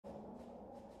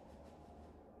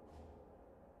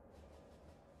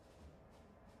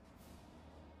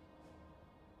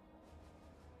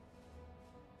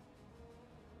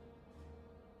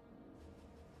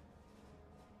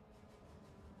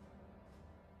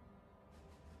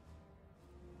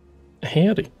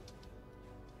Howdy.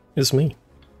 It's me.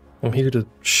 I'm here to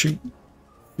shoot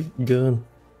gun.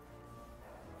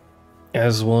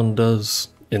 As one does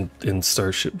in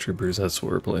Starship Troopers. That's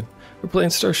what we're playing. We're playing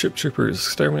Starship Troopers.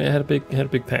 Extermination had a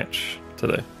big patch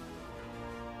today.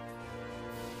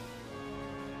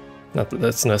 Not that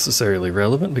that's necessarily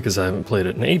relevant because I haven't played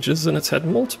it in ages and it's had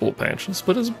multiple patches,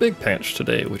 but it's a big patch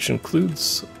today, which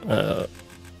includes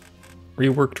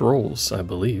reworked roles, I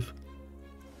believe.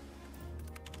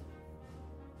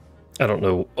 I don't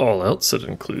know all else it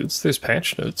includes. There's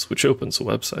patch notes, which opens the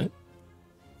website.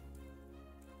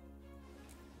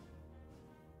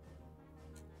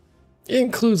 It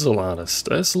includes a lot of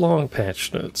stuff. It's long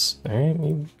patch notes.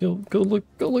 Alright, you go look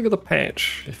at the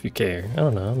patch if you care. I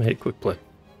don't know, I'm gonna hit quick play.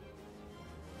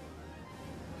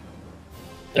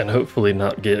 And hopefully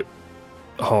not get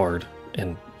hard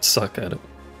and suck at it.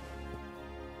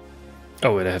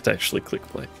 Oh wait, I have to actually click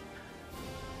play.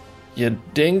 You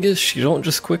dingus, you don't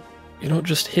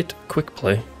just hit quick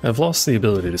play. I've lost the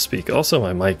ability to speak. Also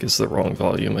my mic is the wrong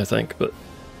volume, I think, but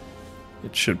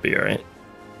it should be alright.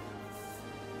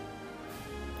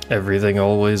 Everything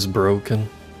always broken.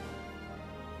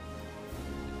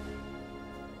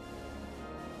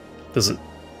 Does it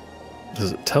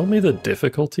tell me the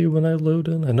difficulty when I load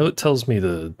in? I know it tells me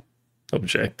the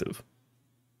objective.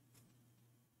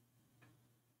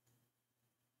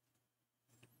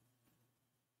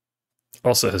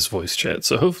 Also has voice chat,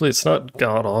 so hopefully it's not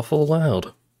god-awful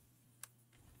loud.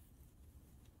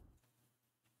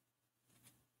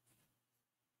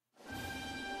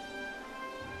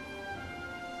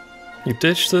 You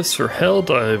ditched this for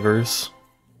Helldivers.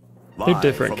 They're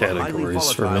different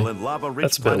categories for me.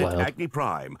 That's a bit loud. Agni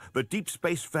Prime, the Deep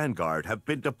Space Vanguard have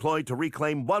been deployed to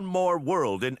reclaim one more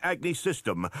world in Agni's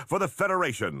system for the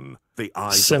Federation. The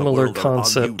eyes Similar of the world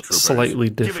concept, are on you, troopers. slightly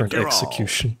Give it different your all.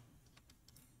 execution.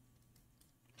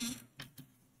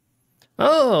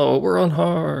 Oh, we're on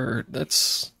hard.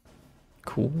 That's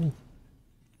cool.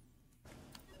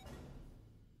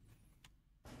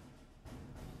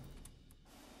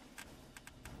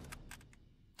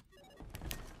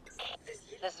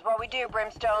 This is what we do,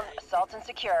 Brimstone. Assault and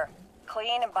secure.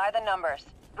 Clean and by the numbers.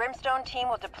 Brimstone team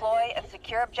will deploy and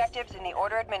secure objectives in the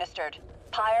order administered.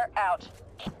 Pyre out.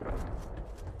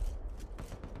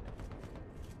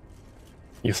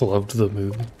 You loved the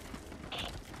movie.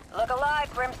 Look alive,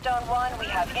 Brimstone 1. We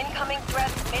have incoming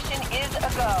threats. Mission is a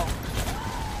go.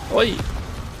 Oi!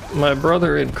 My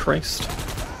brother in Christ.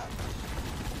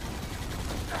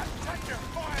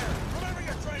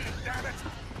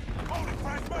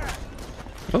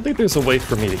 I don't think there's a way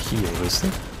for me to heal, is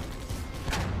there?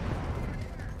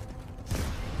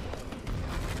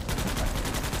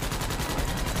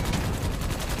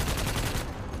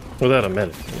 Without a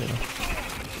medic,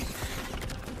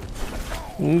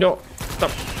 you know. No.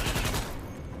 Stop.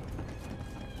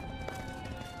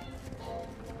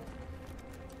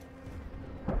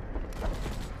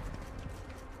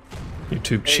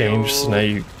 YouTube changed,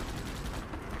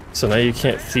 so now you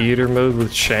can't theater mode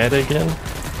with chat again?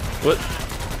 What?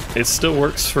 It still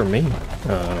works for me.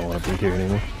 Oh, I don't want to be here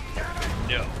anymore.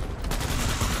 No.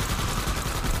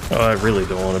 Oh, I really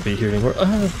don't want to be here anymore.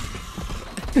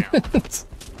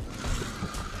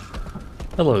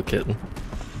 Hello, kitten.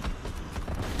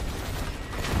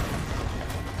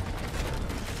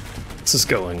 This is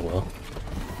going well.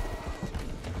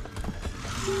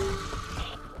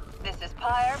 This is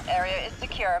Pyre. Area is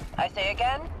secure. I say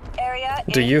again, area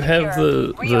is Do you have secure.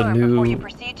 the Reorder new? before you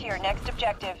proceed to your next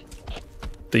objective.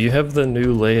 Do you have the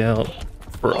new layout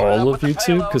for all of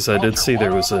YouTube? Because I did see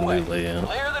there was a new layout.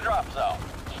 Clear the drop zone.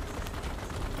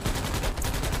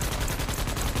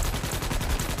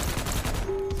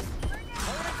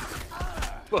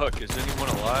 Look, is anyone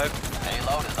alive?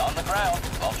 Payload is on the ground.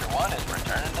 Vulture 1 is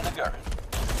returning to the Gurren.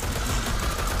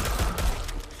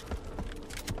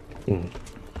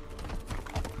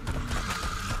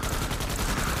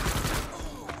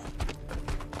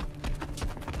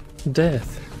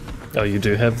 Death. Oh, you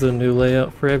do have the new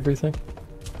layout for everything?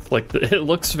 Like, it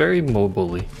looks very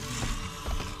mobile-y.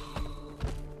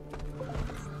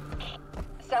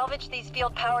 Salvage these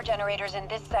field power generators in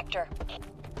this sector.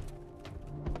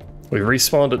 We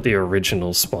respawned at the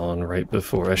original spawn right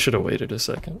before. I should have waited a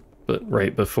second, but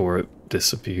right before it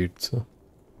disappeared, so.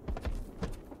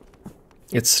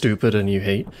 It's stupid and you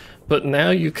hate. But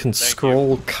now you can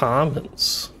scroll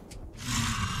comments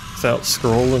without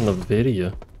scrolling the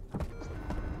video.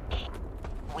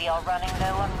 We are running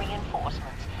low on reinforcements.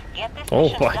 Get this Oh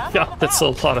mission my done god, and that's a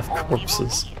about, lot of or we will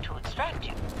corpses. leave to extract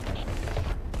you.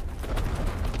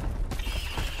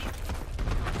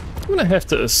 I'm gonna have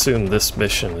to assume this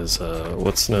mission is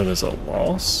what's known as a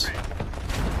loss.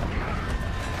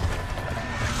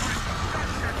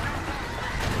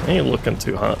 Ain't looking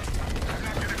too hot.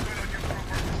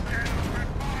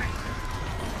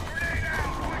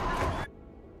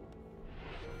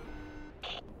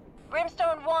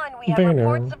 Brimstone 1, we have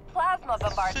reports of plasma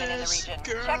bombardment in the region.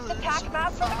 Check the pack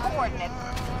map for the coordinates.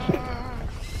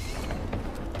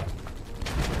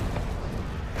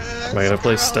 Am I gonna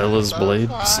play Stella's Blade?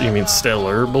 You mean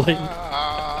Stellar Blade?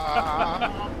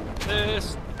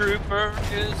 This trooper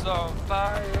is on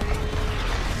fire.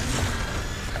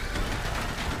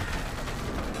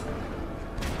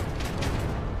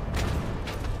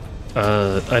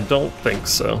 I don't think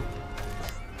so.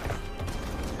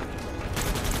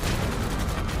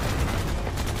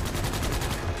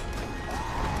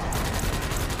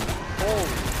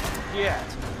 Oh, yeah.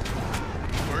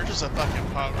 We're just a fucking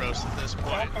pot roast at this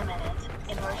point.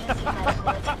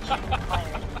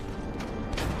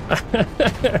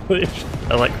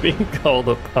 I like being called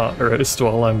a pot roast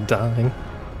while I'm dying.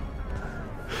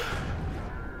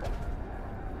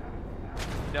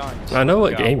 Nice. I know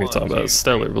what Got game you're 1, talking about. 2,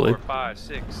 Stellar 3, Blade. 4, 5,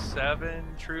 6, 7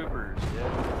 troopers. Yeah,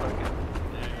 fucking,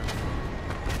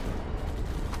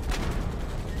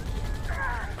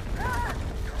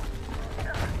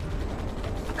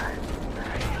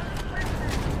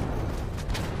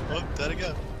 Oh, dead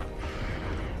again.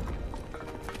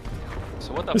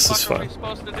 So what the This is fuck are fun. we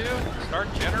supposed to do? Start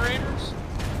generators?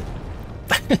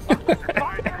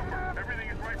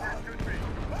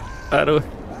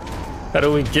 How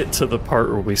do we get to the part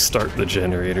where we start the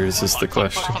generators is the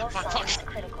question.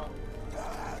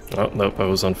 Oh, nope, I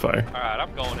was on fire. Alright,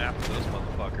 I'm going after those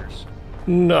motherfuckers.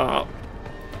 No.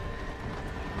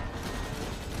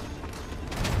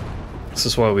 This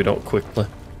is why we don't quick play.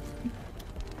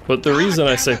 But the reason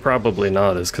I say probably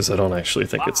not is because I don't actually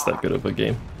think it's that good of a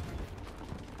game.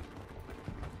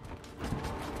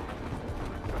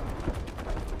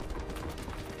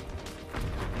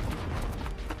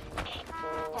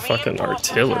 Fucking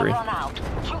artillery.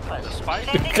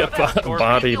 Got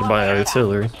bodied by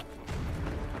artillery.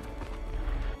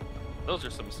 Those are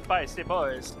some spicy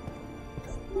boys.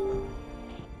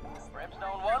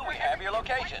 Brimstone 1, we have your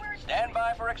location. Stand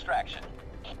by for extraction.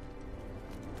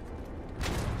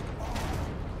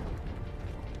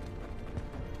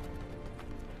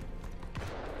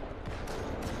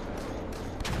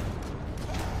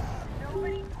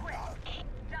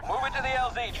 Move it to the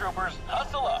LZ, troopers.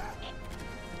 Hustle up.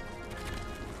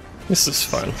 This is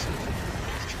fun.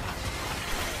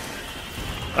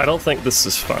 I don't think this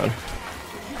is fun.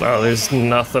 No, there's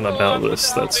nothing about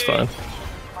this that's fun.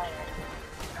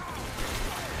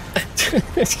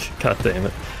 God damn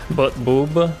it. But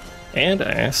booba and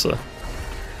assa.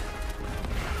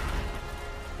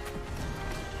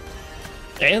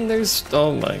 And there's,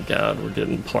 oh my god, we're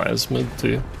getting plasmid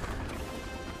too.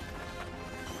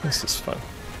 This is fun.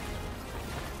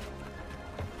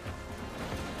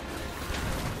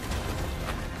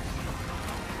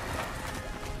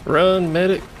 Run,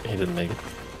 medic! He didn't make it.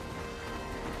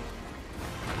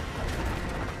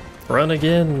 Run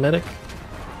again, medic!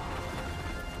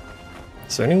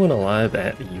 Is there anyone alive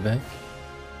at evac?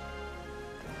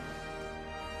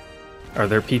 Are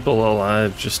there people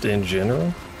alive just in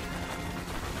general?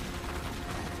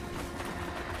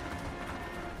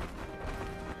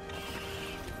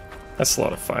 That's a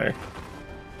lot of fire.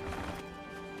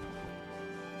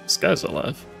 This guy's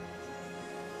alive.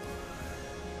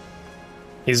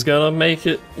 He's gonna make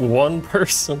it one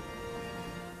person.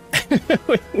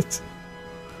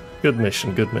 Good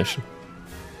mission, good mission.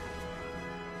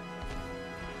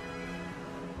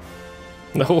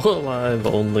 No alive,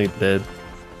 only dead.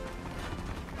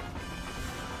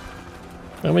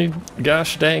 How many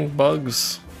gosh dang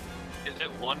bugs? Is it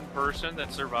one person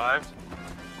that survived?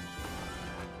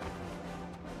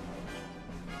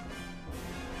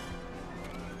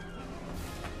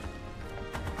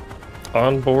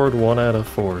 On board 1 out of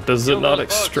 4. Does it Kill not those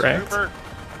bugs, extract trooper.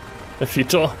 if you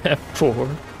don't have 4?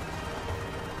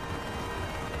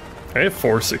 I have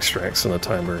force extracts when the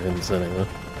timer ends anyway.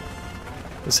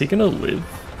 Is he gonna live?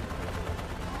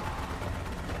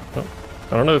 Oh,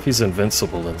 I don't know if he's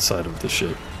invincible inside of the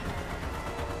ship.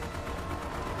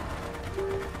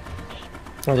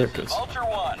 Oh, there it goes. Ultra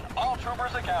 1, all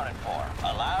troopers accounted for,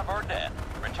 alive or dead.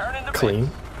 Return into Clean.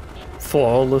 base.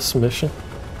 Flawless mission.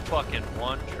 Fucking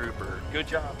one trooper. Good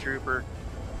job, trooper.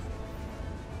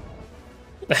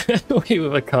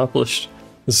 We've accomplished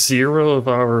 0 of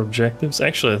our objectives.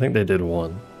 Actually, I think they did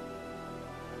 1.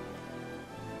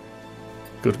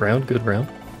 Good round, good round.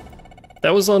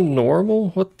 That was on normal?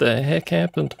 What the heck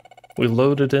happened? We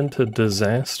loaded into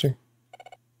disaster.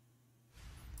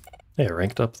 Yeah,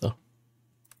 ranked up though.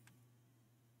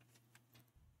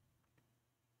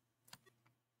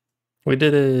 We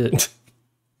did it!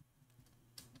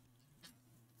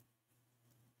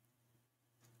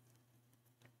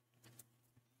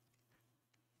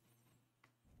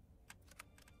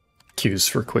 queues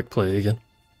for quick play again.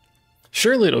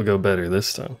 Surely it'll go better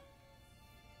this time.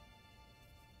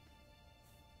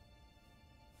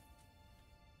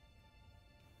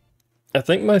 I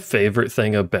think my favorite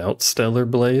thing about Stellar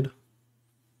Blade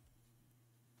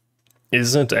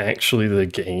isn't actually the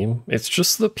game, it's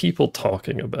just the people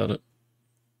talking about it.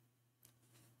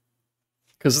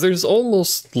 Because there's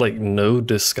almost like no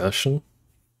discussion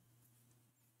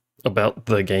about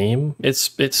the game. It's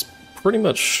pretty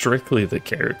much strictly the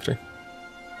character.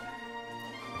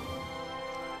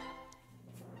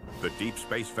 The Deep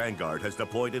Space Vanguard has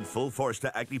deployed in full force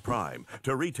to Agni Prime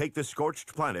to retake the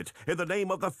scorched planet in the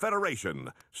name of the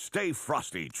Federation. Stay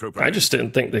frosty, troopers. I just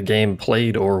didn't think the game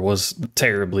played or was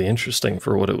terribly interesting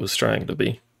for what it was trying to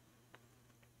be.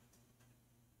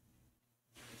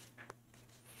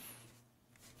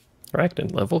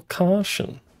 Arachnid level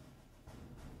caution.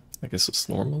 I guess it's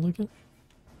normal again.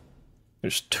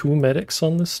 There's 2 medics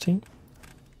on this team.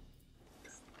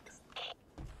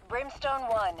 Brimstone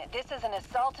 1, this is an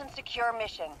assault and secure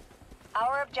mission.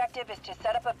 Our objective is to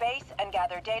set up a base and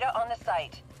gather data on the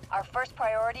site. Our first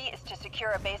priority is to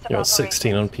secure a base of operations.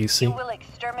 16 on PC. You will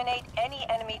exterminate any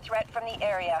enemy threat from the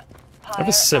area. I have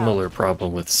a similar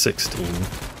problem with 16.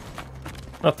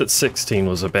 Not that 16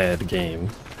 was a bad game.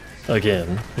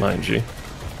 Again, mind you.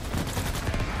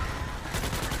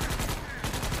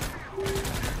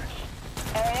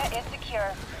 Area is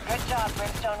secure. Good job,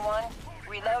 Brimstone 1.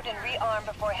 Reload and rearm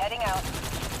before heading out.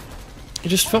 It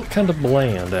just felt kind of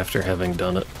bland after having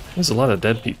done it. There's a lot of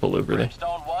dead people over there.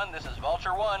 Brimstone 1, this is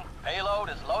Vulture 1. Payload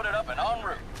is loaded up and en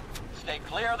route. Stay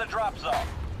clear of the drop zone.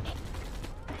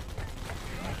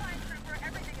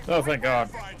 Oh, thank God.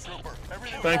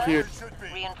 Thank you.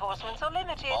 Reinforcements are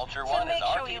limited, Vulture so 1 make is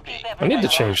sure you RTB. keep I everything need to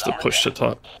change the on push to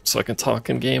talk so I can talk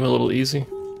in game a little easy.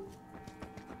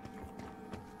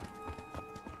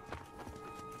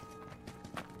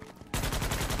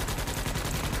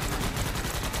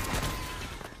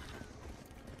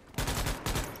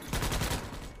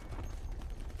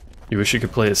 You wish you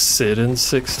could play as Sid in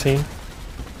 16?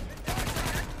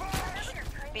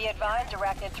 Be advised,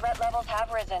 arachnid threat levels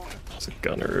have risen. There's a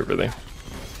gunner over there.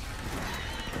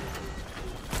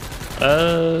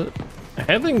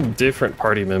 Having different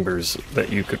party members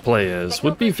that you could play as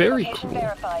would be very cool.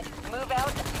 Verified. Move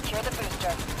out and secure the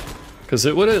booster. Because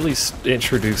it would at least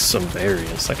introduce some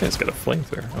variance. That guy's got a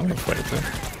flamethrower. I want a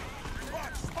flamethrower.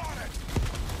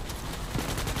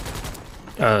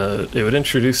 It would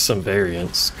introduce some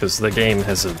variance, because the game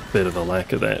has a bit of a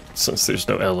lack of that, since there's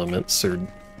no elements or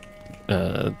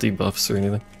debuffs or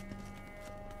anything.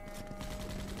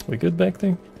 We good back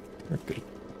there? We're good.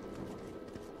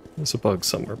 There's a bug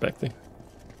somewhere back there.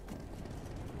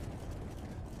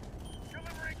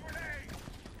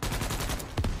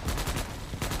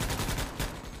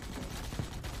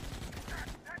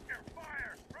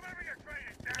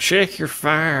 Check your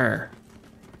fire!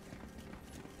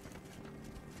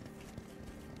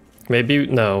 Maybe,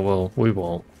 no, well, we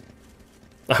won't.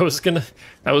 I was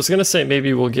gonna say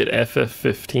maybe we'll get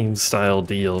FF15 style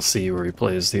DLC where he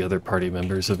plays the other party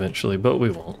members eventually, but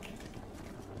we won't.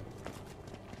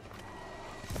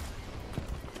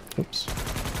 Oops.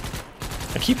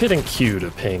 I keep hitting Q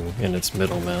to ping in its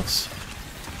middle mouse.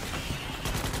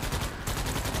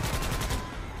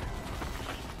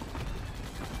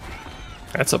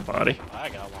 That's a body. I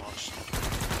got lost.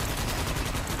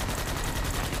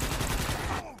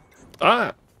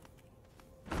 Ah!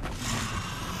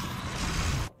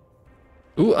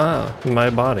 Ooh, ah, my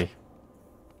body.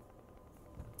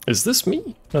 Is this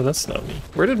me? No, that's not me.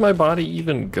 Where did my body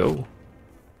even go?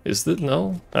 Is that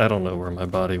no? I don't know where my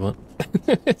body went.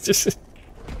 It's just...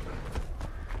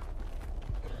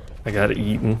 I got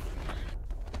eaten.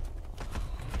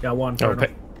 Got one. Oh,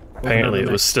 apparently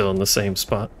it was still in the same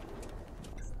spot.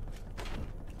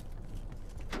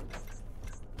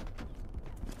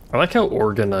 I like how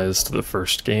organized the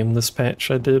first game this patch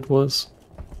I did was.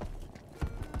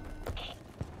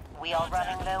 We are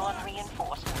running low on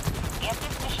reinforcements. Get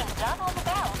this mission done on the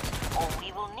bounce, or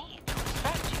we will need to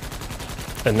extract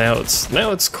you. And now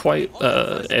it's quite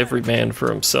every man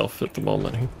for himself at the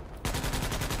moment.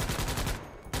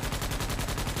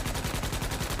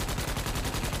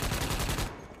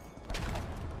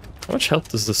 How much health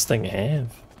does this thing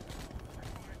have?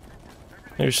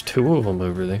 There's 2 of them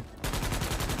over there.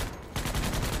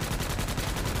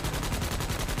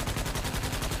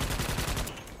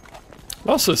 I'm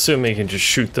also assuming you can just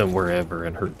shoot them wherever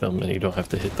and hurt them, and you don't have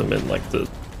to hit them in like the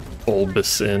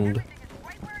bulbous end.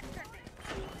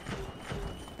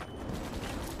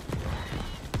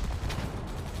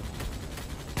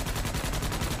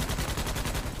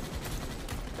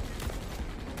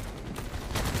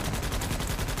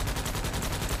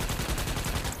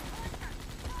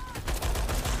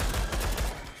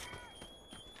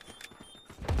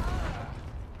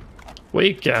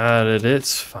 We got it,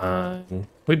 it's fine.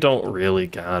 We don't really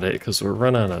got it because we're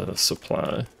running out of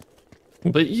supply.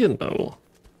 But you know.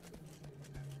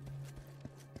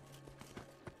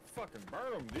 Fucking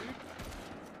burn 'em, dude.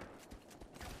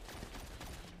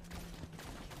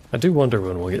 I do wonder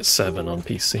when we'll get 7 on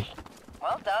PC.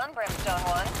 Well done, Brimstone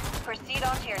 1. Proceed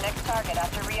on to your next target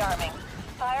after rearming.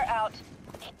 Fire out.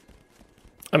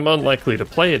 I'm unlikely to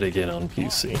play it again on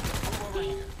PC.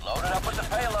 Load it up with the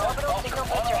payload. Orbital Vulture signal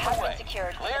 1 booster on has the been way.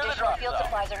 secured. Clear the Additional drop field zone.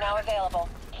 supplies are now available.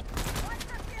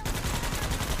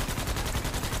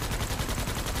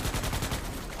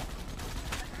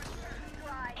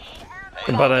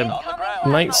 But I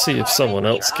might see if someone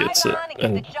else gets it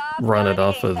and run it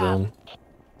off of them.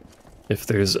 If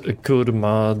there's good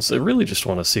mods, I really just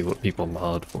want to see what people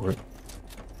mod for it.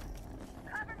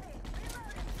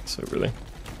 So really,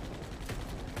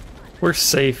 we're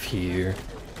safe here.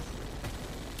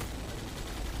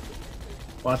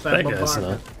 Watch That guy's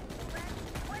not.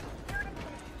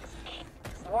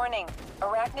 Warning.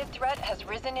 Arachnid threat has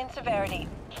risen in severity.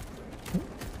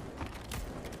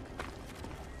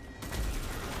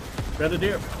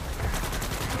 Grenadier.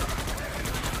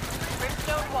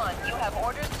 Brimstone 1, you have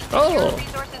orders to secure Oh,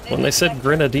 resources in when they the said sector.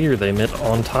 grenadier, they meant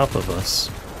on top of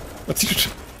us.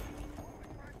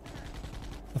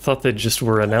 I thought they just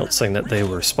were announcing that they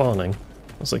were spawning.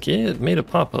 I was like, yeah, it made a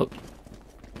pop-up.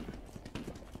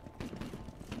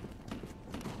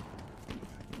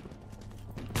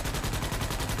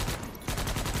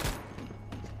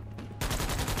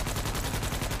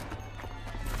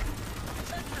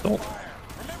 Don't.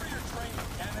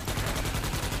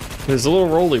 There's a little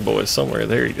roly boy somewhere.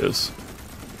 There he goes.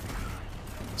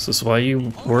 This is why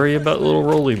you worry about little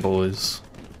roly boys.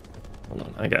 Hold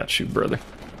on, I got you, brother.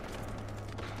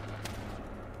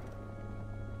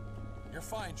 You're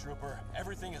fine, Trooper.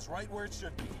 Everything is right where it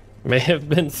should be. May have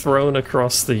been thrown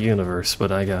across the universe,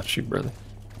 but I got you, brother.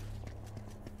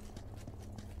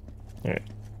 Alright.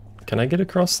 Can I get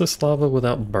across this lava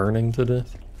without burning to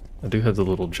death? I do have the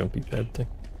little jumpy pad thing.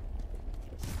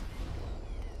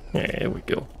 There we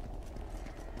go.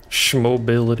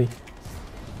 Schmobility.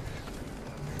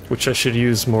 Which I should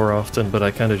use more often, but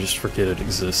I kind of just forget it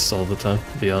exists all the time,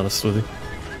 to be honest with you.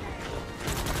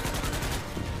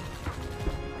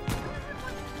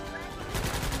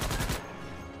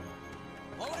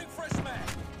 Loading fresh mag.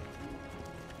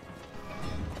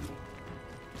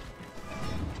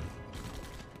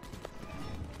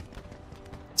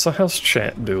 So how's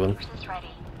chat doing?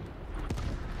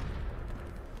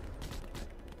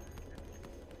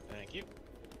 Thank you.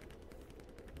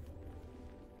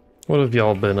 What have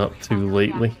y'all been up to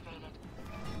lately?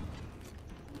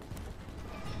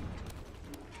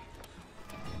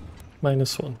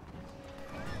 -1.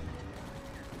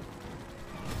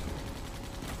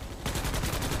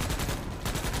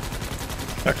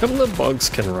 How come the bugs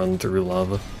can run through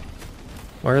lava?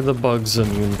 Why are the bugs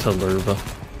immune to larva?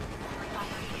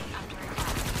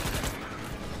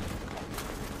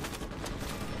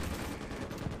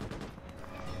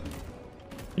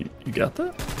 You got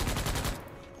that?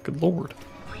 Good lord.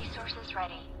 Resources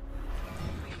ready.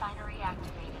 Refinery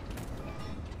activated.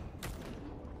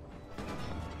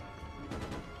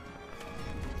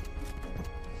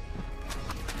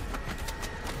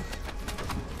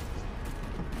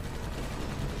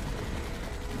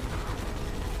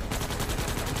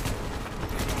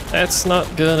 That's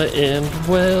not gonna end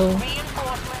well.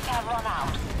 Reinforcements have run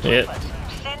out. Yeah.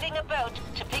 Sending a boat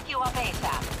to pick you up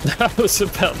ASAP. I was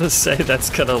about to say that's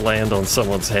gonna land on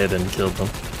someone's head and kill them.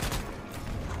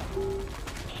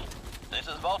 This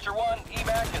is Vulture 1.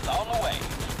 Evac is on the way.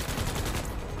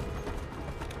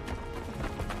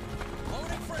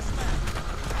 Loading fresh mag.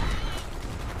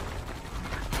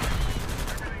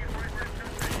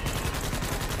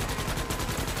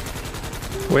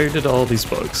 Where did all these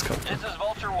bugs come This from? is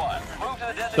Vulture 1. Move to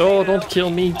the designated Oh, don't kill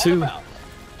me LZ on too. the mount.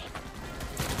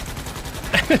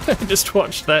 Just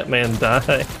watch that man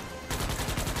die.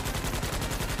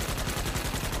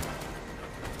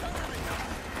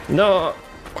 No,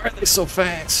 why are they so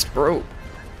fast, bro?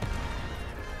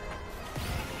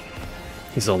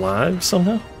 He's alive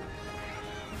somehow?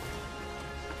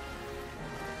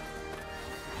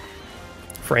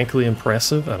 Frankly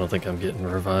impressive. I don't think I'm getting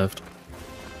revived.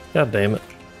 God damn it.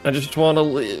 I just want to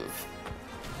live.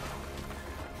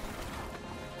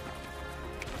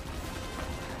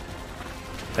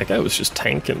 That guy was just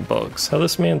tanking bugs. How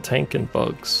this man tanking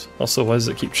bugs? Also, why does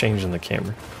it keep changing the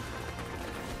camera?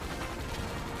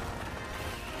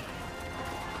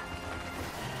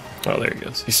 Oh, there he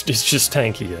goes. He's just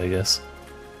tanky, I guess.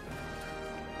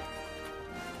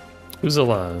 Who's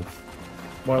alive?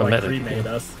 More A like medic, remade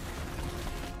yeah. us.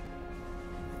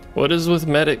 What is with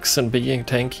medics and being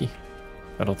tanky?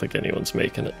 I don't think anyone's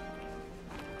making it.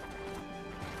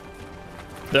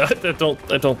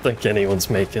 I don't think anyone's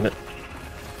making it.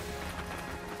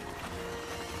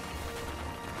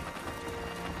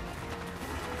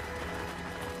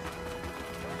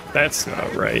 That's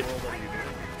not right.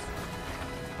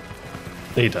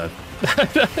 He died.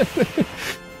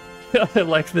 I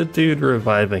like the dude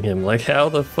reviving him. Like, how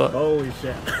the fuck? Holy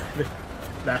shit.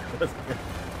 That was good.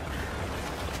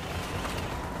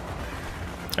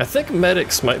 I think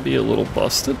medics might be a little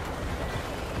busted.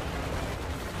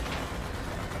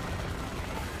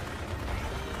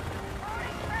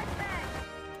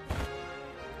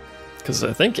 Because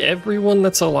I think everyone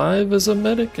that's alive is a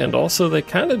medic, and also they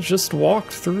kind of just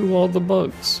walked through all the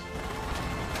bugs.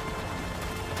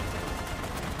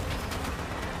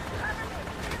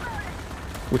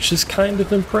 Which is kind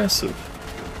of impressive.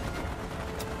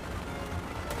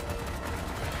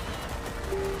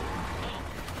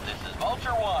 This is Vulture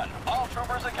 1. All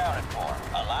troopers accounted for,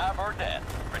 alive or dead.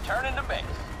 Returning to base.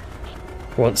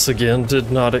 Once again, did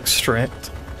not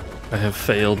extract. I have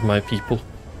failed my people.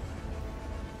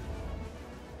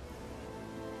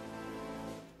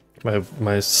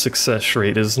 My success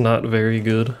rate is not very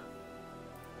good.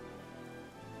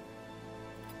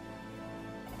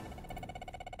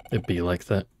 It'd be like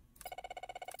that.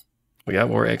 We got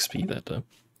more XP that time.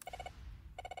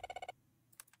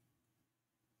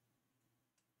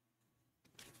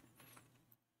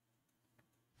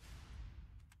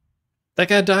 That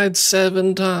guy died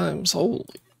 7 times, holy.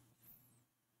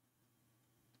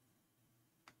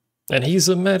 And he's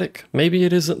a medic. Maybe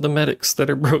it isn't the medics that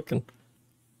are broken.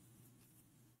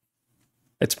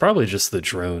 It's probably just the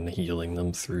drone healing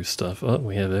them through stuff. Oh,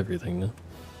 we have everything now.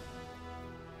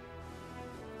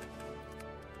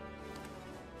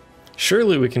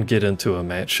 Surely we can get into a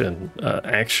match and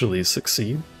actually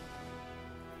succeed.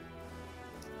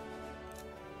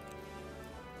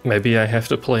 Maybe I have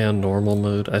to play on normal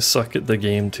mode. I suck at the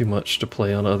game too much to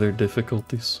play on other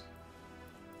difficulties.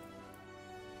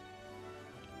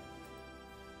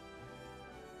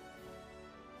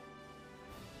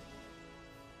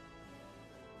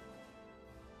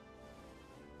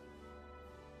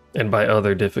 And by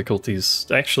other difficulties,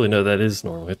 actually no, that is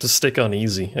normal. I have to stick on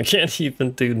easy. I can't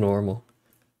even do normal.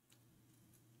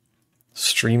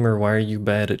 Streamer, why are you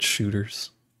bad at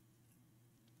shooters?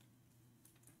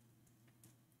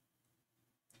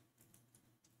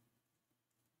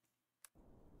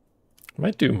 I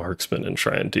might do marksman and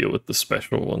try and deal with the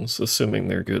special ones, assuming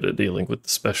they're good at dealing with the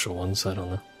special ones, I don't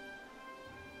know.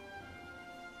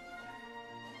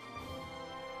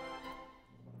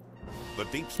 The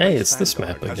Deep Hey, Space it's this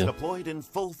map Vanguard has again. deployed in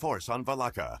full force on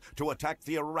Valaka to attack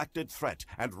the erected threat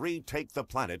and retake the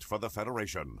planet for the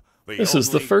Federation. This is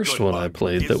the only first good one I bug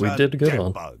played is that we a did good dead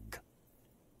on. bug.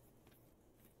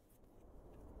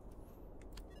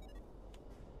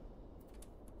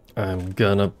 I'm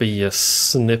gonna be a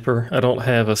sniper. I don't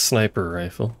have a sniper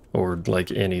rifle, or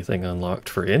like anything unlocked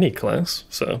for any class,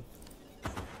 so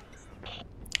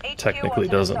technically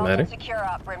doesn't matter. Secure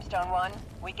op, Brimstone 1.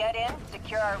 We get in,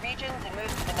 secure our regions, and move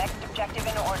to the next objective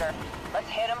in order. Let's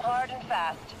hit them hard and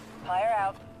fast. Fire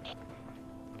out.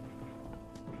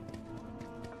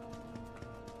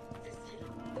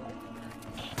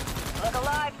 Look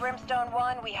alive, Brimstone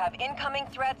 1. We have incoming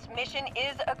threats. Mission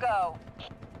is a go.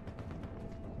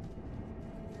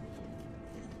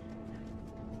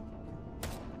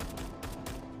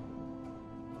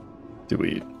 Do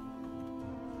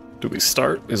we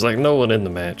start? There's like no one in the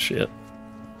match yet.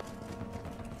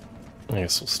 I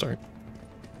guess we'll start.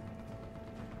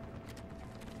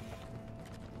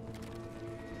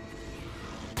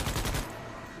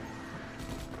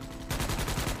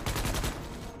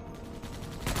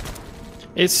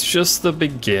 It's just the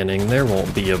beginning. There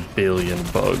won't be a billion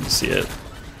bugs yet.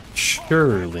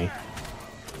 Surely.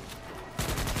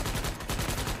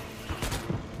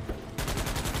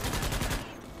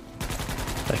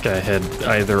 That guy had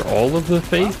either all of the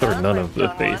faith or none of the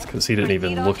faith, because he didn't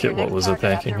even look at what was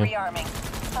attacking him.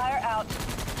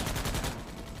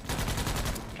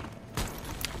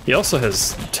 He also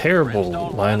has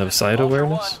terrible line of sight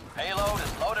awareness.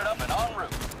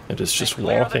 And is just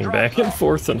walking back and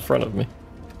forth in front of me.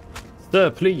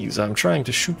 Sir, please, I'm trying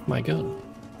to shoot my gun.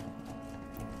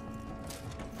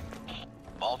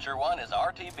 Vulture 1 is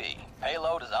RTB.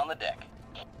 Payload is on the deck.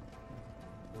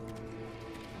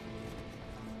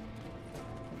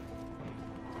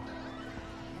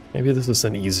 Maybe this is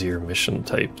an easier mission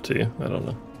type too, I don't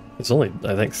know. It's only,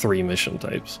 I think, 3 mission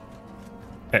types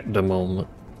at the moment.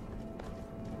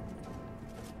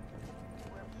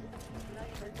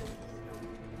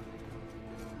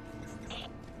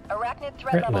 Arachnid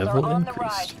Threat levels are level on the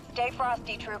increased. rise. Stay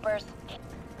frosty, troopers.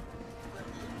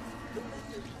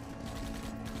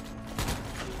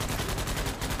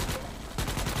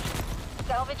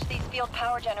 Salvage these field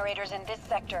power generators in this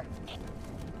sector.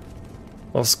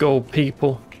 Let's go,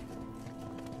 people.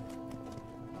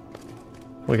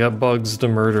 We got bugs to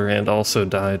murder and also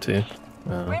die to.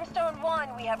 Brimstone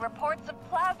 1, we have reports of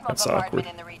plasma That's bombardment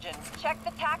awkward. in the region. Check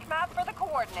the TAC map for the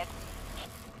coordinates.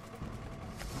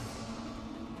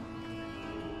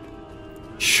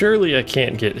 Surely I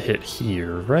can't get hit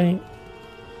here, right?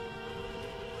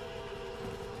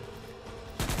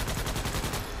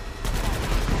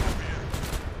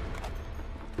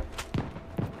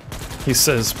 He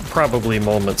says probably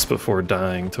moments before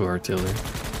dying to artillery.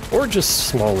 Or just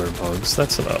smaller bugs,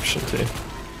 that's an option too.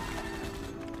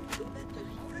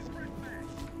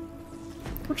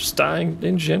 Or just dying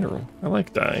in general. I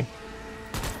like dying.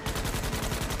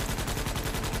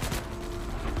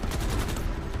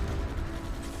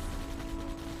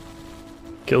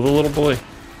 Kill the little boy.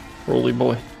 Roly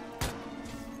boy.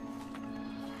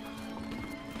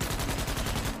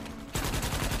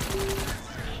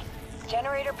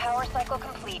 Generator power cycle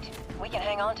complete. We can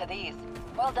hang on to these.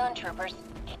 Well done, troopers.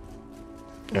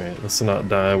 Alright, let's not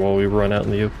die while we run out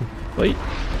in the open. Wait.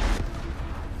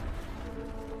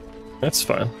 That's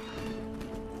fine.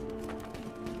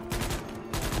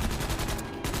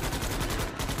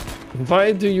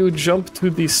 Why do you jump to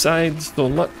the side so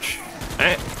much?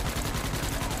 Ah.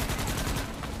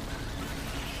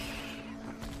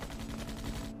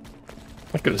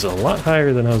 That goes a lot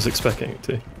higher than I was expecting it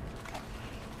to.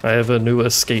 I have a new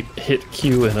escape hit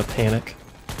queue in a panic.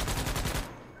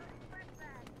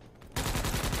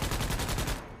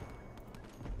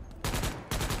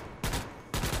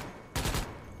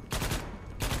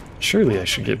 Surely I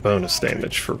should get bonus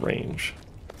damage for range.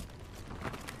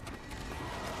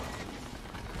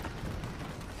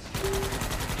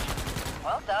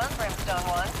 Well done, Brimstone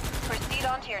 1. Proceed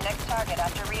on to your next target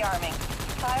after rearming.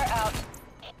 Fire out.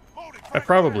 I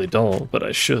probably don't, but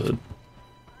I should.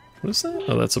 What is that?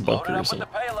 Oh, that's a bunker, isn't it?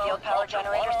 Field power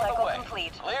generator cycle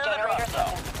complete. Generators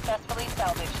have been successfully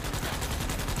salvaged.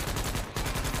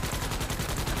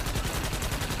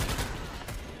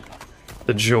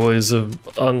 The joys of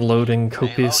unloading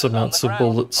copious amounts of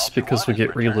bullets because we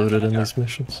get reloaded in these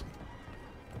missions.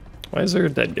 Why is there a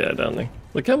dead guy down there?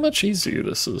 Look how much easier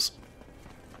this is.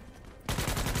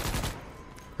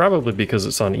 Probably because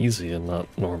it's on easy and not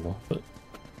normal, but...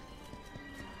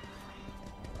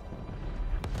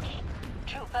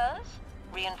 Troopers,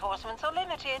 reinforcements are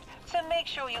limited, so make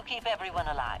sure you keep everyone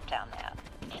alive down there.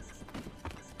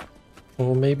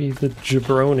 Well, maybe the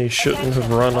jabroni shouldn't have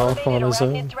run off on his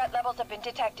own. Threat levels have been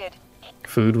detected.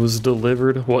 Food was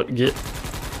delivered. What get?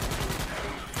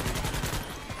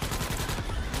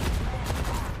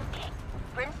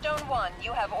 Brimstone 1,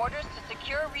 you have orders to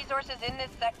secure resources in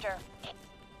this sector.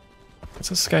 Does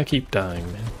this guy keep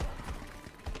dying, man?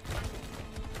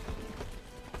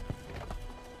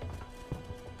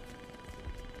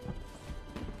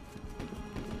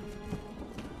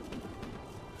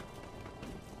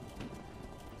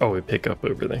 Oh, we pick up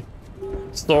over there.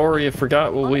 Sorry, I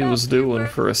forgot what we was doing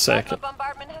for a second.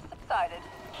 Bombardment has subsided.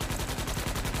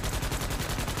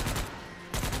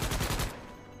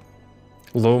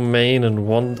 Lo mein and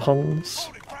wontons.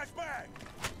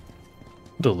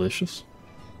 Delicious.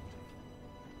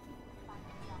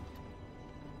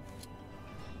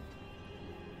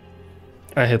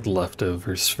 I had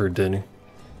leftovers for dinner.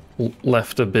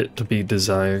 Left a bit to be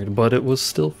desired, but it was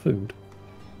still food.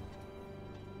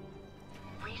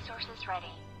 Resources ready.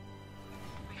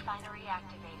 Refinery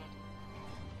activated.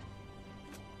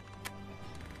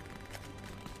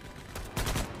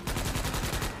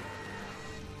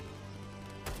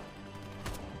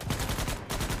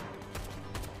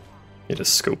 Get a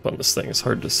scope on this thing, it's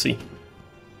hard to see.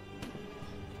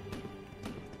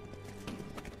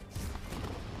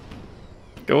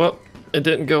 Go up. It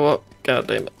didn't go up. God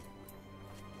damn it.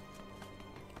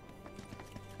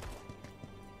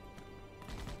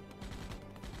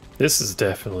 This is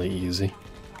definitely easy.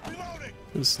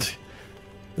 This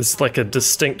is like a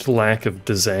distinct lack of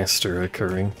disaster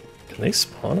occurring. Can they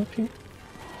spawn up here?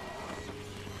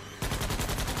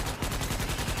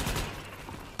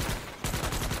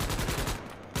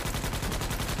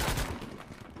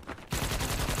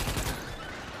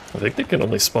 I think they can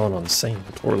only spawn on sand,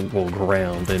 or well,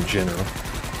 ground in general.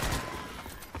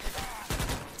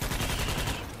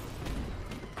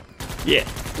 Yeah,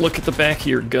 look at the back of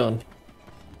your gun.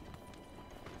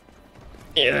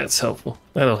 Yeah, that's helpful.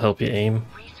 That'll help you aim.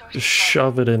 Just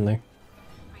shove it in there.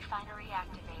 Refinery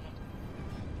activated.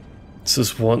 This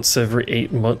is once every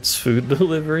 8 months food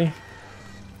delivery.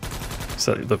 Is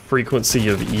that the frequency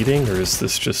of eating, or is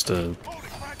this just a...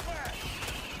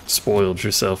 spoiled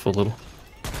yourself a little?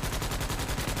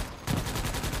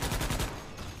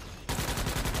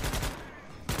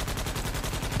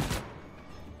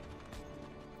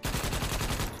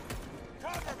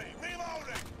 Cover me!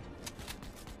 Reloading!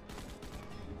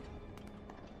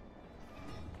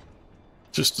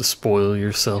 Just to spoil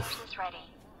yourself.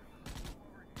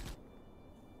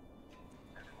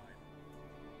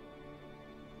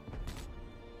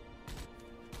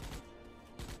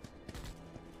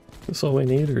 Is this all we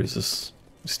need, or is this...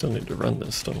 we still need to run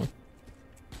this, don't we?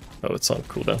 Oh, it's on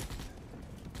cooldown.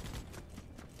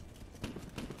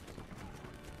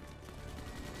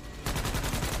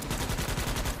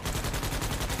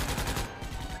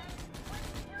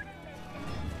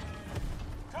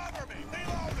 Cover me!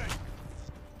 Reloading!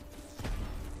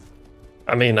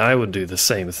 I mean, I would do the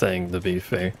same thing, to be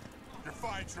fair. You're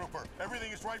fine, Trooper.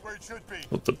 Everything is right where it should be.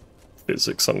 But the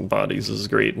physics on bodies is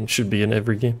great and should be in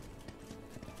every game.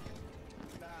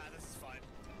 Nah, this is fine.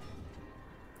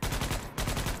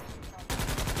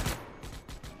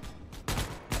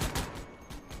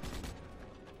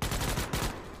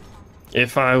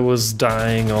 If I was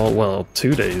dying all, well,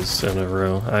 2 days in a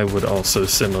row, I would also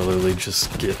similarly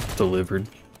just get delivered.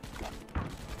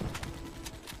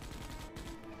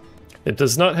 It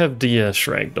does not have DS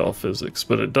ragdoll physics,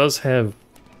 but it does have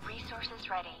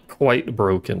quite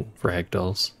broken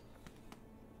ragdolls.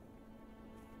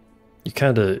 You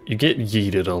get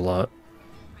yeeted a lot.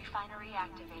 Refinery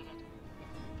activated.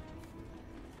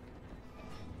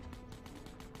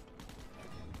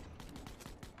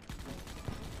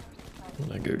 I'm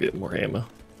gonna go get more ammo.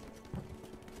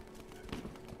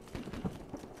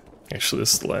 Actually,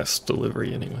 this is the last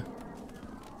delivery anyway.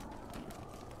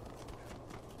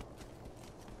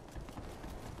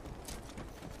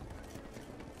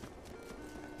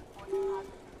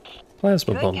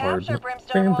 Plasma Good bombardment. capture,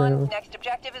 Brimstone 1. Next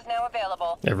objective is now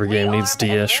available. Every game needs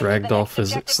DS ragdoll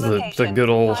physics, the good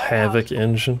old Havoc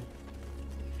engine.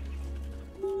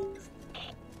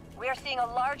 We are seeing a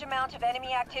large amount of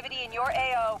enemy activity in your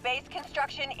AO. Base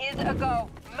construction is a go.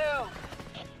 Move!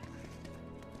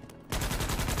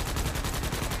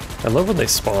 I love when they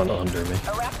spawn under me.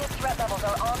 Arachnid threat levels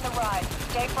are on the rise.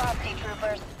 Stay frosty,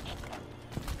 troopers.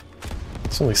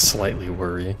 It's only slightly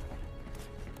worrying.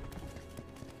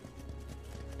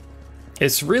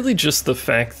 It's really just the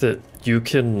fact that you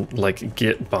can, like,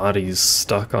 get bodies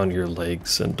stuck on your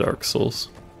legs in Dark Souls.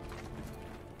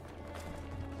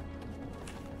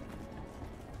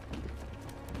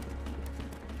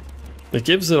 It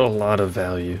gives it a lot of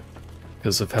value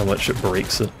because of how much it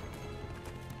breaks it.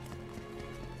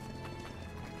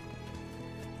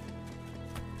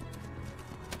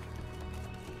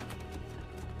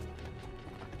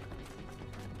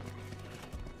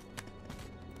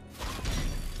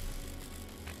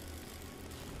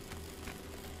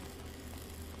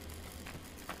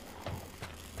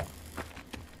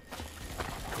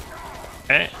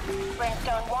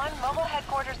 Brimstone 1, mobile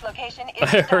headquarters location is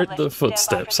I heard established. the Stand by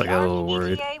footsteps, for I got a little start.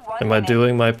 worried. ETA 1 Am I minute.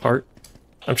 doing my part?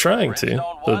 I'm trying to.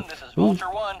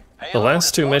 The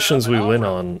last two missions we went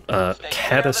on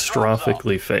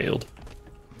catastrophically failed.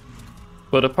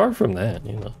 But apart from that,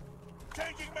 you know.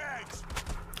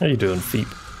 How you doing, Feet?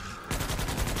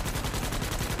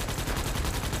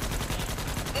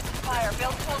 This is Fire.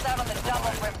 Build tools out on the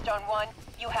double, Brimstone 1.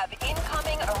 You have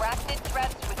incoming arachnid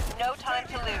threats with no time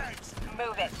to lose.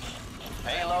 Move it.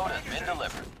 Payload has been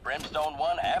delivered. Brimstone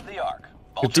 1 have the Ark.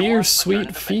 Dear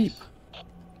sweet Feet.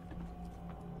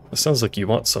 It sounds like you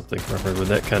want something from her with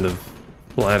that kind of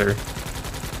bladder.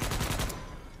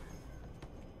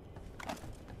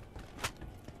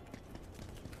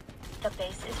 The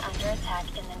base is under attack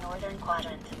in the northern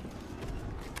quadrant.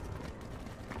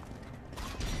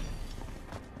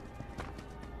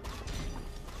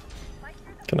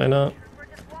 Can I not?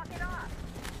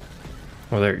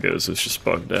 Oh, there it goes. It's just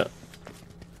bugged out.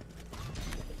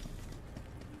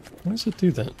 Why does it do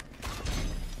that?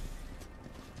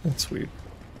 That's weird.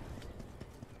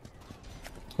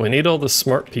 We need all the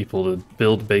smart people to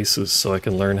build bases so I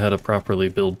can learn how to properly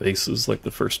build bases like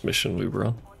the first mission we were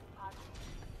on.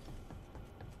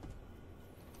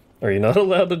 Are you not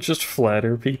allowed to just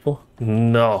flatter people?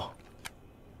 No.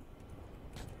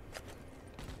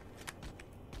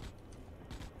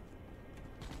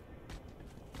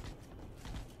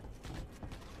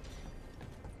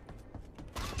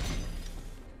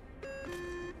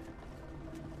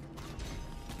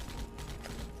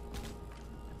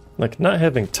 Like, not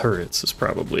having turrets is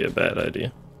probably a bad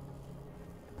idea.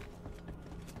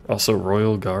 Also,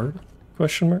 Royal Guard?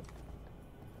 Question mark?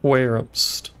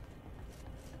 Where'st?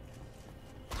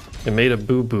 It made a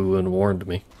boo-boo and warned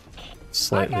me.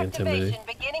 Slightly Arc intimidating.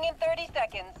 activation beginning in 30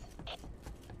 seconds.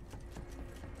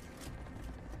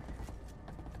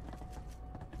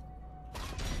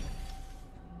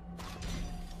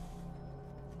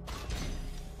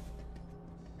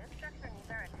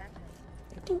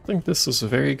 I don't think this is a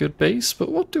very good base,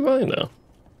 but what do I know?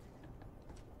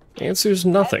 The answer is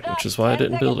nothing, which is why I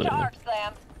didn't build anything.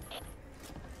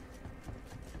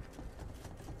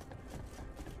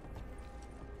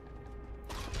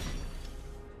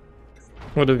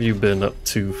 What have you been up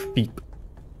to, Feep?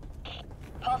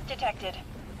 Pulse detected.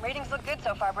 Readings look good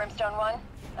so far, Brimstone 1.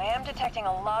 I am detecting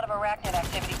a lot of arachnid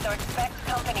activity, so expect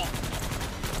company.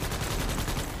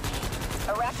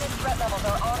 Arachnid threat levels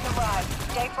are on the rise.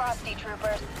 Stay frosty,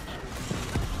 troopers.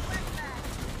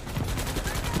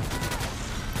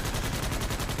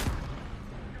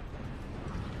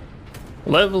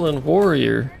 Leveling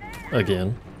warrior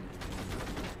again.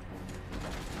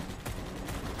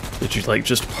 Did you like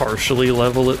just partially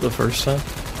level it the first time?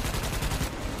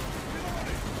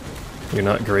 You're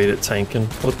not great at tanking.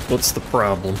 What's the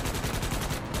problem?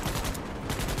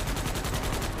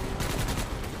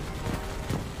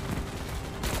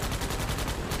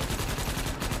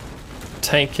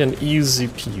 Tanking easy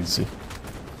peasy.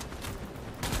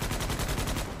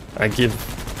 I give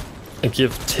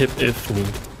tip if need.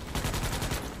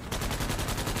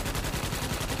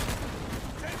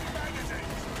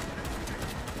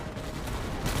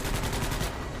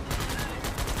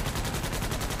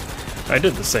 I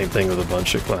did the same thing with a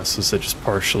bunch of classes. I just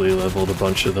partially leveled a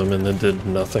bunch of them and then did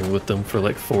nothing with them for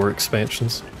like 4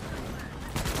 expansions.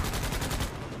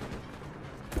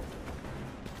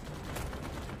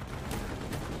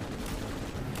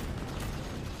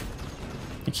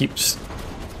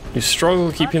 You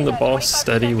struggle keeping the boss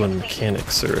steady when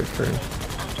mechanics are occurring.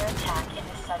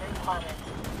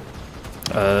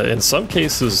 In some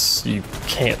cases, you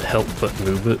can't help but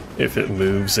move it. If it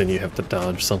moves and you have to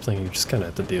dodge something, you just kind of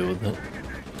have to deal with it.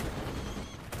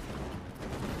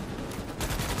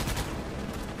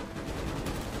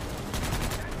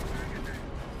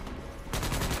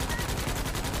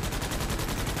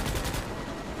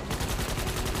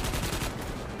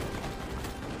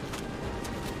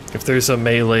 If there's a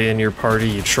melee in your party,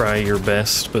 you try your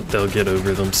best, but they'll get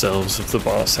over themselves if the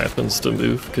boss happens to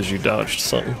move because you dodged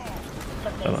something.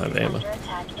 I don't have ammo.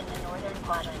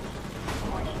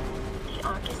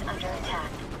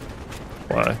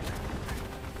 Why?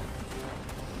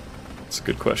 That's a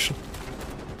good question.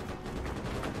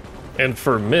 And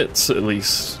for mitts, at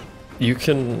least, you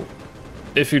can...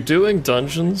 If you're doing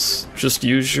dungeons, just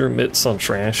use your mitts on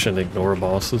trash and ignore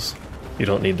bosses. You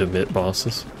don't need to mitt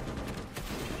bosses.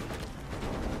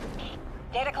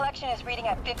 Data collection is reading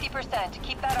at 50%.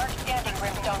 Keep that arc standing,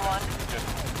 Brimstone 1.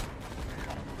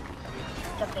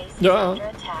 The base is under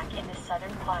attack in the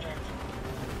southern quadrant.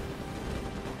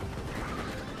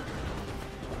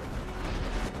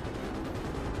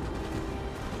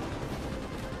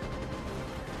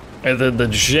 And then the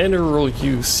general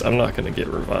use... I'm not going to get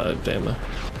revived, damn it.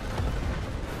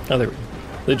 Oh, there we go.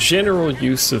 The general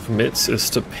use of mitts is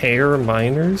to pair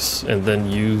minors and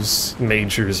then use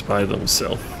majors by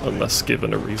themselves, unless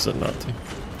given a reason not to.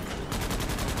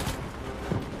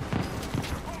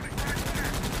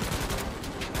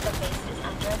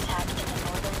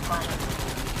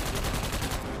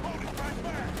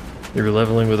 You were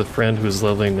leveling with a friend who was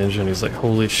leveling ninja and he's like,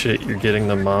 holy shit, you're getting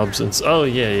the mobs and oh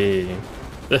yeah.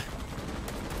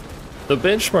 The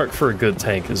benchmark for a good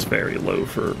tank is very low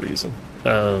for a reason.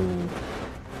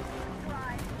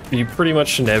 You pretty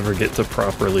much never get to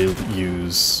properly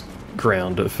use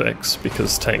ground effects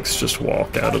because tanks just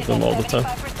walk out of them all the time.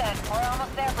 We're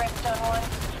almost there, Brimstone 1.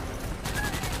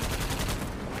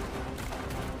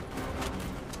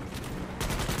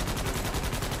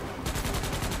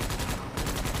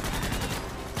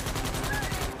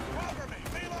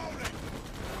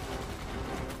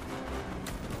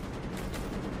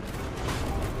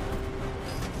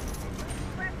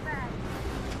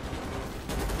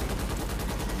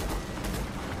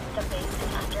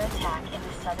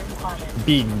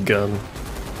 Big gun.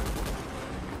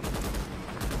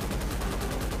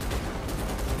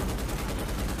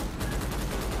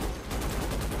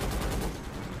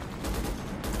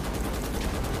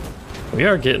 We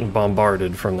are getting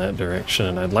bombarded from that direction,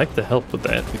 and I'd like to help with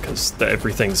that because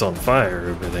everything's on fire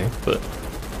over there, but...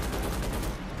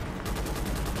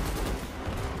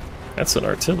 That's an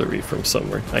artillery from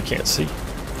somewhere. I can't see.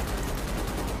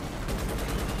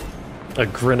 A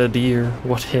grenadier,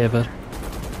 whatever.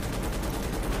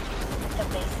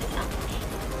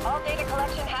 All data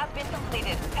collection has been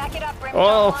completed. Pack it up, Brimstone.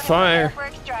 Oh, fire. For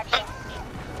extraction.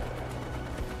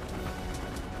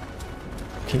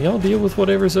 Can y'all deal with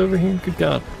whatever's over here? Good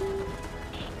God.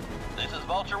 This is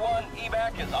Vulture 1.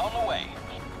 Evac is on the way.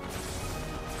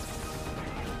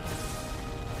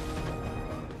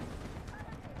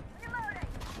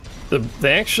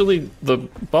 The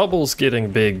bubbles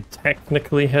getting big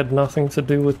technically had nothing to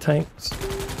do with tanks.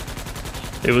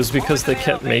 It was because they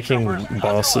kept making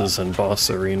bosses and boss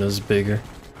arenas bigger.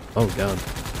 Oh god.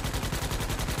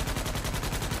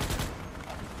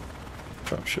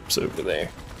 Dropship's over there.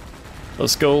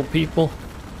 Let's go, people.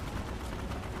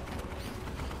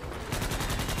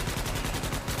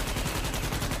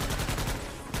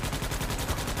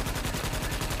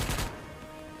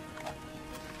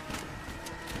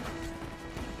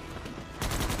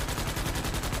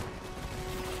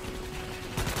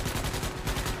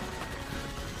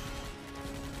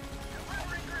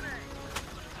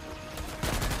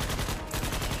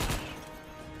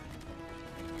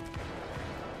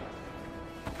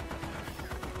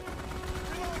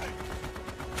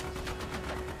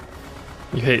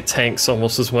 You hate tanks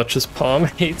almost as much as Palm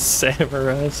hates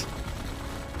samurais.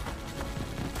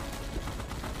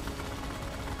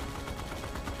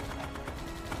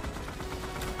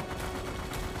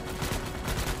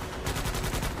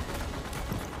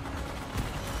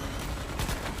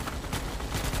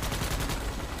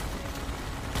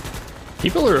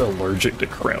 People are allergic to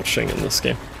crouching in this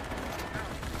game.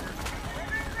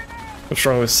 What's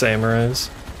wrong with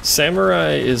samurais?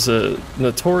 Samurai is a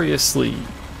notoriously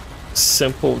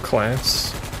simple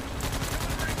class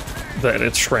that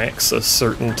attracts a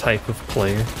certain type of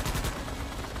player,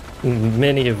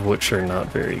 many of which are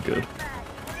not very good.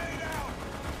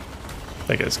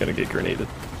 That guy's gonna get grenaded.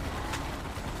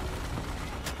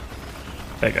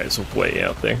 That guy's way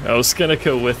out there. I was gonna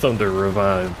go with him to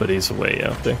revive, but he's way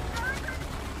out there.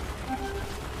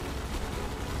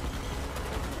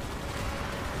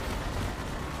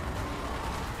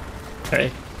 Hey.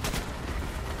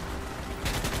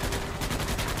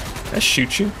 Can I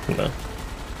shoot you? No.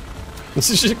 This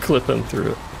is just clipping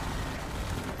through it.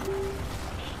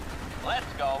 Let's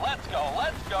go, let's go,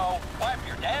 let's go. Wipe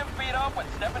your damn feet off when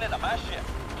stepping into my ship.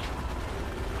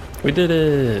 We did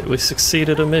it! We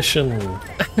succeeded a mission!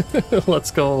 Let's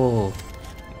go!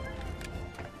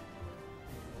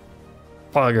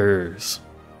 Poggers.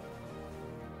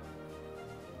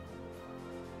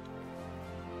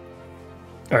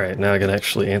 Alright, now I can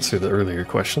actually answer the earlier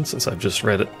question since I've just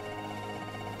read it.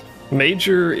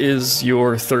 Major is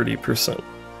your 30%.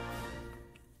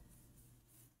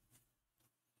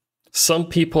 Some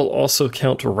people also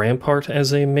count Rampart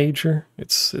as a major.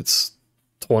 It's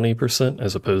 20%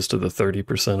 as opposed to the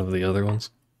 30% of the other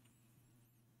ones.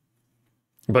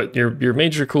 But your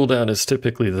major cooldown is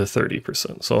typically the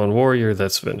 30%. So on Warrior,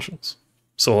 that's Vengeance.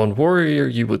 So on Warrior,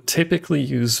 you would typically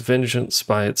use Vengeance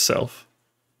by itself.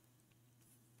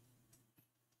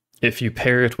 If you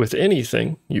pair it with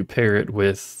anything, you pair it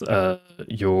with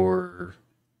your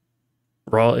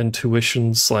Raw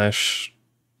Intuition slash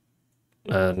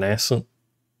Nascent,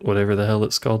 whatever the hell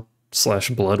it's called,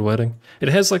 slash Bloodwetting. It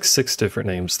has like 6 different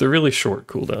names. They're really short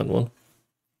cooldown one.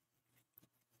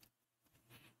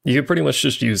 You can pretty much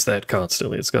just use that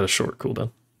constantly. It's got a short cooldown.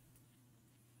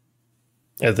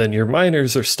 And then your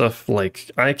minors are stuff like,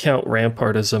 I count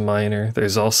Rampart as a minor.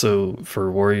 There's also,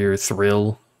 for Warrior,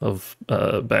 Thrill of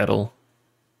Battle.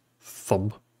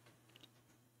 Thub.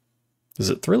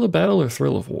 Is it Thrill of Battle or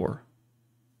Thrill of War?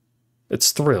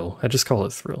 It's Thrill. I just call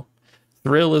it Thrill.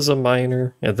 Thrill is a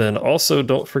minor, and then also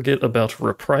don't forget about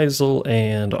Reprisal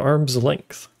and Arm's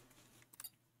Length,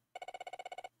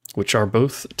 which are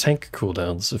both tank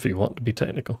cooldowns if you want to be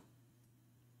technical.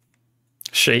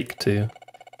 Shake too.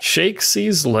 Shake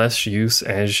sees less use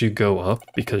as you go up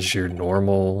because your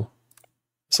normal...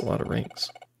 It's a lot of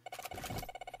ranks.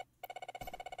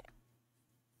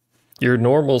 Your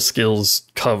normal skills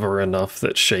cover enough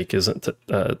that Shake isn't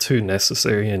too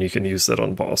necessary, and you can use that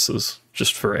on bosses,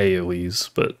 just for AoEs,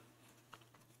 but...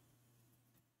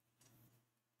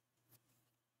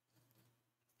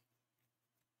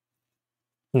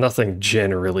 Nothing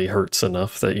generally hurts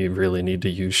enough that you really need to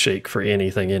use Shake for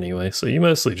anything anyway, so you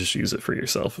mostly just use it for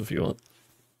yourself if you want.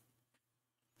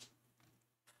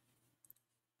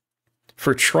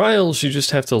 For trials, you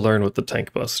just have to learn what the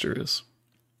Tank Buster is.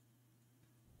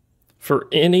 For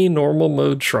any normal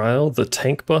mode trial, the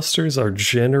tank busters are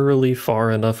generally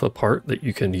far enough apart that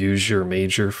you can use your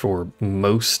major for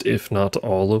most, if not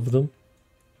all of them.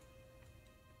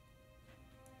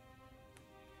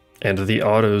 And the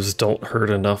autos don't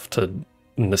hurt enough to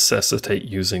necessitate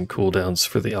using cooldowns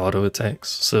for the auto attacks.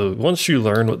 So once you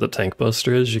learn what the tank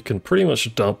buster is, you can pretty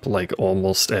much dump like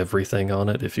almost everything on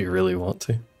it if you really want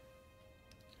to.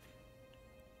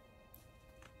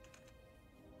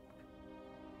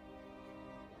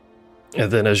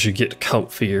 And then as you get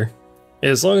comfier,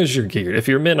 as long as you're geared, if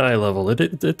you're mid-eye level,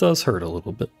 it does hurt a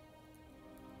little bit.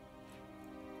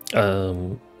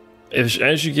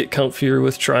 As you get comfier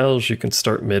with trials, you can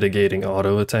start mitigating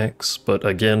auto attacks, but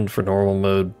again, for normal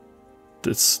mode,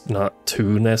 it's not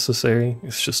too necessary.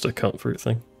 It's just a comfort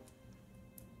thing.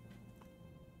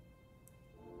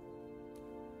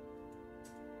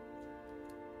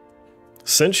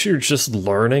 Since you're just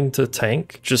learning to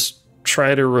tank, just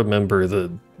try to remember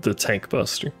the tank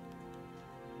buster.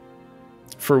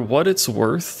 For what it's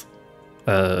worth,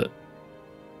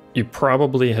 you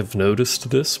probably have noticed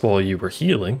this while you were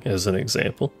healing, as an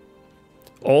example.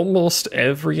 Almost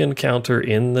every encounter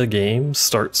in the game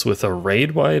starts with a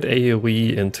raid-wide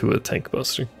AoE into a tank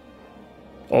buster.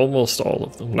 Almost all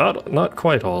of them. Not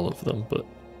quite all of them, but...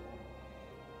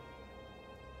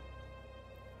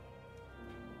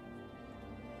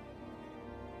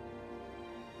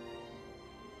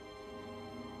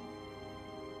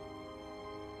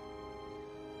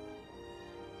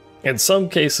 In some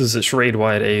cases, it's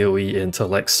raid-wide AoE into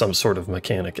like some sort of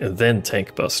mechanic and then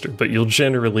tank buster, but you'll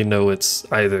generally know it's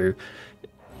either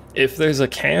if there's a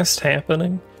cast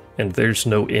happening and there's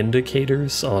no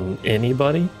indicators on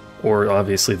anybody, or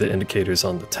obviously the indicators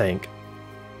on the tank,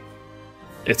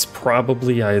 it's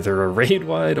probably either a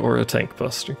raid-wide or a tank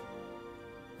buster.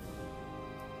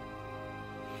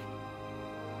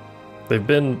 They've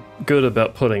been good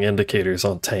about putting indicators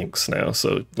on tanks now,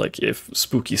 so like if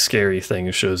spooky scary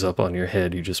thing shows up on your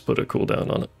head, you just put a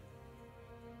cooldown on it.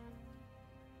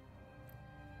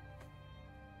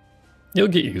 You'll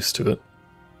get used to it.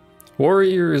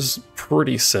 Warrior is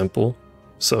pretty simple,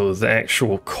 so the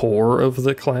actual core of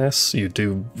the class, you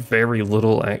do very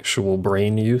little actual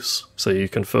brain use, so you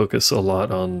can focus a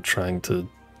lot on trying to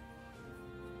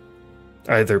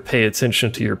either pay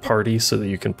attention to your party so that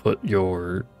you can put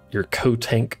your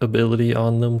co-tank ability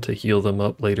on them to heal them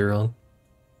up later on,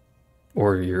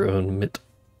 or your own mit.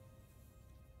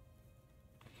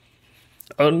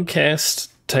 Uncast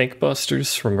tank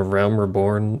busters from A Realm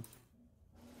Reborn,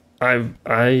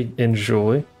 I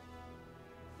enjoy,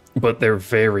 but they're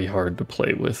very hard to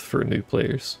play with for new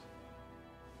players.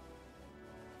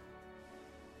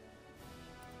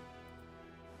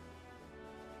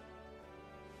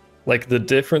 Like the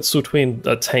difference between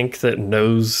a tank that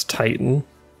knows Titan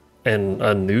and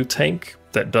a new tank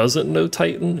that doesn't know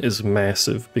Titan is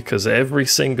massive, because every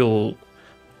single...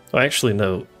 Well, actually,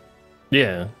 no.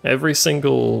 Yeah, every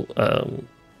single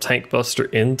tank buster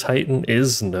in Titan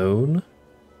is known.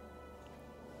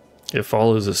 It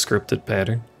follows a scripted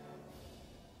pattern.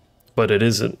 But it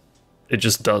isn't. It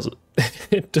just doesn't.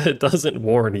 It doesn't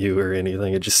warn you or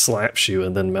anything. It just slaps you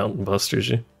and then mountain busters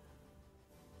you.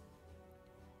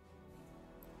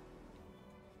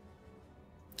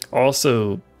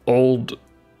 Also, old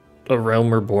A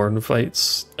Realm Reborn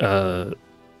fights,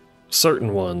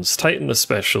 certain ones, Titan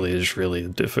especially, is really a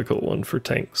difficult one for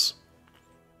tanks.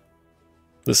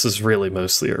 This is really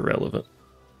mostly irrelevant.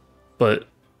 But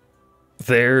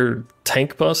their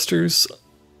tank busters,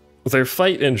 their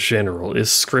fight in general is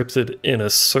scripted in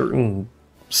a certain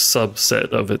subset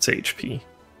of its HP.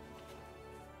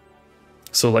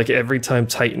 So like every time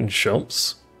Titan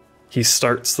jumps, he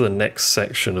starts the next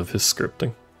section of his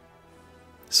scripting.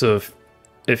 So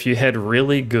if you had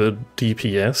really good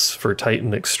DPS for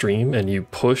Titan Extreme and you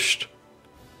pushed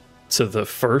to the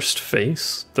first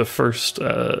face, the first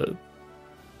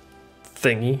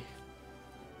thingy,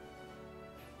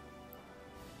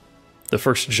 the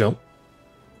first jump,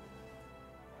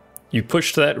 you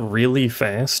pushed that really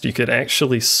fast, you could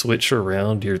actually switch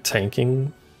around your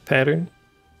tanking pattern.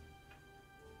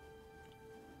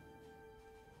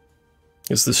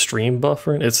 Is the stream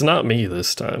buffering? It's not me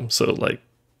this time, so like,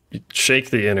 you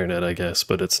shake the internet, I guess,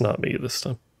 but it's not me this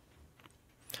time.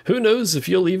 Who knows if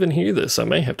you'll even hear this? I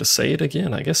may have to say it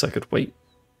again. I guess I could wait,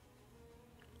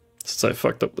 since I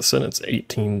fucked up the sentence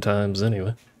 18 times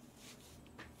anyway.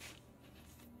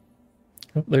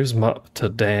 Oh, there's Mop to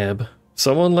Dab.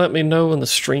 Someone let me know when the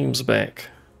stream's back.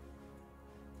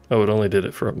 Oh, it only did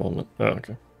it for a moment. Oh,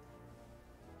 okay.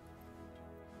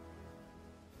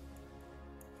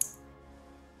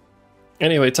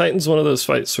 Anyway, Titan's one of those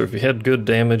fights where if you had good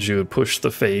damage, you would push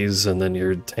the phase, and then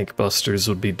your tank busters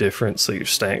would be different, so your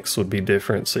stacks would be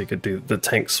different, so you could do... the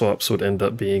tank swaps would end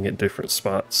up being at different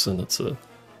spots, and it's a...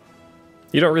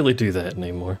 You don't really do that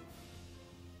anymore.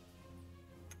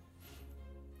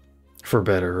 For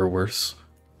better or worse.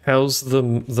 How's the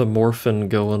morphin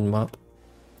going, Mop?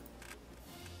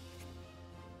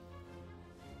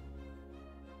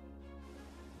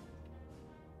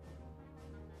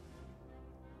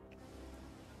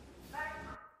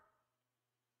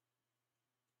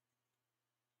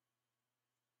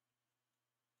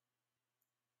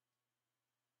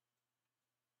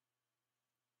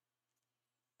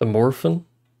 The Morphin?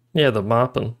 Yeah, the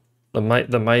Moppin. The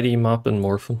mighty Moppin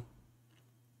Morphin.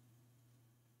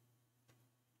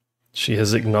 She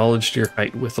has acknowledged your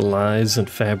height with lies and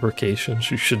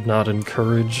fabrications. You should not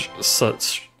encourage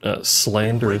such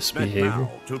slanderous behavior.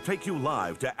 Now to take you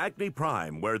live to Acme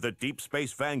Prime, where the Deep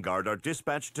Space Vanguard are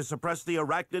dispatched to suppress the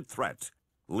arachnid threat.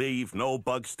 Leave no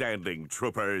bug standing,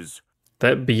 troopers.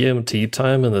 That BMT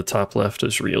time in the top left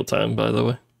is real time, by the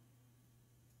way.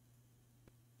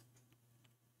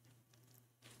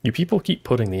 You people keep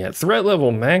putting the at threat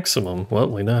level maximum. Well,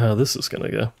 we know how this is gonna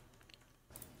go.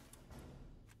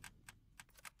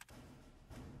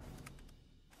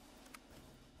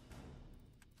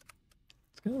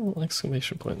 It's got a little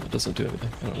exclamation point that doesn't do anything.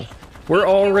 I don't know. We're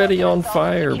already on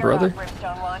fire, brother.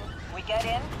 We get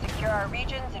in, secure our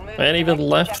regions, and move I ain't even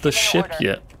left the in ship order.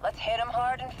 yet. Let's hit them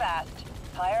hard and fast.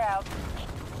 Fire out.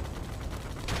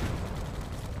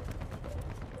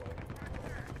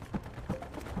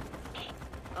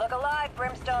 Look alive,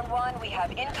 Brimstone 1. We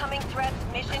have incoming threats.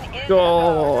 Mission is...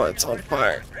 Oh, it's on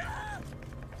fire.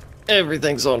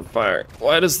 Everything's on fire.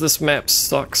 Why does this map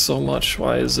suck so much?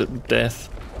 Why is it death?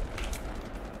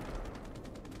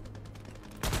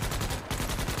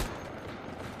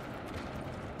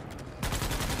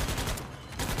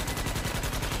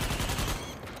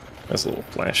 That's a little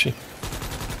flashy.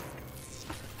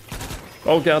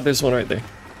 Oh god, there's one right there.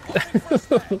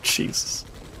 Jesus.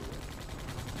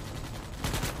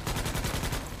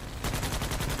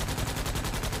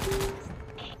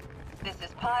 This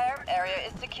is Pyre. Area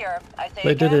is secure. I say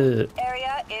They did again, it.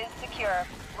 area is secure.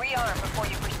 Rearm before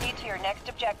you proceed to your next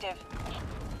objective.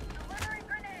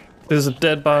 There's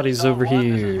dead bodies over This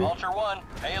is here. Vulture 1.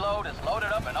 Payload is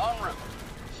loaded up and en route.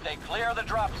 Stay clear of the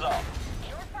drop zone.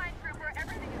 You're fine, Trooper.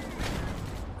 Everything is...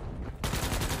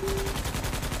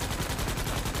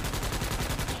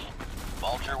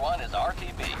 Vulture 1 is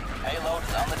RTB. Payload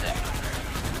is on the deck.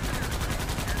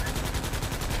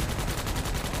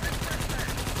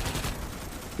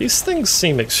 These things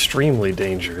seem extremely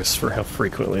dangerous for how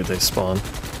frequently they spawn.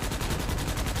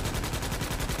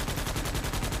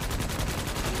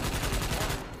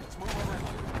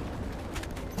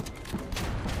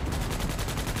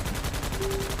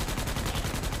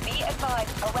 Be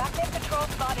advised, arachnid patrol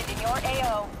spotted in your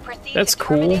AO. Proceed That's to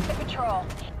cool. terminate the patrol.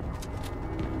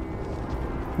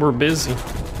 We're busy.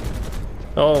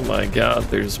 Oh my god,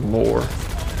 there's more.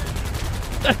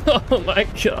 Oh my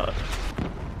god.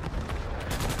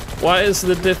 Why is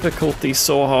the difficulty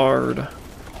so hard?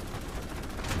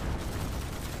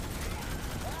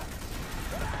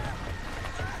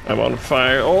 I'm on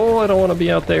fire. Oh, I don't want to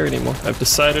be out there anymore. I've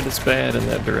decided it's bad in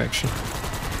that direction.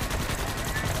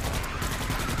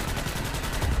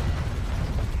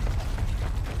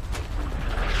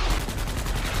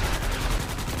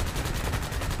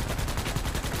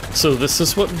 So this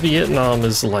is what Vietnam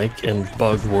is like in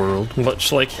Bug World.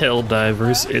 Much like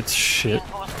Helldivers, it's shit.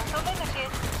 Reinforcements are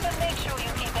limited, so make sure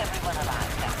you keep everyone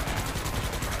alive down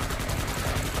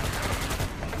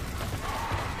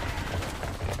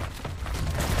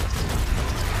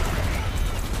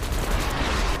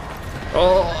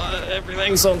Oh,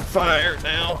 everything's on fire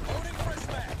now.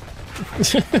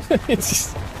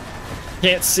 It's,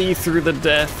 can't see through the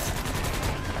death.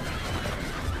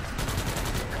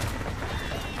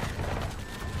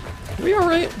 Are we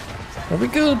alright? Are we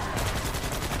good?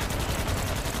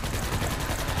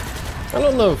 I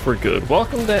don't know if we're good.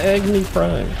 Welcome to Agni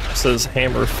Prime, says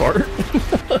Hammer Fart.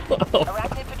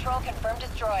 Arachnid patrol confirmed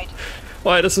destroyed.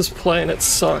 Why does this planet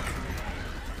suck?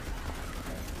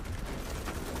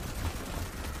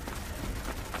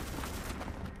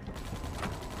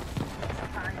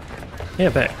 Yeah,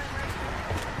 back.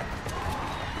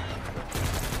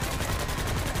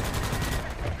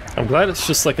 I'm glad it's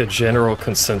just like a general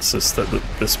consensus that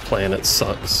this planet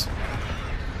sucks.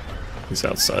 He's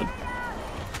outside.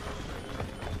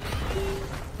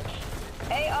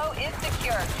 AO is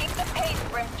secure. Keep the pace,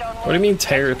 Brimstone. What do you mean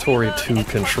territory 2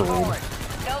 controlled?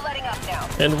 No letting up now.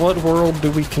 In what world do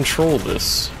we control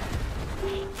this?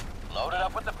 Loaded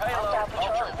up with the payload. Hostile patrol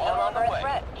Vulture is 1 no on longer the a way.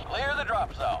 threat. Clear the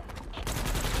drop zone.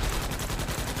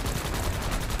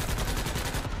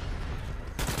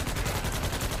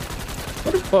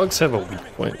 What do bugs have a weak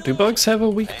point? Do bugs have a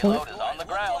weak point? Payload is on the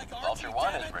ground. Vulture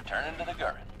 1 is returning to the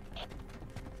Gurren.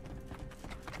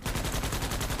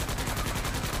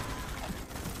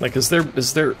 Like, is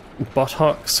their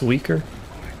buttocks weaker?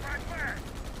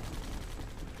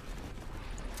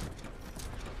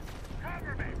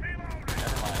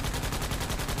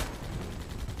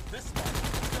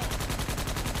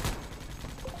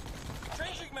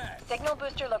 Signal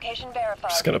booster location verified.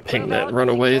 Just gonna ping Move that out and run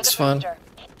and away, secure it's the fine. booster.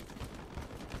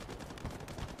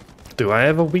 Do I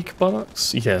have a weak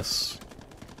buttocks? Yes.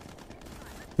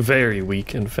 Very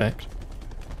weak, in fact.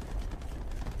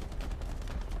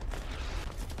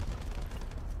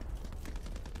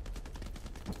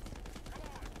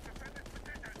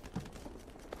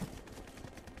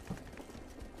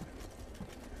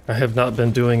 I have not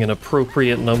been doing an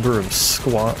appropriate number of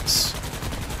squats,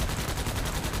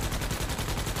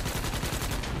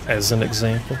 as an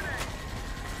example.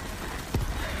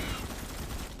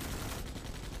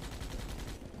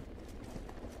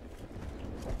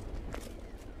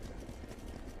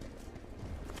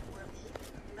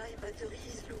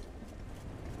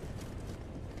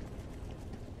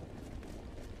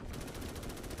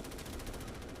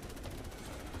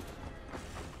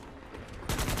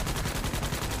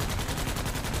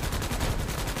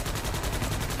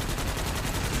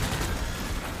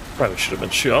 Probably should have been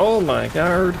shot. Oh my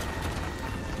god.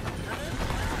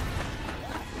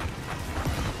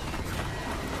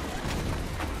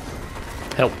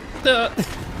 Help.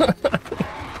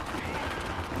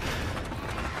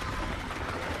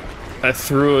 I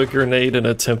threw a grenade and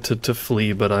attempted to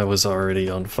flee, but I was already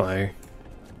on fire.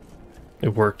 It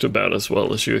worked about as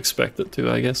well as you expect it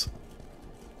to, I guess.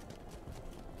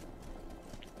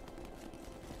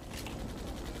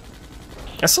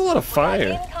 That's a lot of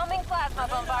fire.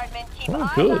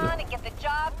 Oh, good. And get the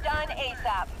job done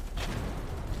ASAP.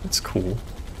 That's cool.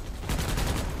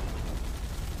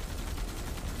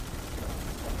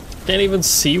 Can't even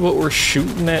see what we're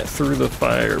shooting at through the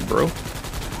fire, bro.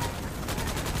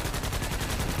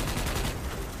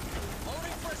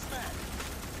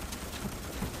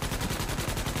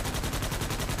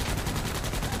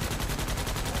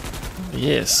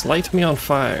 Yes, light me on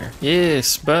fire.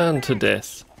 Yes, burn to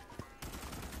death.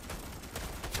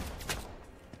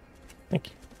 Thank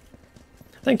you.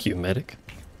 Thank you, medic.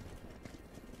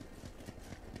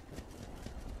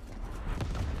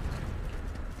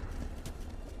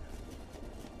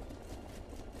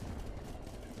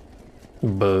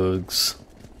 Bugs.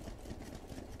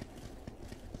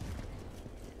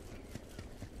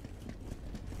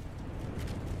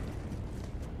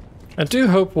 I do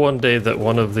hope one day that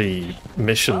one of the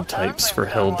mission types for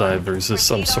Helldivers is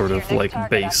some sort of, like,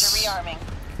 base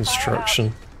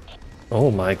construction.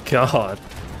 Oh my god.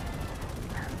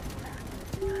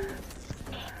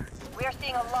 We are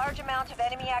seeing a large amount of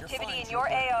enemy activity in your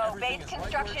AO. Base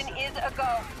construction is a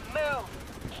go. Move.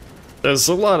 There's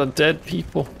a lot of dead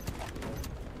people.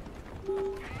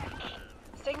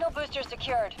 Signal booster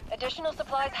secured. Additional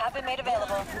supplies have been made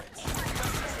available.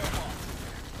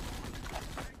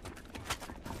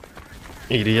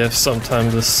 EDF sometime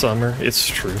this summer. It's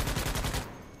true.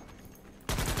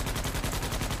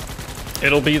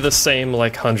 It'll be the same,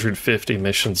 like, 150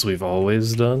 missions we've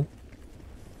always done.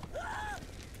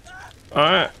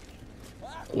 Alright.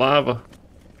 Lava.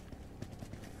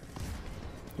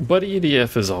 But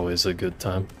EDF is always a good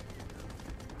time.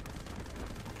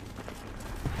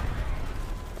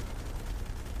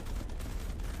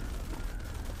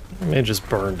 I may just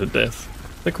burn to death.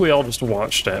 I think we all just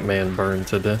watched that man burn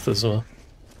to death as well.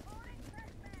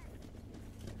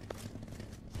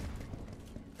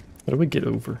 How do we get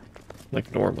over?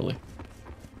 Like normally.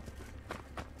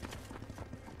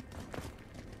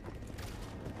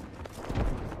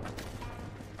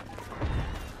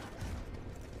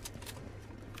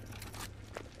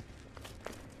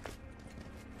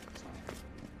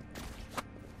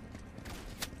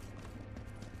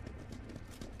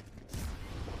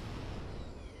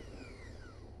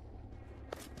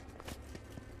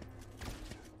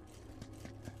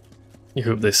 You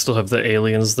hope they still have the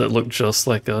aliens that look just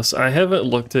like us. I haven't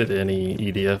looked at any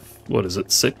EDF, what is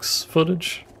it, 6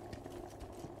 footage?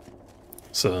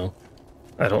 So,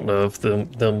 I don't know if them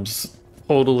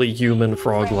totally human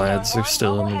frog lads are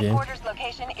still in the game.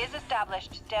 Location is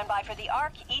established. Stand by for the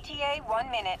ARC ETA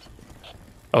 1 minute.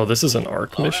 Oh, this is an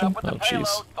ARC mission? Oh,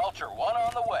 jeez. Vulture 1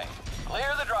 on the way. Clear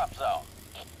the drop zone.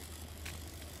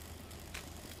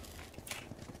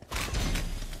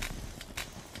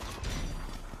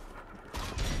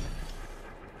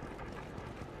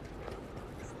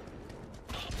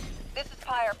 This is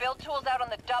Pyre. Build tools out on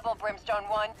the double, Brimstone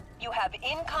 1. You have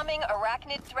incoming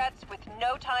arachnid threats with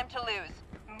no time to lose.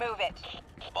 Move it.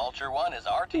 Vulture 1 is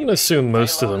RT. I'm gonna assume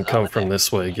most of them come from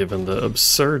this way, given the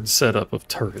absurd setup of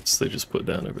turrets they just put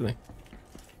down everything.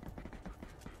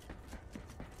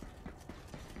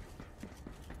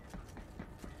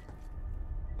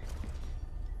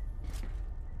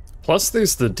 Plus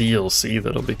there's the DLC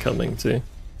that'll be coming too.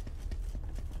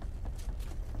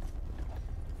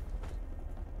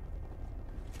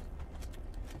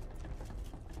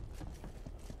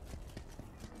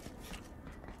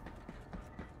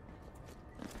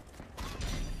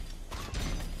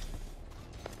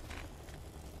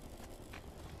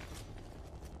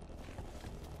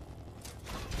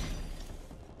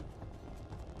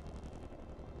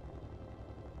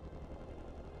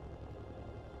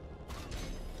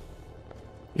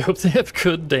 I hope they have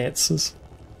good dances.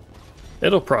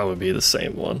 It'll probably be the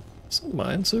same one. Some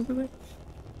mines over there?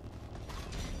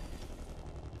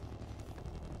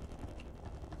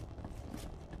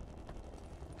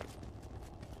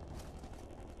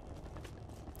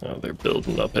 Oh, they're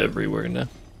building up everywhere now.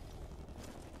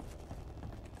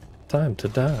 Time to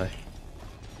die.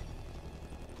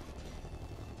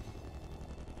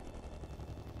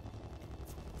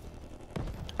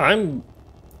 Alright.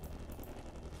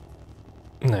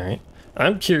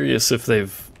 I'm curious if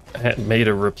they've made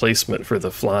a replacement for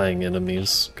the flying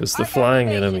enemies, because the flying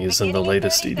enemies in the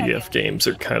latest EDF games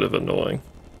are kind of annoying.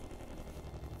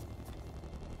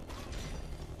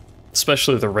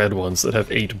 Especially the red ones that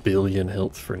have 8 billion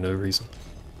health for no reason.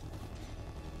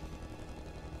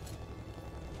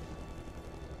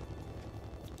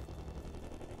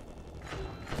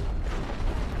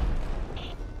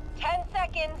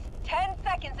 Ten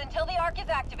seconds until the arc is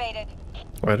activated.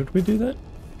 Why did we do that?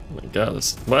 Oh my god,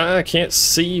 this, why I can't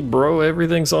see, bro.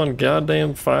 Everything's on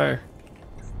goddamn fire.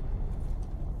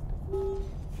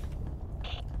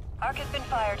 Arc has been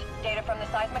fired. Data from the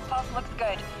seismic pulse looks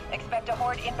good. Expect a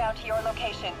horde inbound to your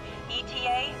location.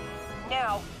 ETA,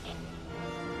 now.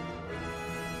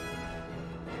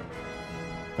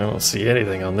 I don't see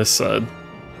anything on this side.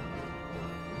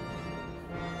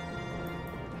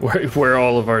 Where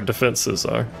all of our defenses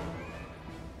are.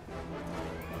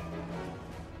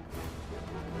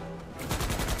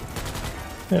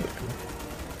 Yeah.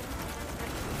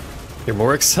 You're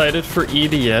more excited for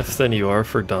EDF than you are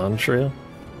for Dawn Trail?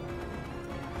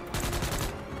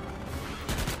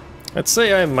 I'd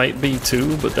say I might be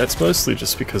too, but that's mostly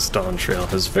just because Dawn Trail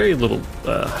has very little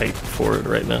hype for it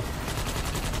right now.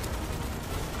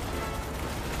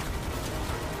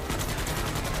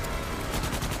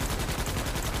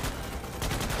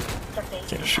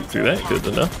 Can't shoot through that, good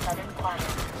to know.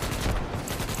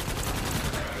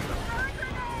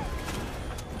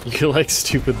 You like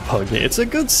stupid bug games. It's a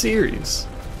good series.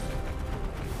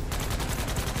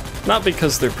 Not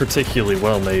because they're particularly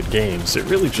well-made games, it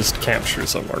really just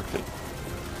captures a market.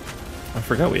 I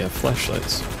forgot we have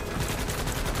flashlights.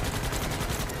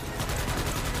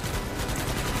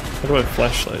 How do I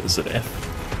flashlight? Is it F?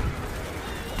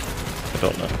 I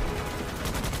don't know.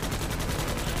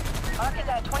 Arc is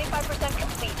at 25%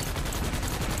 complete.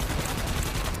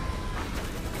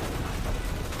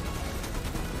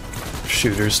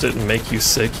 Shooters didn't make you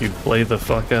sick, you'd play the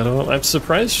fuck out of them. I'm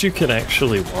surprised you can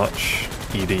actually watch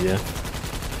EDF.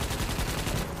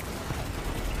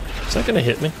 Is that gonna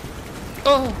hit me?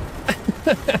 Oh!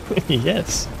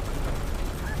 Yes.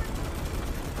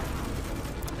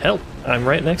 Help! I'm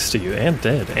right next to you and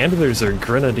dead. And there's a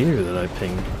grenadier that I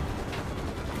pinged.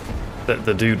 That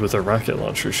the dude with a rocket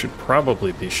launcher should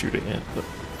probably be shooting at, but...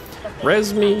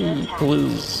 Res me,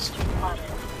 please.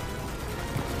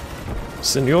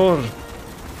 Senor.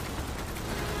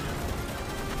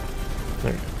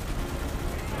 There.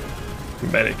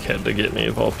 Medic had to get me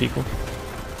of all people.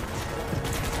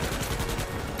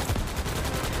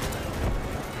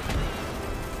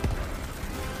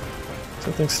 Is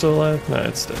that thing still alive? Nah,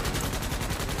 it's dead.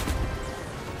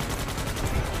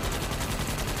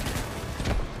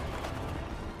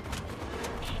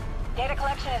 Data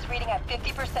collection is reading at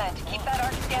 50%. Keep that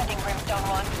arc standing, Brimstone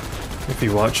 1. If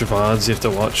you watch VODs, you have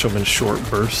to watch them in short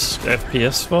bursts.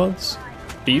 FPS VODs?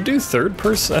 Do you do third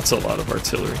person? That's a lot of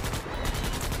artillery.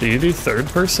 Do you do third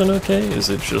person okay? Is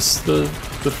it just the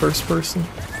first person?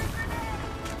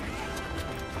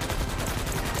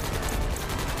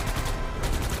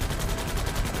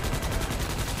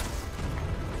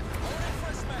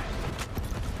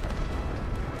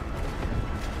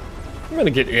 I'm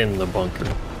gonna get in the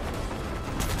bunker.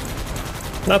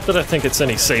 Not that I think it's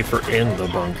any safer in the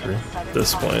bunker at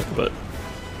this point, but...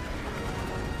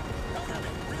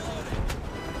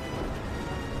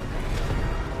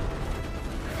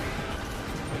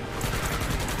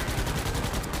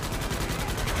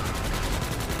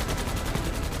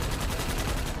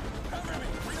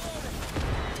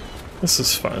 This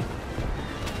is fun.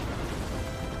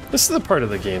 This is the part of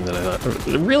the game that I thought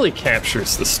it really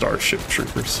captures the Starship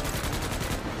Troopers.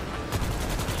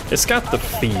 It's got the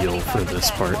feel for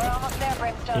this part,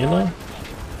 you know?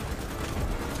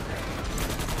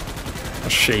 How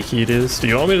shaky it is. Do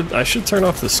you want me to? I should turn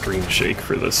off the screen shake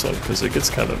for this one because it gets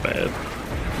kind of bad.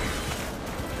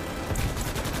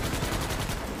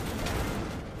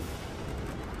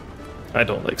 I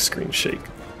don't like screen shake.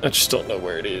 I just don't know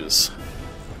where it is.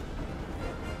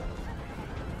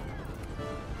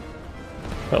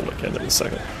 I'll look at it in a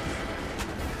second.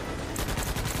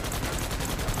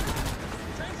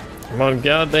 I'm on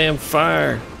goddamn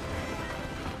fire.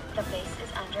 The base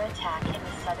is under attack in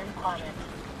the southern quadrant.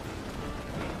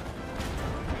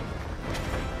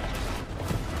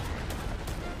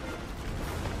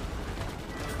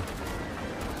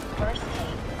 First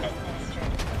aid administered.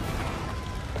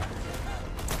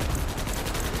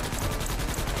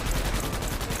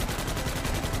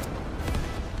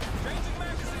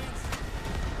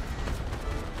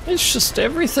 It's just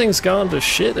everything's gone to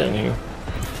shit in here.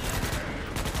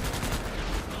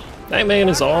 That man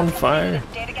is on fire.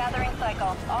 Data gathering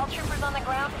cycle. All troopers on the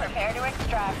ground, prepare to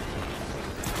extract.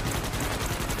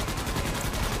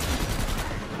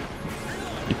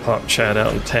 You pop chat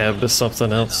out and tab to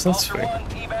something else. That's fair.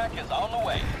 Evac is on the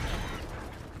way.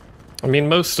 I mean,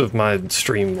 most of my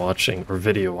stream watching or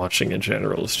video watching in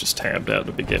general is just tabbed out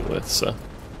to begin with, so.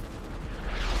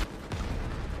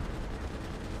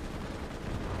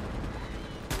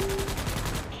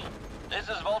 This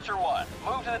is Vulture 1.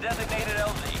 Move to the designated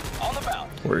LZ. On the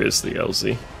bounce. Where is the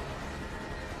LZ?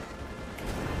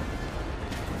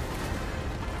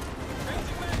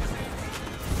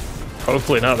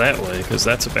 Hopefully not that way, because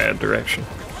that's a bad direction.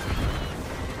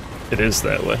 It is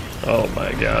that way. Oh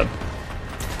my god.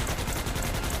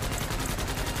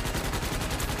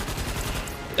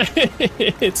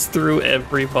 It's through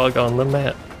every bug on the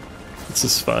map. This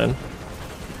is fine.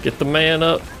 Get the man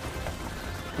up.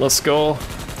 Let's go.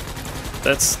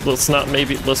 Let's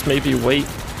maybe wait.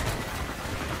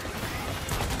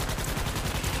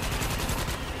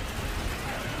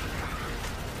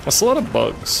 That's a lot of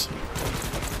bugs.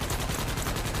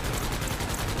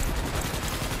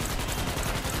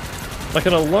 Like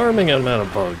an alarming amount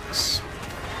of bugs.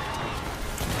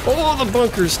 Oh, the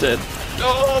bunker's dead.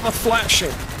 Oh, the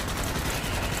flashing.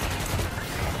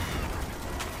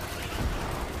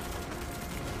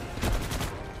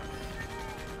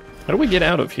 How do we get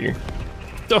out of here?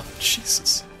 Oh,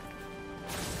 Jesus.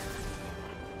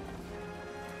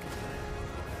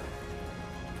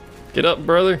 Get up,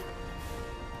 brother.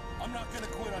 I'm not gonna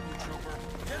quit on you, trooper.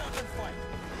 Get up and fight.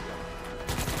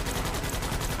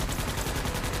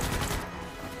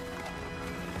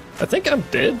 I think I'm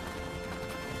dead.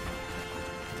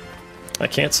 I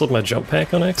canceled my jump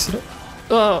pack on accident.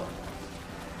 Oh.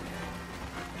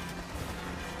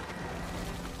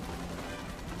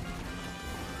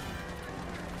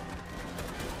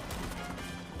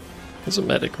 There's a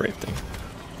medic right there.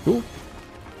 Cool.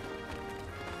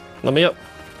 Let me up.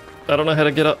 I don't know how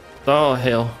to get up. Oh,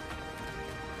 hell.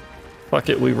 Fuck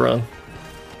it, we run.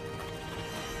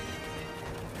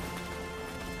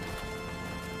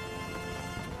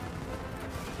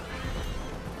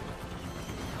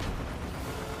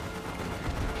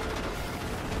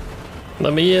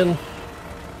 Let me in.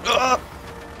 Ah!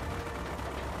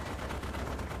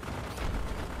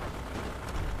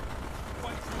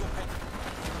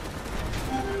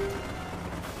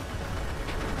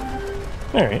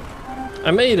 Alright.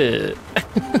 I made it!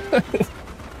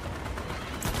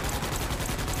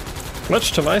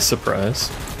 Much to my surprise.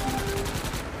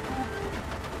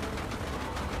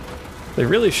 They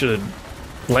really should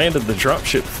have landed the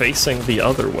dropship facing the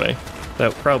other way.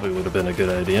 That probably would have been a good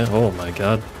idea. Oh my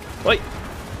god. Wait!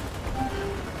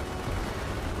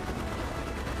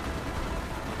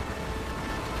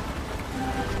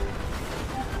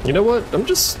 You know what? We're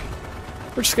just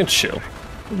gonna chill.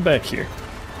 Back here.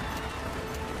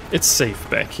 It's safe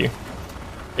back here.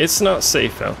 It's not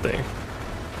safe out there.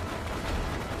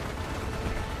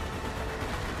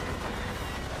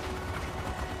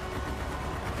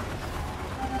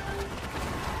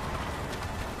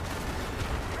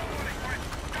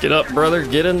 Get up, brother.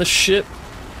 Get in the ship.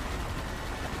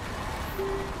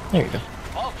 There you go.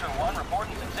 Vulture 1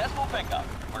 reporting successful pickup.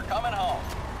 We're coming home.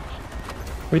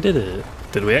 We did it.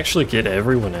 Did we actually get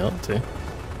everyone out, too?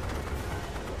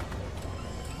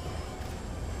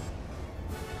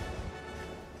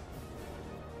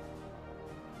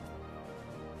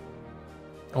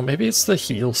 Oh, maybe it's the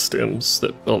heal stims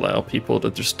that allow people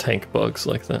to just tank bugs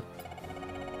like that.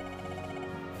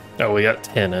 Oh, we got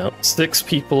 10 out. 6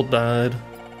 people died.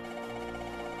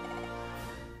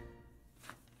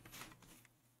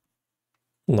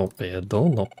 Not bad, though.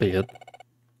 Not bad.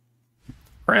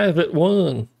 Private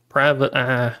 1. Private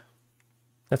Eye.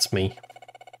 That's me.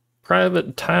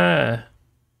 Private Tie.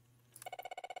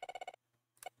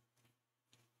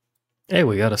 Hey,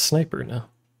 we got a sniper now.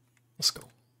 Let's go.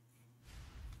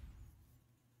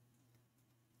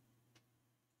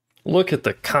 Look at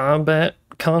the combat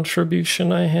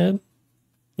contribution I had.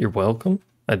 You're welcome.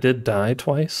 I did die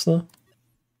twice, though.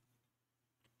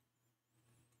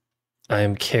 I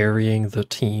am carrying the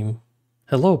team.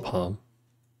 Hello, Palm.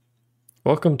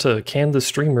 Welcome to Can the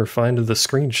Streamer Find the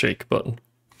Screen Shake button.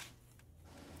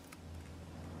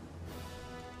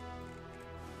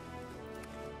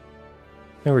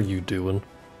 How are you doing?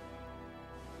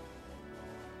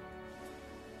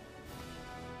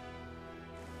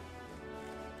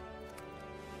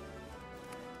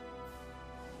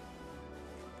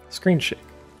 Screen shake.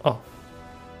 Oh.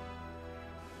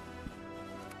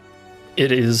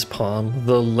 It is Palm,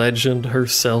 the legend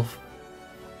herself.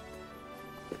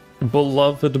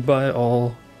 Beloved by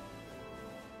all.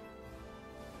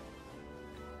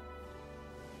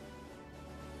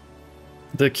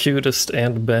 The cutest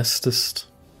and bestest.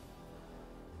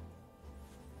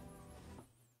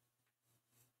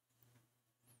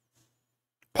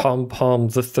 Pom Pom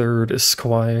the Third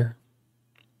Esquire.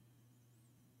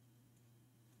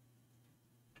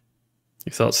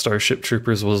 You thought Starship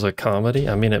Troopers was a comedy?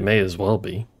 I mean, it may as well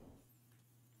be.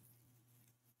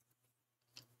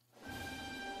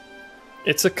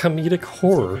 It's a comedic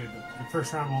horror. Okay, the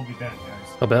first round won't be bad, guys.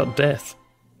 About death.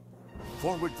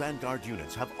 Forward Vanguard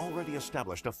units have already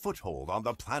established a foothold on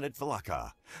the planet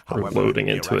Vilaka. We're loading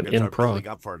into it in Prague.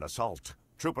 Up for an assault.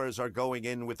 Troopers are going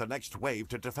in with the next wave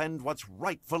to defend what's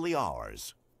rightfully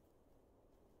ours.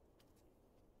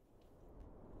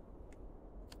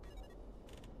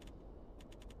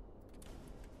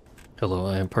 Hello,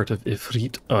 I am part of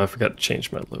Ifrit. Oh, I forgot to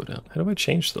change my loadout. How do I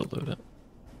change the loadout?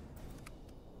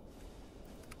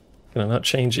 Can I not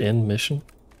change in mission?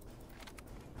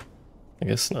 I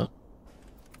guess not.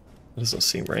 That doesn't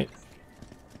seem right.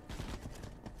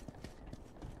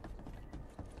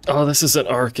 Oh, this is an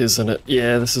ARC, isn't it?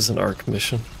 Yeah, this is an ARC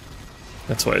mission.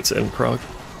 That's why it's in Prague.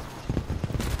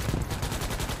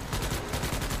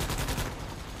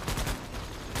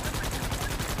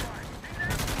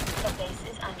 The base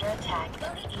is under attack in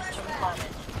the eastern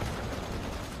quadrant.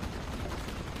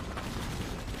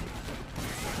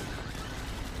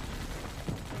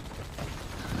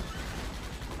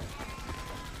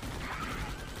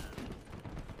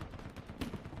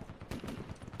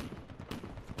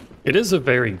 It is a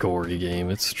very gory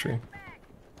game, it's true.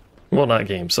 Well, not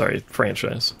game, sorry,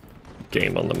 franchise.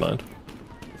 Game on the mind.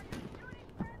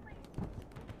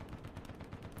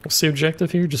 What's the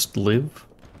objective here? Just live?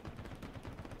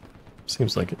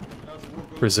 Seems like it.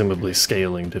 Presumably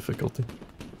scaling difficulty.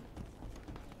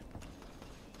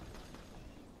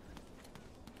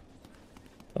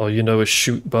 All you know is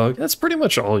shoot bug. That's pretty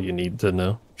much all you need to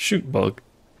know. Shoot bug.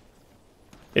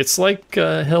 It's like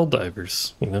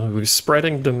Helldivers, you know, we're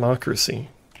spreading democracy.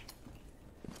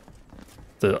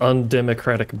 The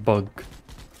undemocratic bug.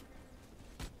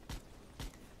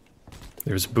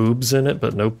 There's boobs in it,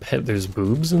 but no pet. There's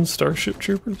boobs in Starship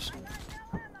Troopers?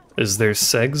 Is there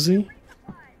Segsy?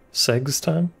 Segs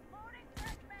time?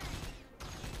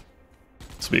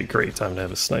 This would be a great time to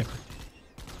have a sniper.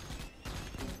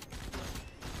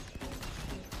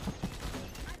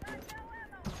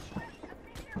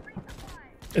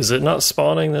 Is it not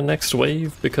spawning the next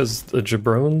wave because the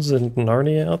jabrones and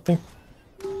Narnia out there?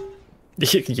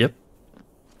 Yep.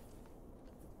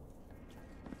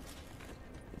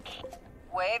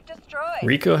 Wave destroyed.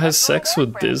 Rico has sex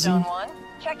with Dizzy?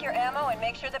 Check your ammo and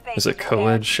make sure the base Is it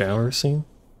co-ed shower scene?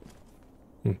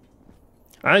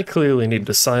 I clearly need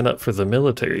to sign up for the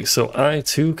military so I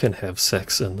too can have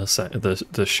sex in the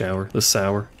shower, the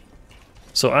sour.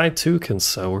 So I too can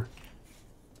sour.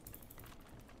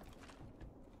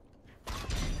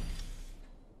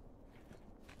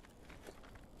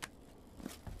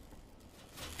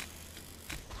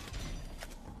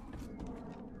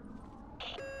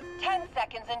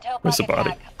 Until where's the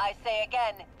body? I say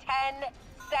again, 10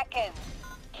 seconds.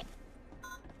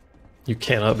 You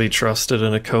cannot be trusted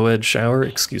in a co-ed shower,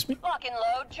 excuse me? Lock and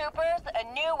load, troopers. A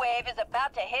new wave is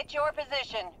about to hit your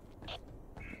position.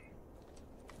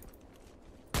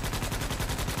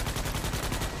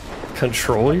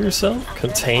 Control yourself?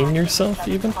 Contain yourself,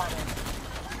 even?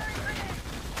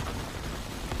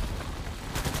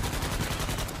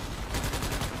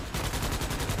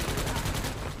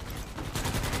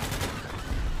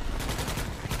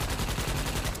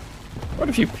 What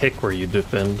if you pick where you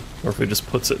defend, or if it just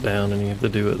puts it down and you have to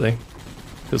do it there?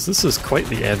 Because this is quite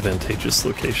the advantageous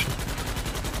location.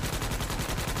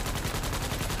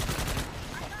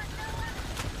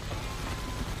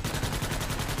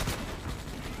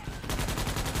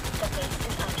 The base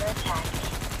is under attack.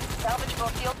 Salvageable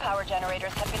field power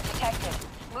generators have been detected.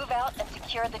 Move out and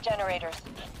secure the generators.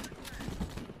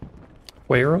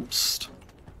 Where'st?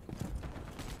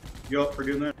 You up for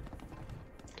doing that?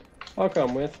 I'll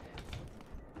come with.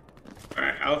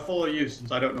 Alright, I'll follow you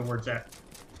since I don't know where it's at.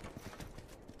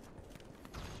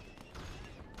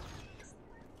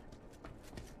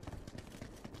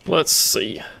 Let's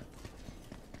see.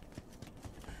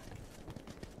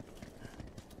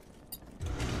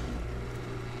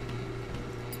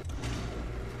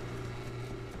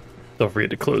 Don't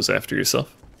forget to close after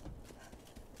yourself.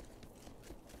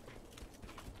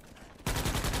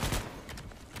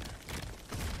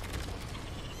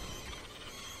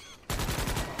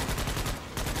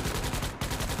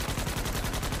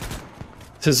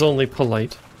 Tis only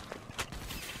polite.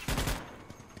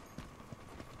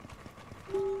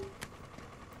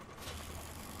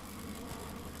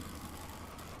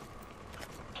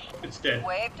 It's dead.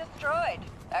 Wave destroyed.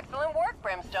 Excellent work,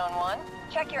 Brimstone 1.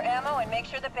 Check your ammo and make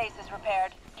sure the base is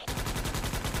repaired.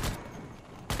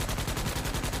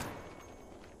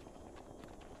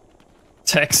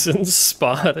 Texans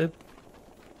spotted.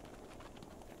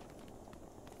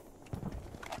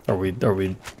 Are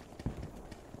we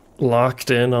locked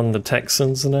in on the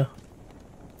Texans now?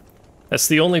 That's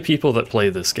the only people that play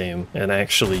this game and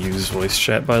actually use voice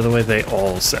chat, by the way. They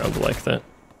all sound like that.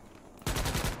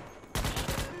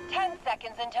 10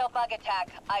 seconds until bug attack.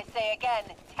 I say again,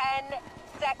 10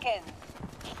 seconds.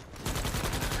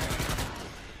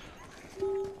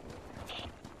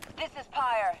 This is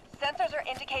Pyre. Sensors are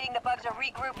indicating the bugs are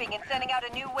regrouping and sending out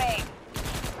a new wave.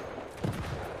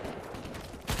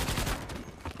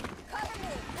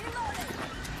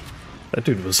 That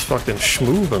dude was fucking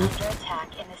schmoovin'.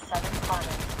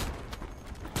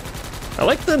 I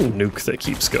like the nuke that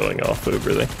keeps going off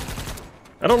over there.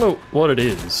 I don't know what it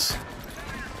is,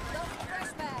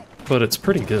 but it's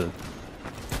pretty good.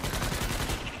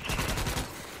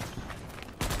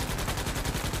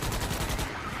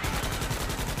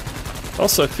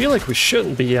 Also, I feel like we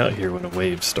shouldn't be out here when a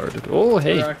wave started. Oh,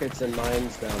 hey. Rockets and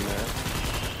mines down there.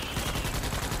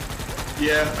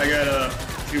 Yeah, I got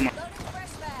 2 mines.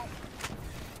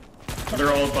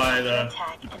 They're all by the...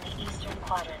 Attack in the eastern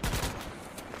quadrant.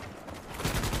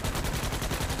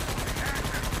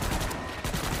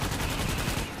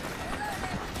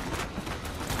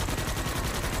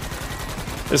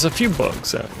 There's a few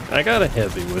bugs out here. I got a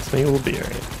heavy with me, we'll be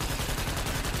alright.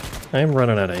 I am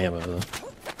running out of ammo though.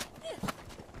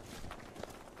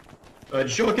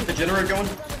 did you look at the generator going?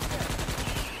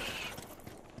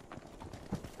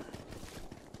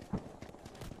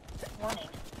 Warning.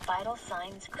 Vital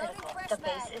signs critical. The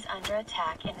base is under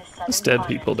attack in the southern There's dead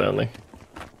quadrant. people down there.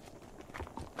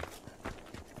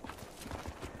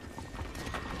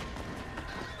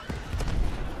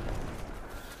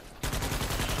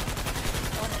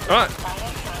 Ah!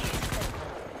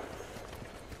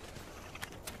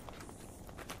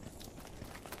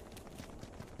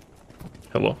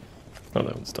 Hello. Oh,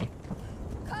 that one's done.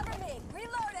 Cover me.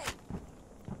 Reloading.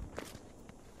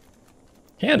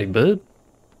 Howdy, bud.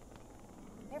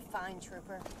 You're fine,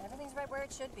 Trooper. Everything's right where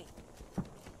it should be.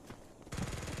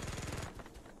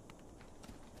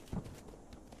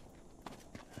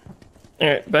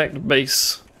 Alright, back to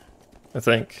base. I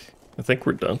think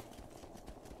we're done.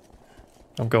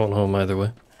 I'm going home either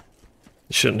way.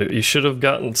 You should have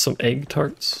gotten some egg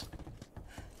tarts.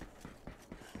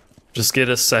 Just get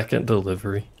a second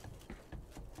delivery.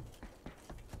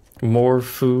 More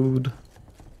food.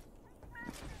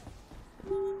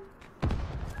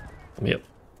 Yep.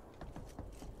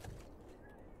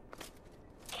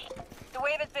 The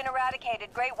wave has been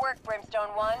eradicated. Great work, Brimstone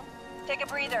 1. Take a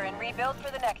breather and rebuild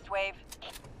for the next wave.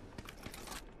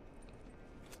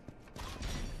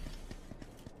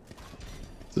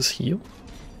 Does this heal?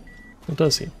 It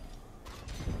does heal.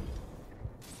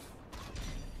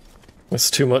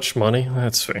 That's too much money?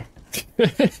 That's fair.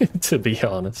 To be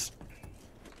honest.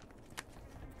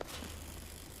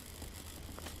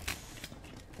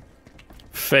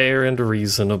 Fair and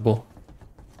reasonable.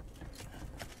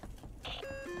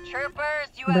 Troopers,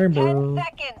 you have 10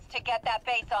 seconds to get that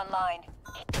base online.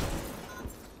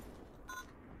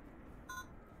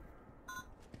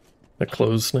 They're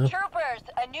closed now? Troopers,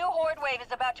 a new horde wave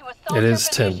is about to assault. It is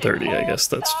your position. 10:30, I guess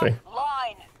that's fair.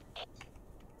 Line.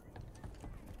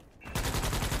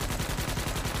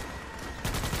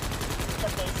 The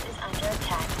base is under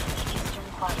attack in the eastern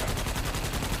quadrant.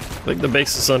 I think the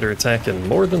base is under attack in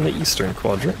more than the eastern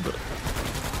quadrant, but...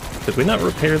 Did we not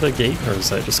repair the gate, or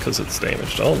is that just because it's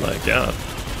damaged? Oh my god.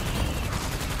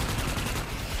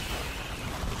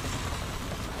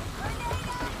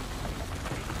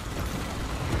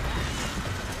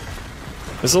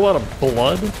 There's a lot of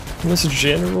blood in this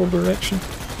general direction.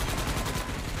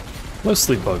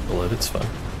 Mostly bug blood, it's fine.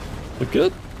 We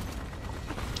good?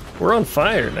 We're on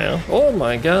fire now. Oh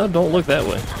my god, don't look that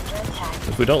way.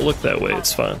 If we don't look that way,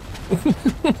 it's fine.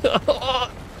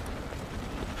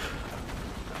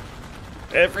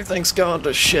 Everything's gone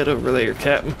to shit over there,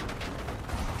 Captain.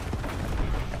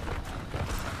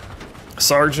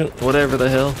 Sergeant, whatever the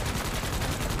hell.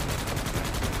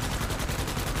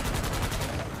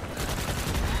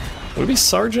 Would it be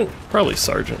Sergeant? Probably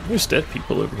Sergeant. There's dead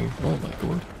people over here. Oh my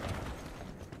god.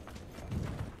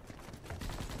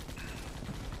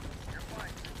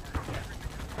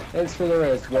 Thanks for the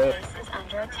rest, The mate. base is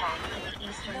under attack in the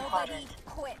eastern quadrant.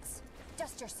 Quits.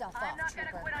 Dust yourself off,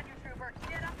 trooper.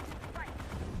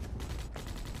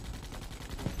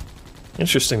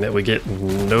 Interesting that we get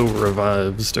no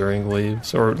revives during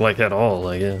waves, or like at all,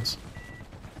 I guess.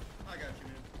 I got you,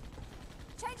 man.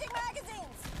 Changing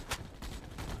magazines.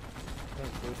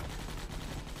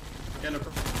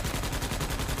 Jennifer.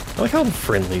 I like how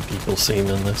friendly people seem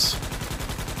in this.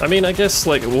 I mean, I guess,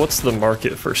 like, what's the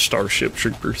market for Starship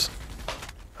troopers?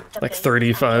 Like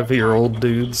 35-year-old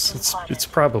dudes? It's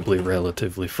probably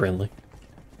relatively friendly.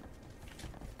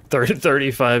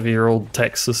 35-year-old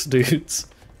Texas dudes.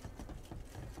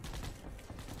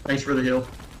 Thanks for the heal.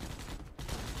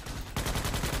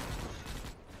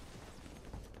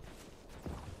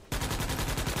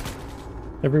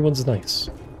 Everyone's nice.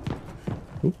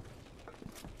 Ooh.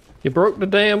 You broke the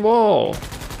damn wall!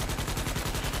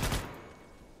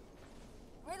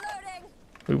 Reloading.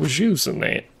 Who was using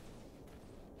that?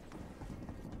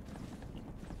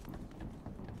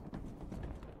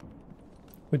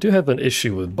 We do have an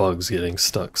issue with bugs getting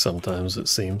stuck sometimes, it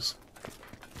seems.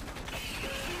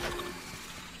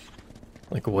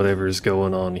 Like whatever's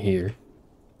going on here.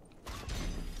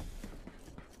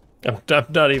 I'm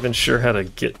not even sure how to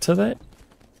get to that.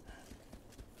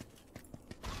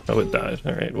 Oh, it died.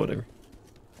 Alright, whatever.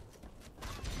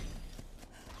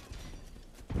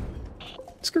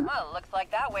 Well, looks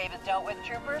like that wave is dealt with,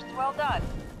 troopers. Well done.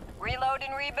 Reload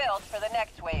and rebuild for the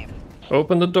next wave.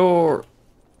 Open the door!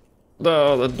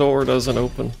 No, the door doesn't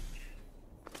open.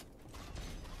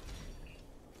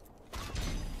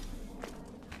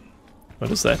 Why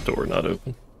does that door not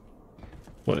open?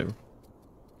 Whatever.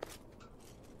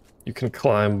 You can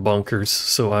climb bunkers,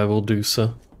 so I will do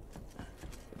so.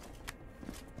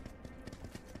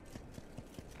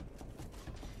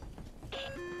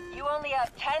 You only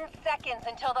have 10 seconds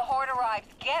until the horde arrives.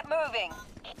 Get moving.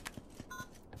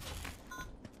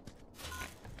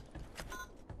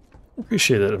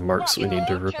 Appreciate that it marks we need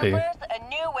to repair. Troopers, a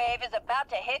new wave is about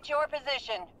to hit your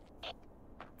position.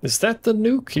 Is that the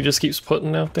nuke he just keeps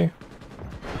putting out there?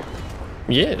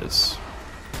 Yes.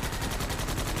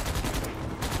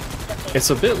 It's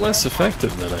a bit less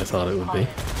effective than I thought it would be.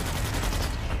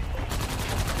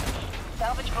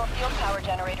 Salvageable field power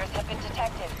generators have been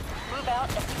detected. Move out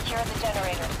and secure the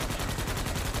generators.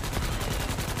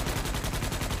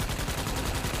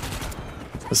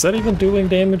 Is that even doing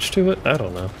damage to it? I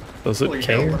don't know. Does it Holy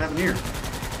care? hell, what happened here?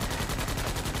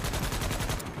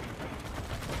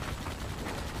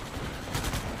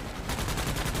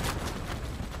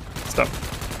 Stop.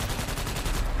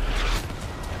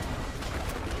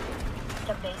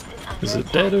 Is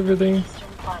it dead over there?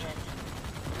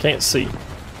 Can't see.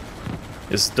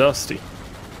 It's dusty. I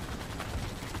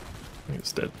think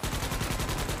it's dead.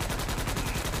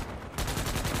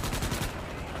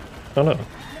 Oh no.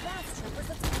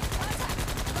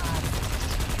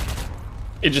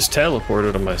 It just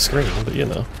teleported on my screen, but you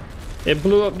know. It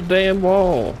blew up the damn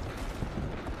wall.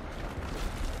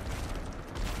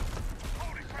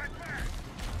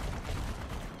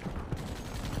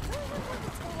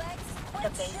 The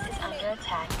base is under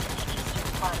attack in the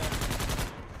eastern quadrant.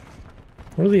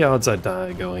 What are the odds I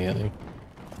die going at him?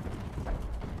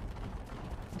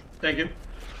 Thank you.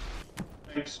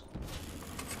 Thanks.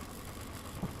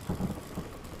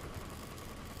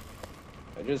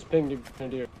 I just pinged you,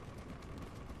 dear.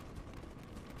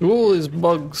 Ooh, these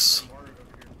bugs.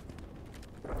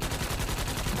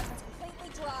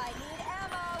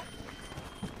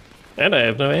 And I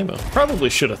have no ammo.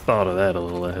 Probably should have thought of that a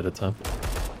little ahead of time.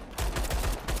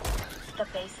 The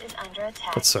base is under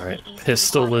attack. That's alright.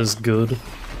 Pistol is good.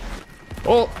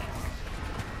 Oh!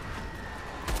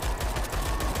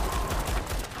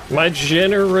 My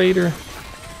generator.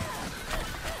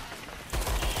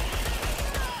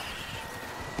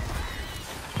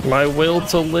 My will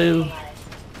to live.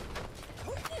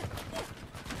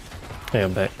 Hey,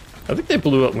 I'm back. I think they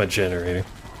blew up my generator.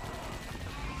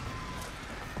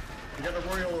 We got a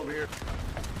Royal over here.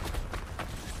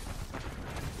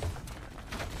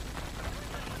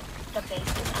 The base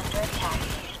is under attack in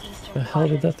the eastern Where the hell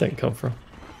did that thing come from?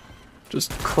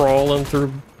 Just crawling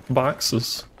through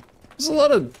boxes. There's a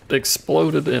lot of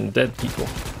exploded and dead people.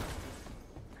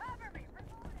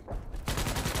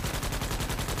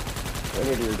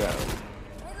 Grenadier down.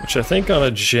 Which I think on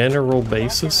a general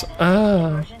basis...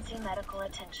 Emergency medical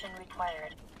attention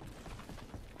required.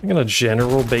 I think on a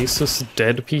general basis,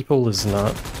 dead people is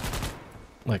not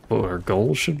like what our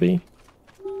goal should be.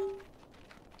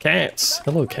 Cats.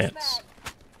 Hello, cats.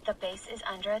 The The base is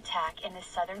under attack in the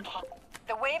southern quadrant.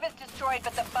 The wave is destroyed,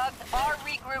 but the bugs are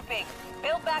regrouping.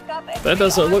 Build back up and That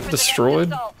doesn't rearm look for the next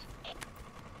destroyed. assault.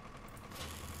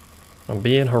 I'm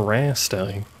being harassed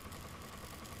out here.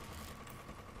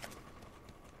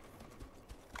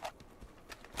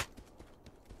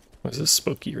 What's this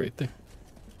spooky right there?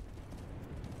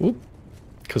 Whoop.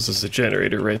 Because there's a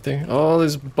generator right there. Oh,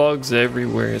 there's bugs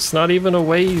everywhere. It's not even a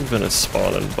wave and it's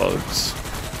spawning bugs.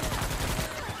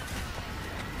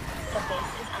 The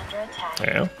base is under attack.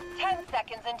 Yeah. 10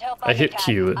 seconds until bug I hit attack.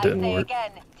 Q, it didn't I say work.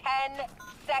 again, 10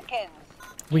 seconds.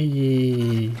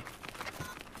 Whee.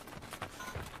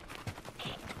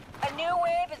 A new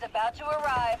wave is about to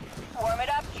arrive. Warm it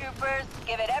up, troopers.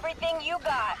 Give it everything you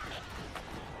got.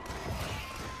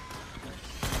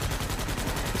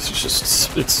 It's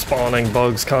just, it's spawning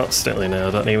bugs constantly now.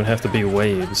 It doesn't even have to be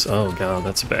waves. Oh god,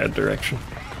 that's a bad direction.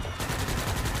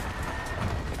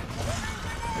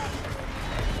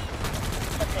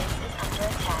 The base is under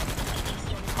attack in the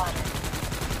eastern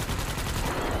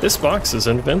quadrant. This box is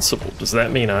invincible. Does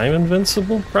that mean I'm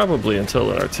invincible? Probably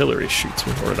until an artillery shoots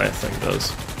me, or that thing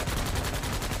does.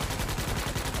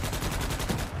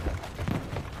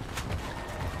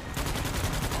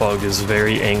 Bug is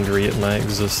very angry at my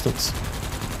existence.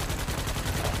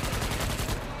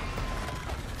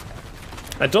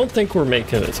 I don't think we're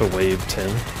making it to wave 10.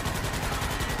 I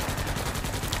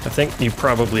think you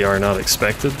probably are not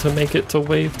expected to make it to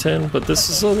wave 10, but this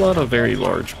is a lot of very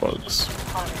large bugs.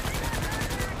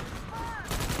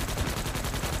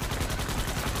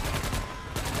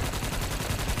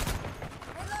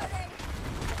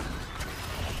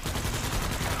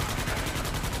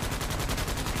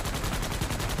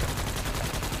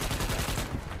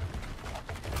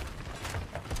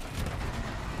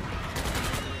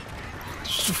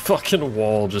 Fucking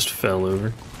wall just fell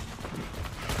over.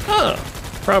 Ah,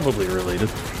 probably related.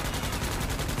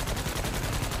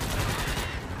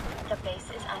 The base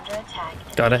is under attack.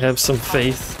 Gotta have some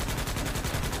faith.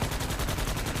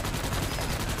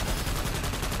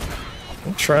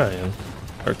 I'm trying.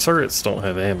 Our turrets don't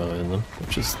have ammo in them,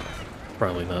 which is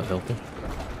probably not helping.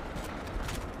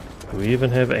 Do we even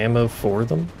have ammo for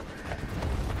them?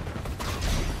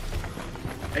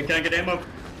 Hey, can I get ammo?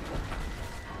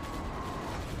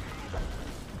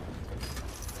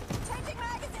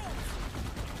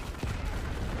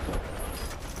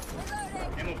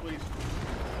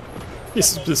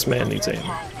 This man needs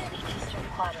ammo.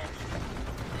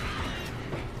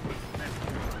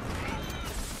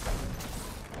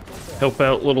 Help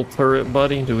out, little turret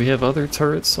buddy. Do we have other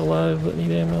turrets alive that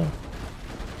need ammo?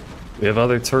 Do we have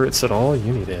other turrets at all?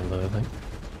 You need ammo, I think.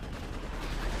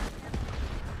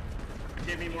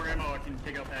 Give me more ammo, I can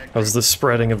pick up ag. How's the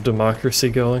spreading of democracy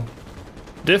going?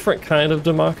 Different kind of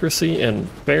democracy and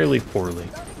fairly poorly.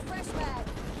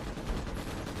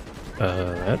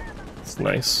 That's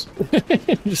nice.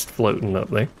 Just floating up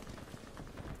there.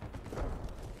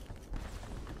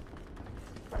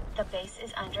 The base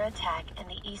is under attack in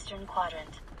the eastern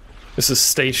quadrant. This is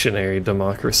stationary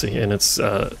democracy, and it's,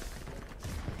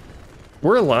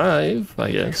 we're alive,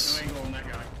 I guess.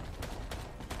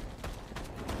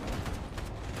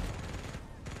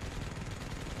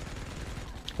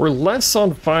 We're less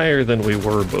on fire than we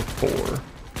were before.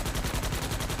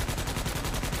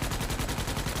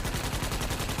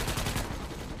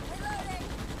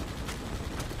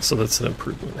 So that's an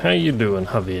improvement. How you doing,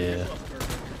 Javier?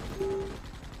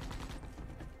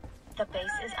 The base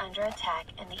is under attack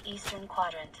in the eastern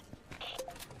quadrant.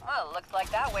 Well, looks like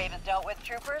that wave is dealt with,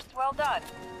 troopers. Well done.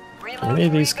 Reload How many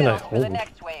of these can I and rebuild for the hold?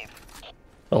 next wave.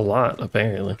 A lot,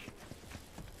 apparently.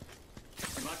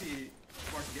 It might be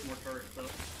smart to get more turrets up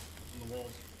on the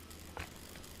walls.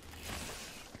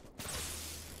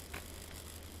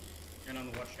 And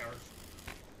on the watchtowers.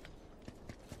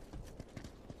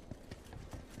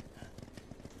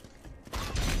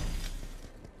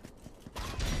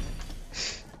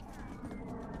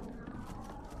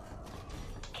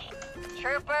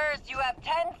 Troopers, you have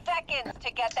 10 seconds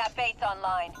to get that base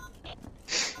online.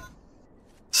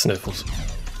 Sniffles.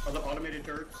 Are the automated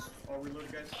turrets all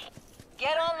reloaded, guys?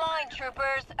 Get online,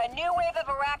 troopers. A new wave of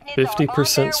arachnids are on their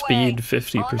 50% speed, way.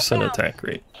 50% attack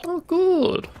rate. Oh,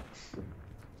 good.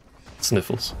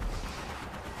 Sniffles.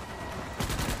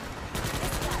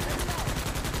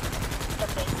 The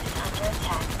base is under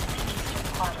attack in the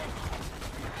eastern quadrant.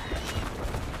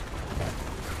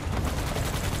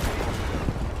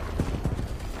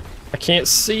 I can't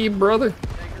see, brother.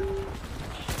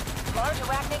 Large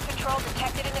arachnid patrol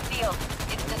detected in the field.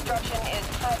 Its destruction is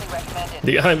highly recommended.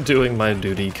 The I'm doing my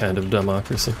duty kind of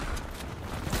democracy.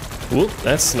 Whoop,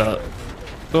 that's not...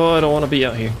 Oh, I don't want to be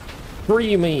out here.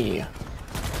 Free me.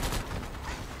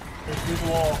 against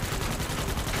the wall.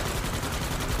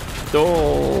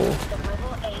 Oh. The rebel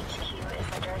HQ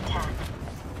is under attack.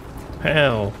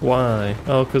 How? Why?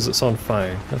 Oh, because it's on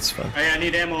fire. That's fine. Hey, I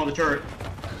need ammo on the turret.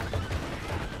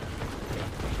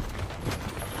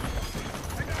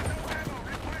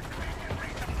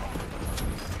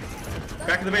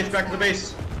 Back to the base, back to the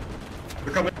base.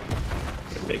 They're coming.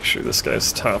 Make sure this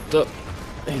guy's topped up.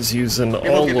 He's using Hey,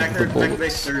 all get of back the there, back to the bullets.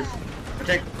 base. There's a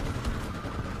tank.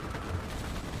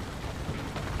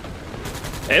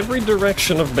 Every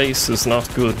direction of base is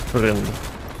not good, friend.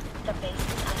 The base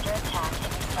is under attack in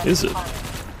the southern Is it?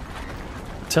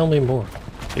 quadrant. Tell me more.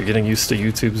 You're getting used to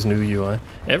YouTube's new UI.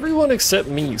 Everyone except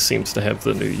me seems to have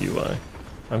the new UI.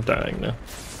 I'm dying now.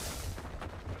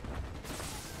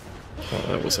 Oh,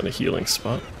 that wasn't a healing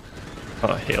spot.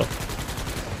 Oh, hell.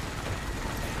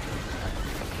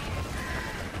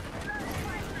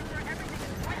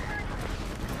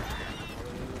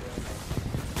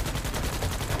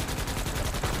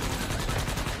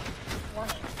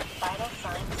 Warning. Vital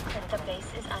signs print the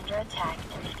base is under attack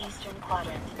in the eastern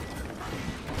quadrant.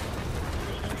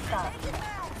 Bleeding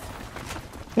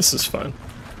stopped. This is fun.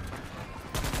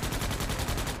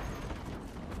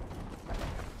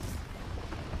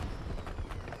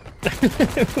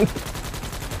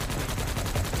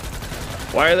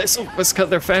 Why are they so... Let's cut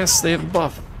their fast, they have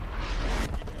buff.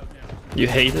 You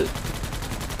hate it?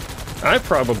 I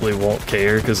probably won't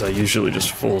care, because I usually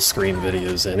just full screen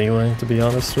videos anyway, to be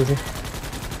honest with you.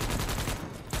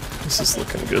 This is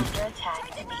looking good. Under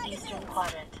attack in the eastern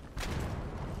quadrant.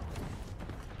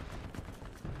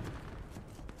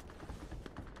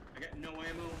 I got no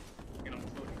ammo. Get on the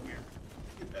floating here.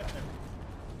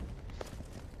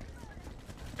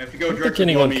 I have to go I don't direct think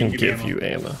anyone below can me and give me you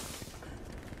ammo.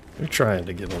 You're trying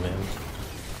to give them ammo.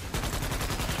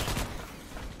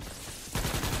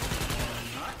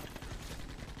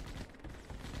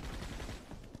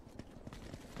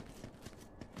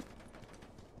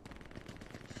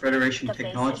 Federation The base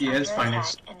technology is as under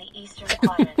finest. attack in the eastern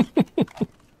quadrant.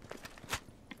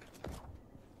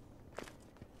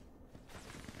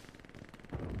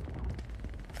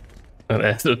 An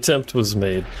attempt was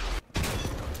made.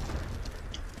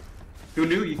 Who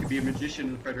knew you could be a magician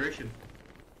in the Federation?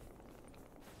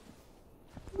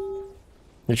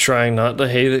 You're trying not to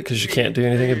hate it because you can't do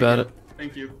anything about it.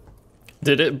 Thank you.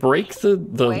 Did it break the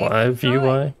live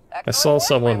UI? I saw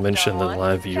someone mention the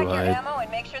live UI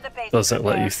doesn't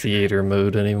let you theater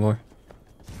mode anymore.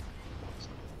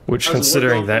 Which,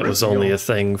 considering that was only a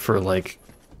thing for like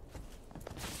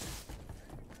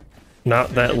not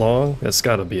that long, that's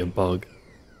gotta be a bug.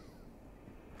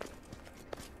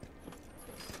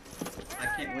 I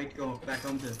can't wait to go back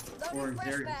home to Orange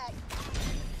Aries.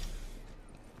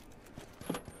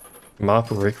 Mop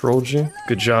rickrolled you.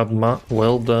 Good job, Mop.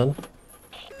 Well done.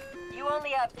 You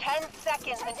only have 10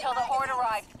 seconds until the horde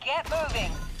arrives. Get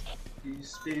moving. You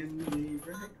spin me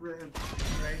right.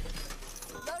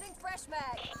 Loading fresh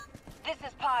mag. This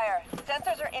is Pyre.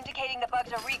 Sensors are indicating the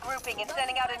bugs are regrouping and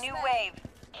sending out a new wave.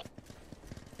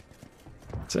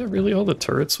 Is that really all the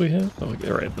turrets we have? Oh, okay,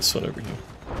 right, this one over here.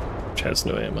 Which has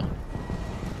no ammo.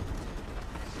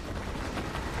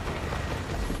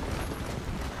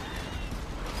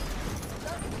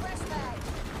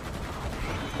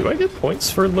 Do I get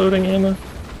points for loading ammo?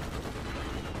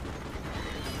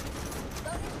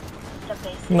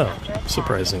 No,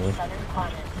 surprisingly. I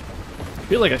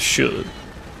feel like I should.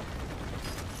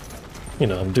 You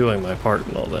know, I'm doing my part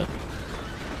and all that.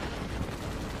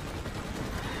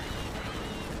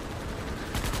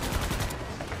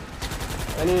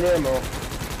 I need ammo.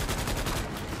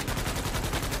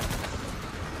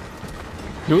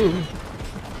 Ooh.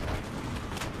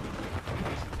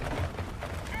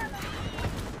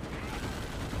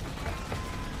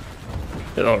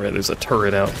 Alright, there's a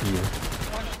turret out here.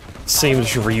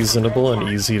 Seems reasonable and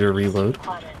easy to reload.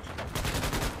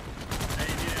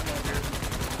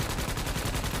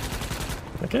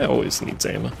 That guy always needs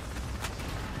ammo.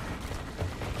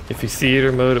 If you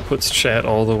theater mode, it puts chat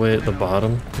all the way at the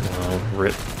bottom. Oh,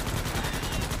 rip.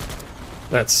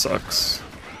 That sucks.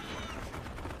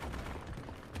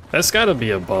 That's gotta be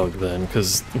a bug then,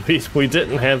 because we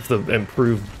didn't have the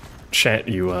improved chat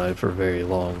UI for very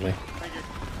long.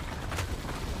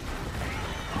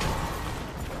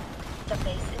 The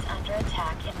base is under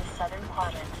attack in the southern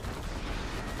quadrant.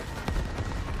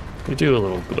 We do a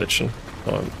little glitching.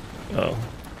 Oh.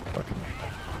 Fucking.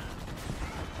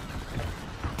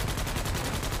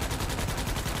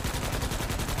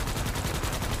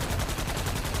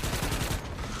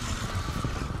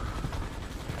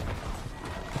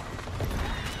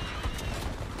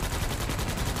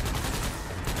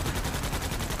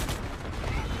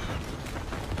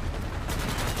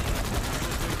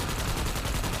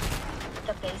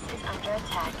 The base is under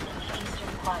attack in the eastern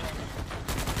quadrant.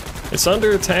 It's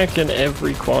under attack in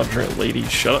every quadrant, lady.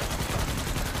 Shut up.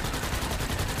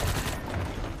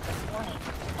 Warning,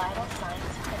 vital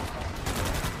signs critical.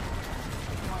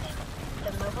 Warning,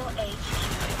 the mobile HQ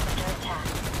is under attack.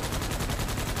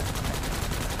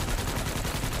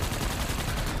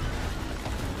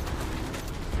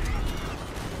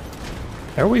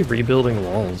 How are we rebuilding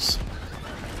walls?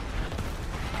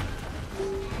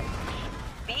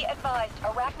 Be advised,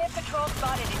 Arachnid patrol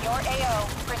spotted in your AO.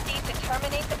 Proceed to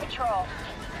terminate the patrol.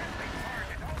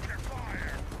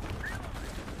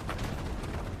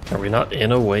 Are we not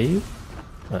in a wave?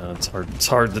 It's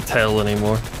hard to tell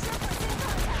anymore.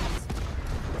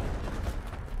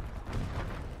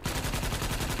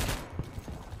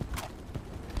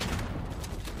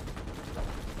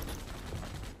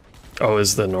 Oh,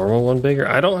 is the normal one bigger?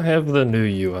 I don't have the new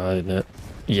UI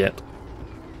yet.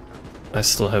 I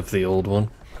still have the old one.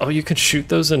 Oh, you can shoot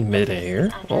those in mid-air?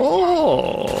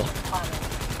 Oh!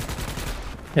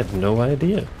 I had no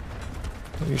idea.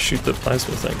 You shoot the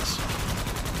plasma things.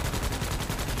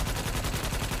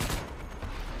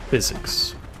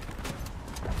 Physics.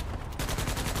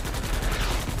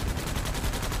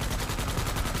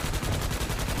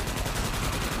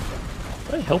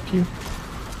 Can I help you?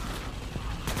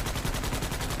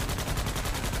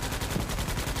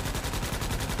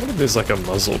 What if there's like a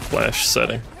muzzle flash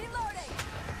setting?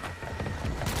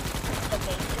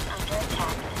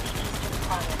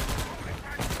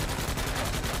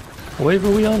 What wave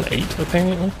are we on? 8,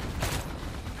 apparently?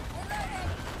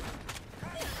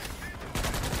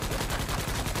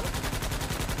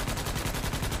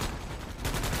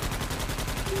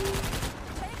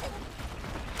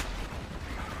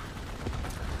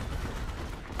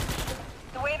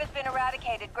 The wave has been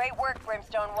eradicated. Great work,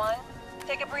 Brimstone 1.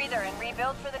 Take a breather and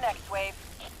rebuild for the next wave.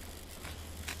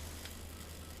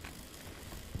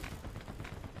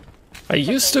 I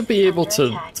used to be able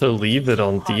to leave it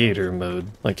on theater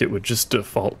mode, like it would just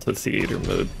default to theater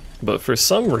mode, but for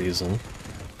some reason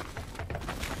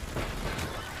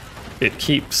it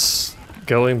keeps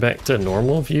going back to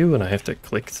normal view and I have to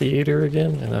click theater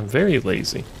again, and I'm very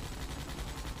lazy.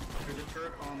 There's a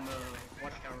turret on the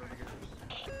watchtower over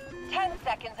here. 10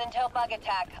 seconds until bug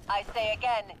attack. I say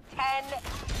again, 10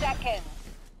 seconds.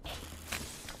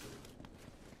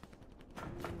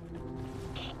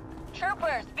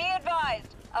 Troopers, be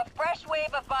advised. A fresh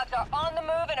wave of bugs are on the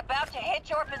move and about to hit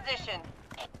your position.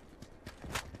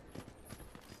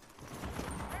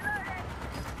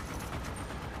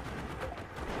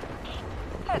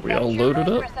 Are we all loaded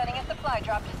up? We're setting a supply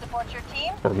drop to support your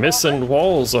team. We're missing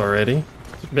walls already.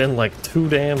 It's been like 2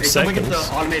 damn Someone seconds. get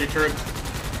the automated turret.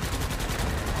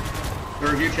 The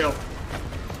review chill.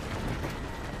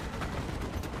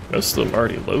 Most of them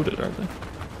already loaded, aren't they?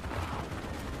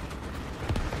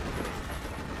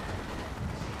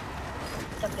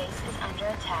 The base is under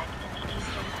attack in the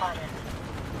eastern quadrant.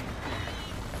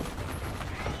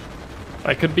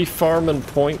 I could be farming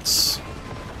points,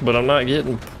 but I'm not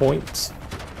getting points.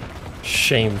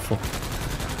 Shameful.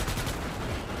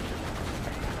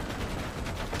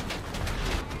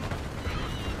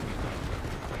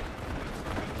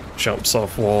 Jumps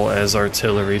off wall as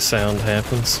artillery sound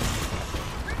happens.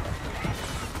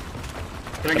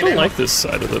 I don't like this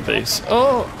side of the base.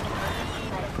 Oh!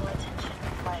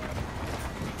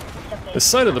 This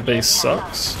side of the base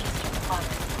sucks.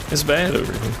 It's bad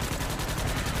over here.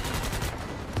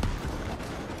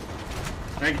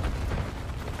 Thank you.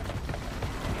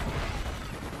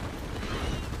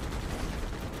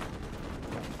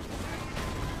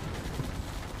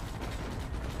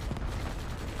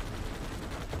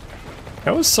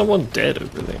 How is someone dead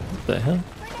over there? What the hell?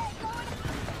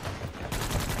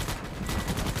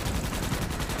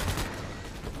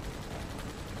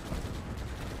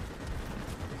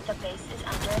 The base is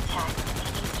under attack in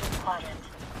the eastern quadrant.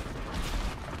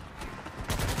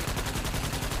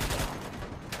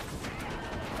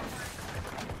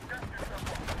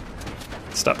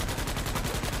 Stop.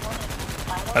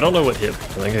 I don't know what hit. I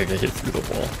think I got hit through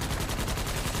the wall.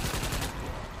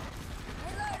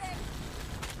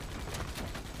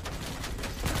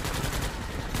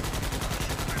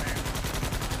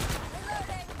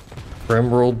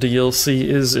 Rimworld DLC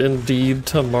is indeed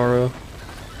tomorrow.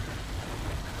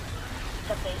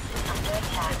 The base is under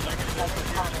attack in the southern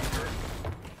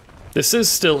quadrant. This is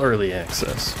still early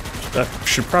access. I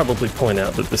should probably point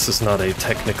out that this is not a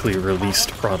technically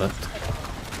released product.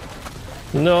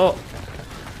 No!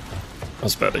 I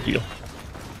was about to heal.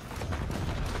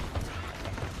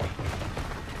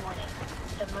 Warning,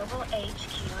 the mobile HQ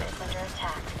is under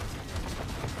attack.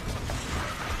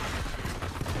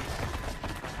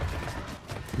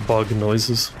 bug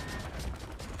noises.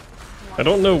 I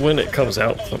don't know when it comes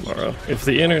out tomorrow. If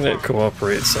the internet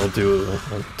cooperates, I'll do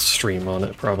a stream on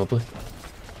it, probably.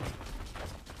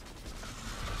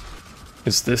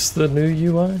 Is this the new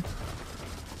UI?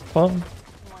 Palm?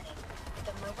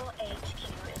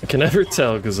 I can never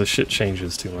tell because the shit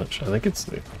changes too much. I think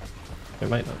it's new. It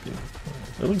might not be.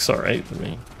 It looks alright to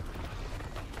me.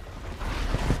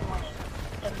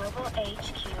 The mobile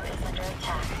HQ is under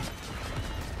attack.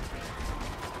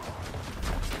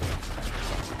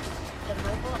 The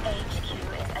mobile HQ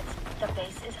is at the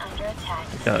base is under attack.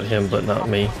 Got him, but not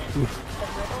me. The mobile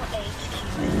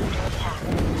HQ is under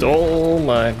attack. Oh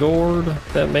my god,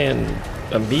 that man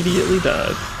immediately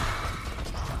died.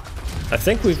 I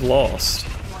think we've lost.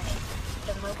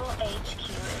 The mobile HQ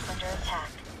is under attack.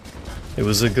 It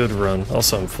was a good run.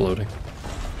 Also, I'm floating.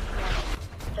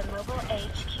 The mobile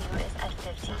HQ is at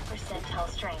 15% hull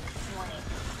strength. Warning.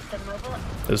 The mobile...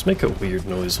 Those make a weird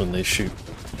noise when they shoot.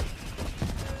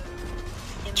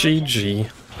 GG.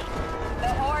 The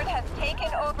Horde has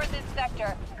taken over this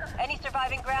sector. Any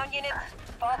surviving ground units,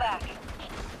 fall back.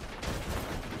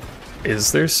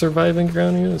 Is there surviving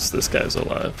ground units? This guy's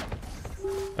alive.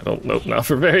 I don't know, not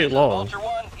for very long. Vulture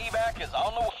 1, evac is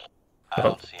on the way. I Oh,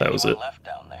 don't see that was anyone it. left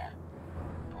down there.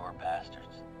 Poor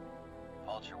bastards.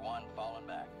 Vulture 1 falling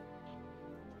back.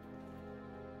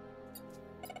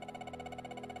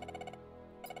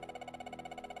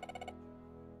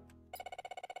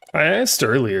 I asked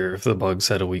earlier if the bugs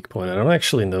had a weak point. I don't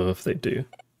actually know if they do.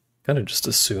 Kind of just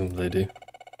assume they do.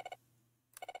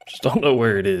 Just don't know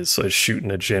where it is, so I shoot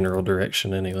in a general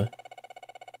direction anyway.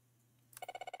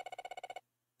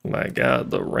 My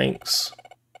god, the ranks.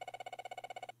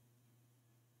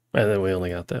 And then we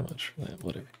only got that much for that,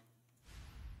 whatever.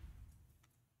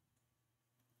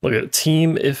 Look at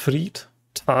Team Ifrit,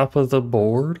 top of the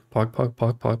board. Pog, pog,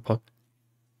 pog, pog, pog.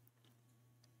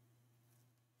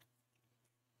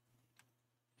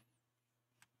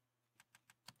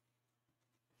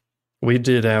 We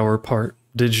did our part.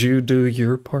 Did you do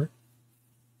your part?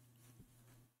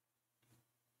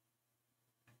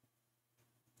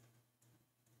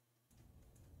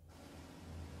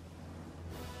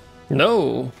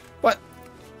 No. What?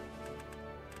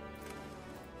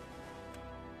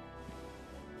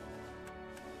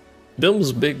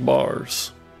 Them's big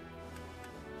bars.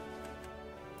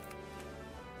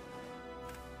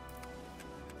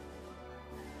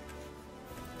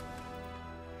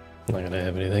 I'm not gonna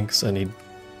have anything because I need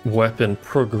weapon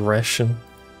progression.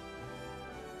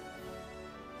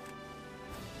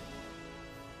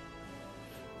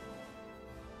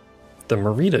 The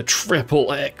Merida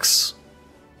Triple X.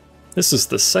 This is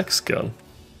the sex gun.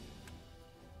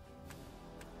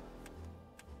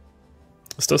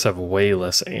 This does have way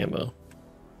less ammo.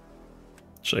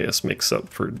 Which I guess makes up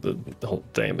for the whole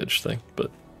damage thing, but...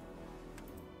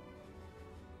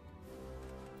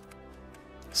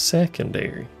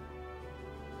 Secondary.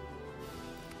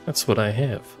 That's what I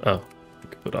have. Oh, you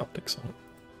could put optics on it.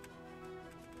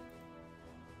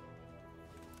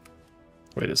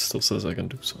 Wait, it still says I can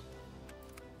do so.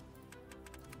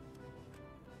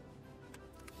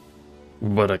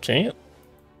 But I can't.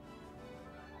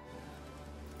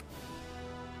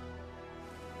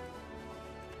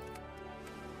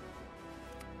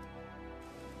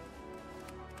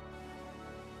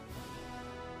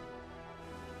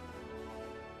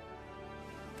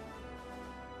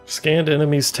 Scanned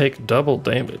enemies take double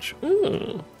damage.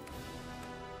 Ooh.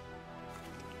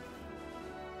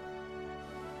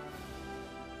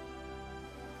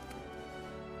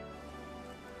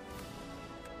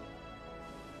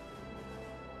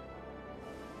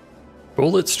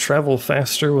 Bullets travel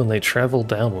faster when they travel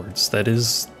downwards. That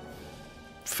is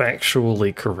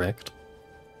factually correct.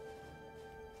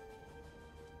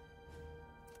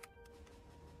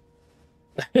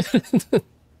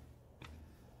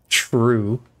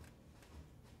 True.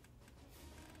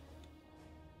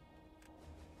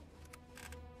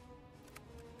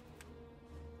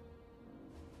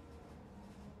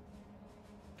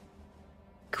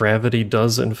 Gravity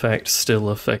does in fact still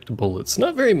affect bullets.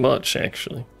 Not very much,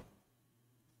 actually.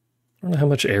 I don't know how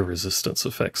much air resistance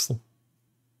affects them.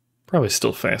 Probably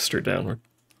still faster downward.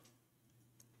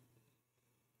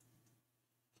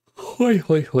 Hoi,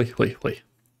 hoi, hoi, hoi, hoi.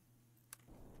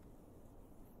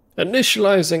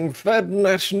 Initializing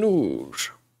FedNet News.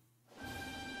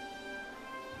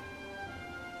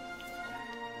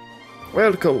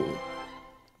 Welcome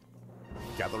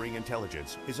Gathering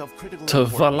intelligence is of critical to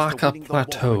importance Valaka winning the war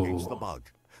Plateau. against the bug.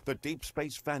 The Deep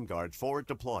Space Vanguard forward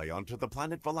deploy onto the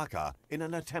planet Valaka in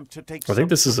an attempt to take. I think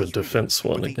this is a subsurface defense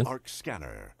readings one with again. the ARC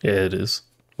scanner. Yeah, it is.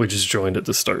 We just joined at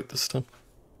the start this time.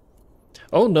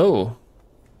 Oh no!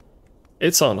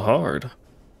 It's on hard.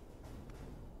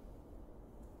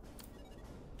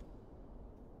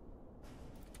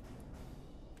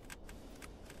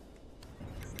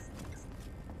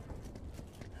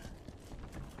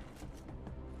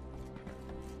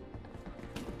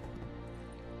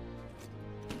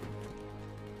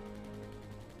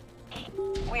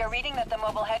 We are reading that the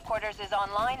mobile headquarters is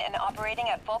online and operating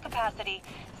at full capacity.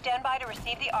 Stand by to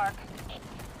receive the ARC.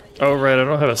 Oh right, I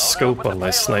don't have a scope on my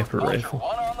sniper rifle.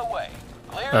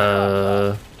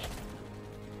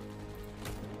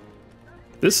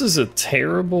 This is a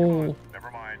terrible...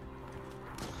 Never mind.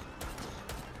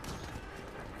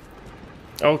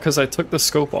 Oh, because I took the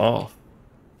scope off.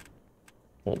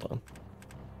 Hold on.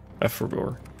 I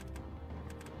forgot.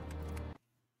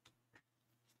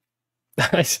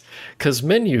 Because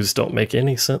menus don't make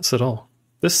any sense at all.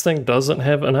 This thing doesn't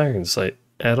have an iron sight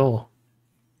at all.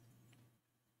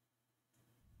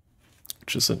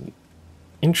 Which is an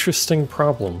interesting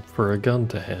problem for a gun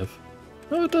to have.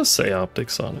 Oh, it does say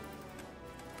optics on it.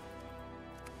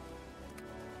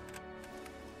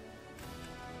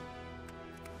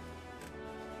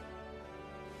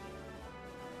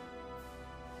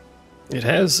 It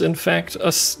has, in fact,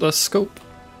 a scope.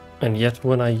 And yet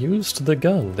when I used the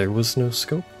gun, there was no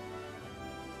scope.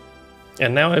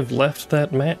 And now I've left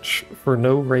that match for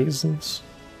no reasons.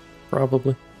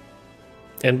 Probably.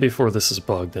 And before this is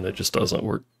bugged, and it just doesn't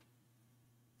work.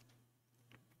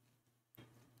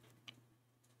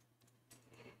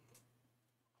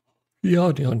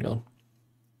 Yawn, yawn, yawn.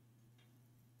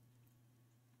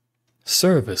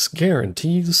 Service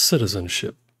guarantees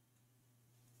citizenship.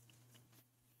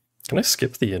 Can I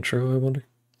skip the intro, I wonder?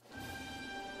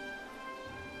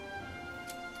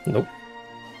 Nope.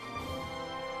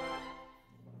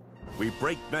 We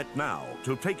break net now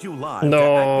to take you live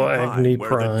no, to Agni where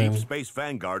Prime. the Deep Space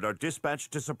Vanguard are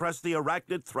dispatched to suppress the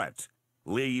arachnid threat.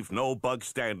 Leave no bug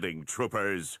standing,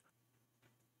 troopers.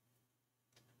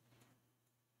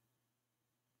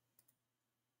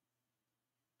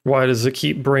 Why does it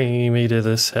keep bringing me to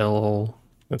this hell?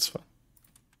 That's fine.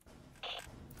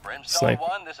 Sniper.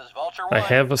 I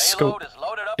have a scope.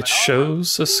 It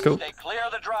shows a scope.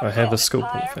 I have a scope,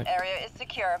 in fact. Area is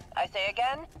secure. I say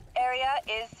again, area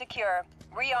is secure.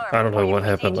 Rearm. I don't know what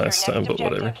happened last time, but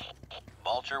whatever.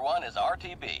 Vulture 1 is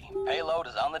RTB. Payload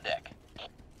is on the deck.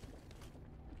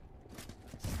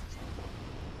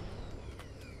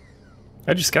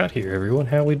 I just got here, everyone.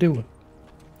 How we doing?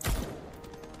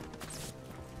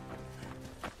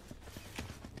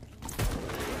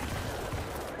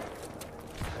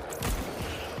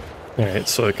 Alright,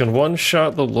 so I can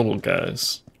one-shot the little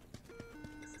guys.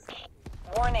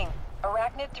 Warning.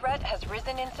 Arachnid threat has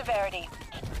risen in severity.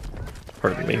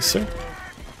 Pardon me, sir.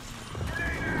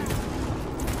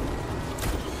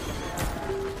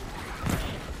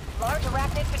 Large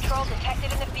arachnid patrol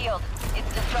detected in the field.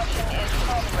 Its destruction is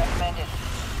highly recommended.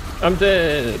 I'm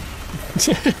dead.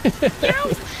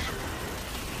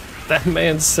 That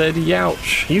man said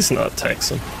youch. He's not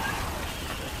Texan.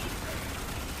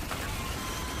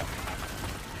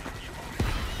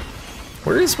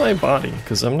 Where is my body?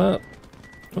 Because I'm not...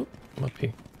 Oh, I'm up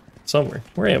here. Somewhere.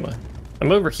 Where am I?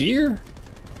 I'm over here?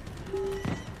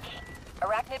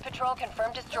 Arachnid patrol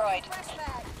confirmed destroyed.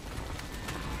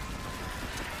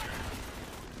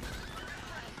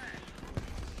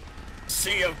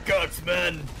 Sea of guts,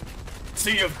 men!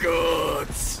 Sea of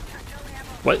guts!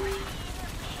 What?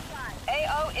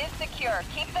 AO is secure.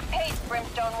 Keep the pace,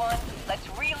 Brimstone 1. Let's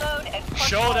reload and push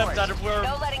Show forward. them that we're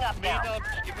no letting up now.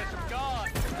 Give us some God.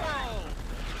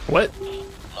 What?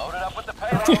 Loaded up with the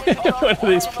payload. What are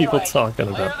these people talking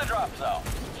about? Clear the drop zone.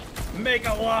 Make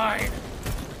a line!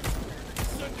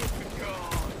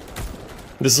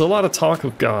 There's a lot of talk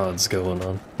of gods going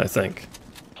on, I think.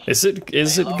 Is it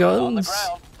guns?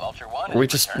 Or we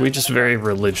just very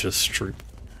religious troop.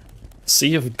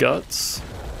 Sea of Guts?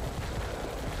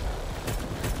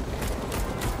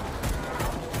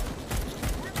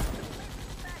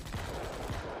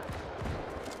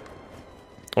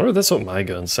 I wonder if that's what my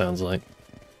gun sounds like.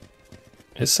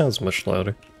 It sounds much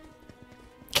louder.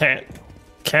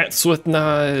 Cats with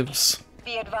knives.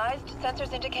 Be advised,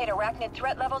 sensors indicate arachnid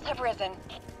threat levels have risen.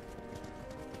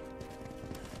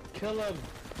 Kill him.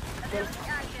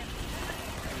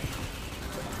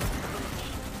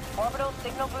 Orbital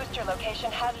signal booster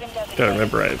location has been designated. Gotta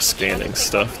remember I have scanning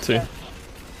stuff too.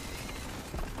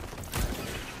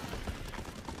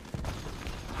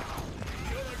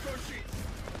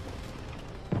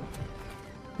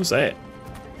 What's that?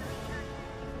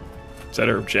 Is that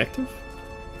our objective?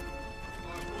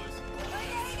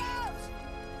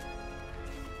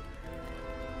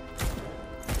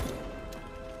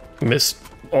 Missed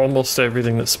almost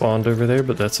everything that spawned over there,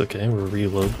 but that's okay, we'll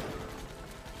reload.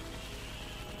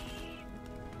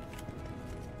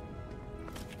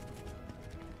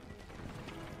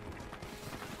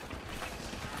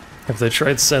 Have they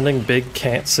tried sending big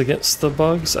cats against the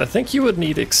bugs? I think you would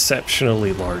need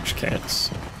exceptionally large cats.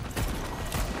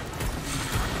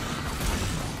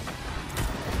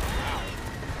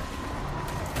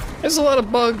 There's a lot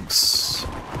of bugs.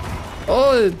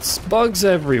 Oh, it's bugs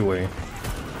everywhere.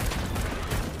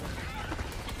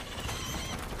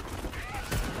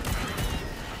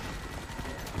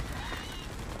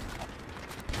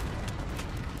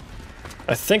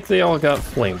 I think they all got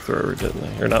flamethrower, didn't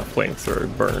they? Or not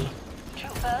flamethrower, burned.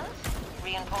 Troopers,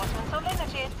 reinforcements are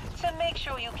limited, so make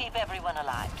sure you keep everyone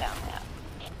alive down there.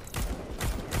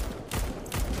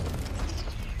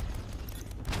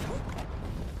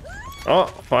 Oh,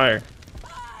 fire.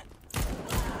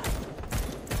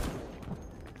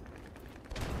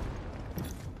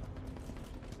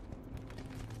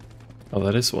 Oh,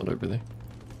 that is one over there.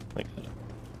 Like that.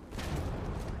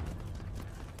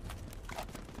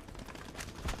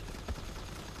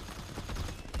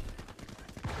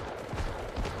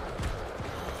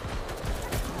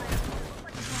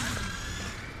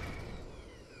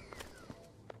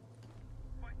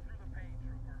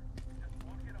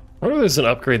 I wonder if there's an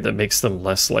upgrade that makes them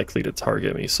less likely to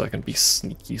target me so I can be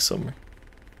sneaky somewhere.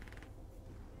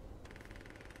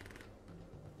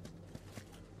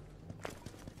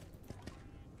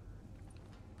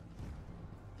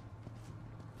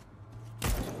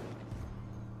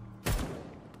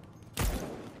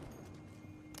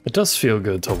 It does feel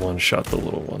good to one-shot the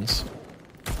little ones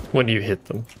when you hit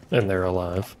them and they're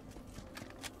alive.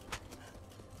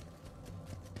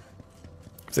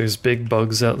 If there's big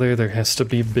bugs out there, there has to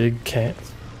be big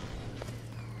cats.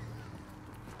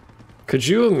 Could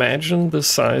you imagine the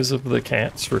size of the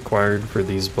cats required for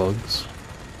these bugs?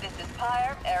 This is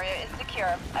Pyre. Area is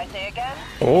secure. I say again,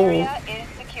 Oh. area is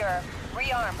secure.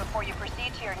 Rearm before you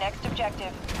proceed to your next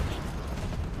objective.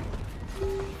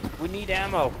 We need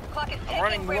ammo. Clock is I'm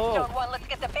running ticking, low. Brimstone 1. Let's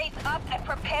get the base up and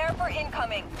prepare for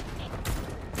incoming.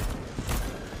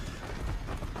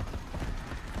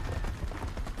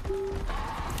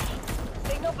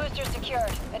 Signal booster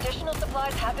secured. Additional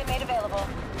supplies have been made available.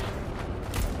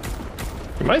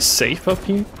 Am I safe up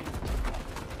here?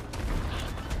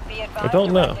 Be advised, I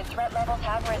don't know. directed threat levels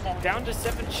have risen. Down to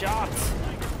 7 shots.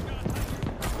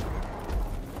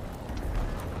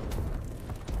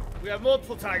 We have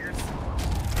multiple tigers.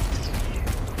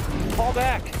 Fall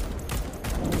back.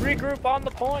 Regroup on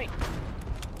the point.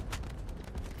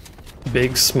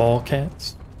 Big, small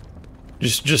cats?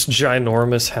 Just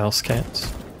ginormous house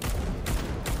cats?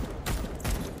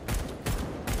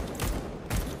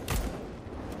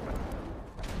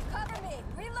 Cover me.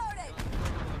 Reloading.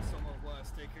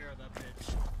 Take care of that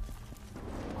bitch.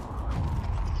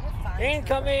 You're fine.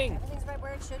 Incoming. Everything's right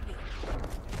where it should be.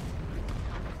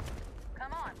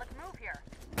 Come on, let's move here.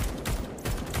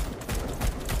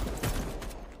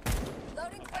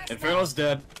 Loading fresh. Inferno's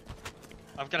dead.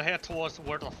 I'm gonna head towards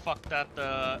where the fuck that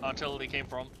artillery came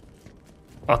from.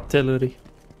 Artillery.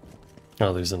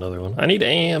 Oh, there's another one. I need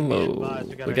ammo.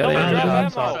 We got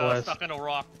ammo. Stuck in a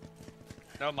rock.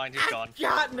 Never mind, he's gone.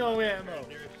 Got no ammo.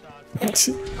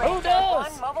 Who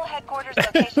knows? Mobile headquarters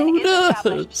location is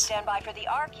established. Stand by for the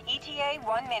ARC. ETA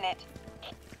 1 minute.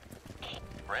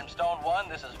 Brimstone 1,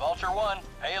 this is Vulture 1.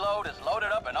 Payload is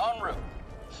loaded up and en route.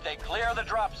 Stay clear of the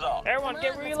drop zone. Everyone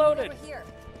get reloaded.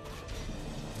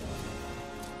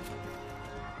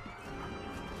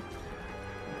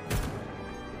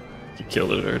 You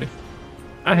killed it already.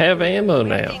 I have ammo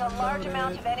We're seeing now. a large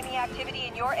amount of enemy activity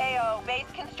in your AO. Base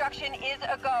construction is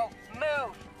a go.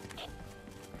 Move.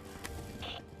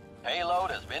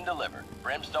 Payload has been delivered.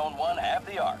 Brimstone 1, have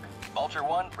the ARC. Vulture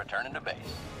 1, returning to base.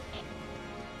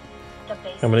 The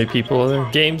base How many is people are under there?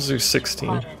 attack. Games are 16.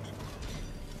 Quadrant.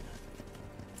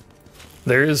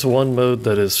 There is one mode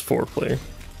that is 4-player.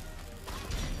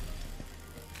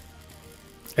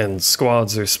 And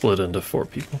squads are split into 4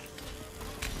 people.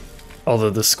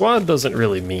 Although the squad doesn't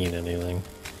really mean anything.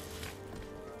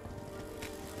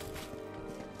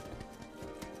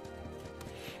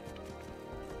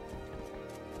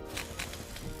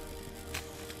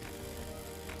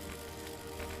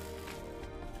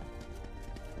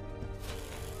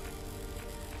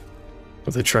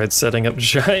 They tried setting up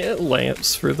giant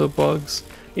lamps for the bugs.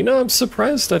 You know, I'm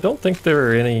surprised. I don't think there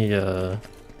are any,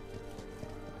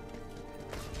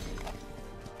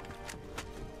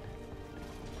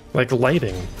 like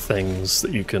lighting things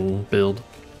that you can build.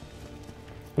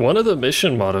 One of the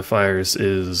mission modifiers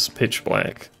is pitch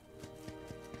black.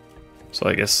 So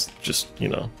I guess just, you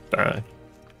know, die.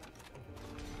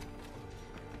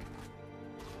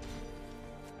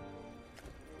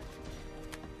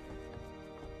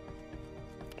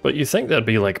 But you think that'd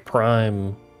be like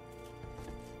prime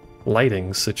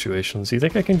lighting situations. You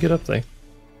think I can get up there?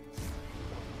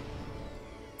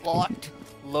 Locked,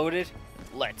 loaded,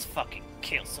 let's fucking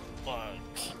kill some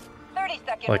bugs.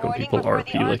 30-second Like when warning people before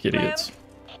RP the like arc idiots.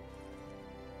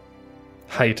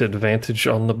 Height advantage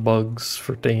on the bugs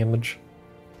for damage.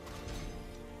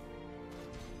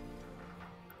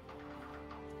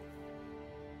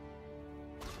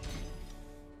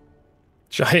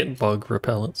 Giant bug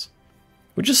repellents.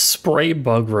 We just spray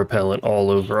bug repellent all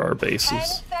over our bases. 10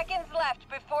 seconds left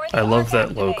before the I love arc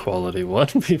that low activates. quality one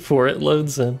before it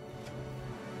loads in.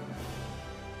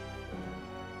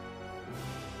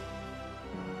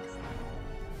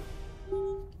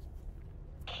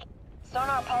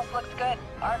 Sonar pulse looks good.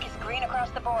 Arc is green across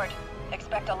the board.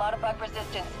 Expect a lot of bug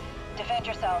resistance. Defend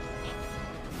yourselves.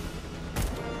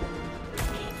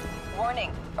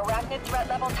 Warning, arachnid threat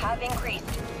levels have increased.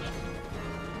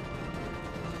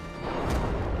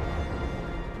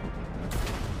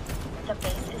 The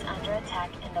base is under attack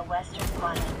in the western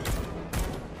quadrant.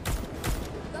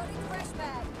 Loading fresh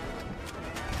bag.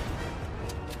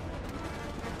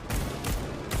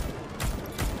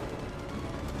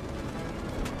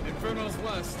 Inferno's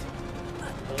west.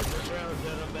 Hold your ground,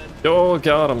 gentlemen. Oh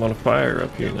god, I'm on fire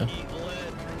up here now.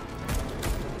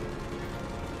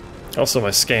 Also,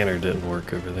 my scanner didn't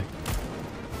work over there.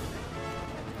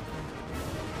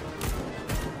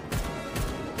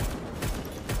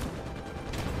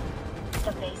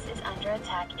 The base is under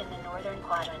attack in the northern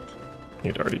quadrant.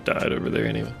 He'd already died over there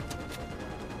anyway.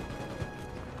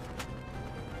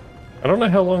 I don't know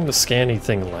how long the scanny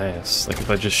thing lasts. Like, if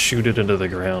I just shoot it into the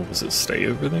ground, does it stay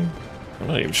over there? I'm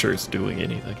not even sure it's doing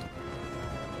anything.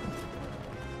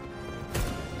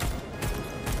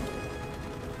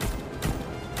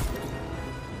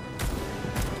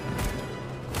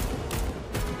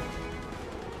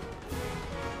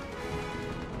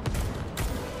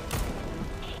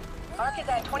 Arc is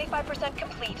at 25%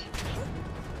 complete.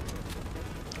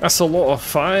 That's a lot of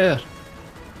fire.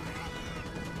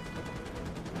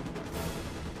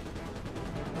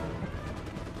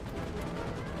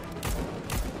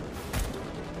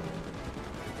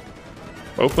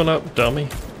 Open up, dummy.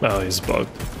 Oh, he's bugged.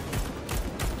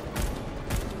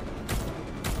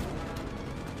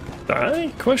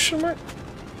 Die? Question mark?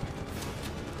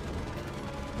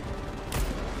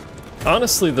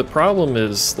 Honestly, the problem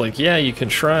is, like, yeah, you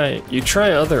try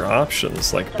other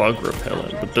options, like bug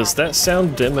repellent, but does that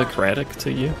sound democratic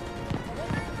to you?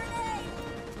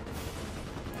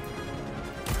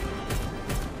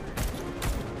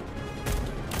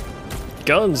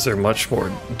 Guns are much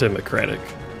more democratic.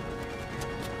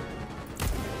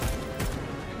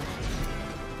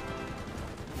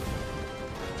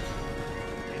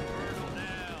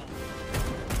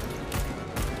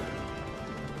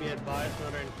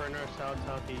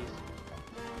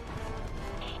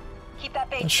 Keep that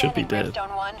base That should be standing, dead.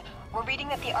 Brimstone 1. We're reading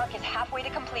that the arc is halfway to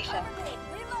completion.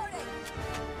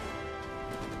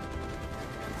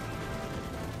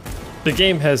 The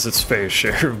game has its fair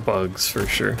share of bugs, for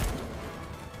sure.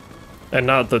 And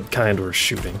not the kind we're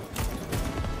shooting.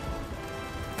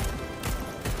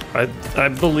 I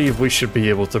believe we should be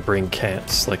able to bring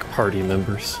cats, like party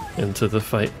members, into the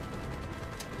fight.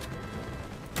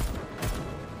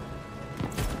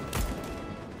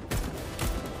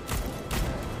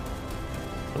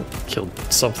 Oh, killed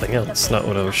something else, not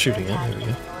what I was shooting at. There we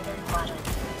go.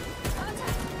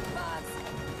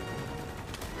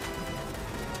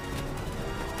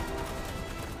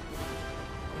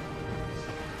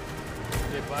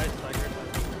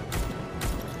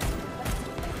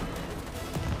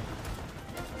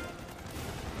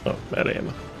 Oh, that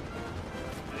ammo.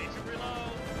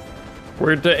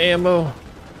 Where'd the ammo?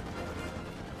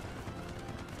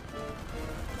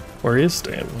 Where is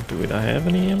the ammo? Do we not have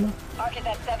any ammo? Arc is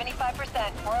at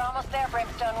 75%. We're almost there,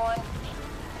 Brimstone 1.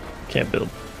 Can't build.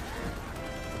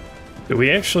 Do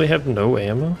we actually have no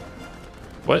ammo?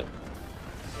 What?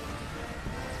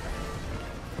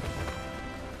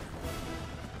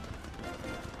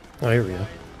 Oh, here we go.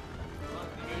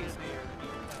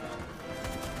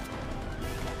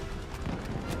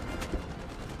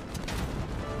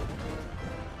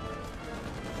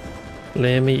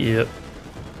 Let me eat.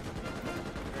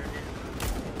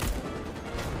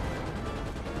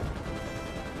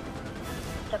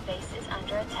 The base is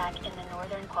under attack in the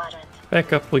northern quadrant.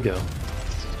 Back up we go.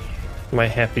 My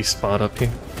happy spot up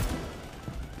here.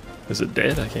 Is it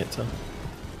dead? I can't tell.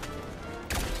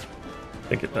 I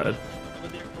think it died.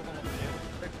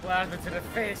 Quick plasma to the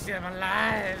face, I'm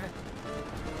alive!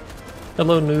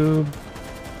 Hello, noob.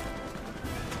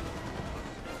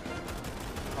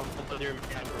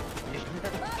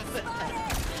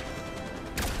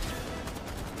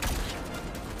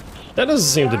 That doesn't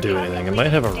seem to do anything. It might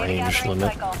have a range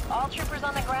limit. All troopers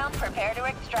on the ground, prepare to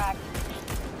extract.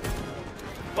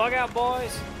 Bug out,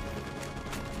 boys.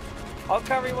 I'll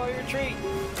cover you while you retreat.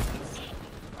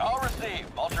 All received.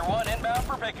 Vulture 1 inbound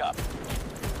for pickup.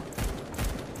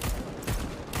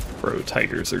 Bro,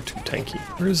 tigers are too tanky.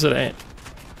 Where is it at?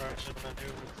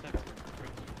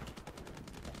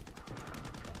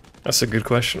 That's a good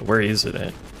question. Where is it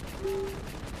at?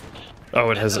 Oh,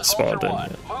 it hasn't spawned in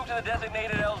yet. Move to the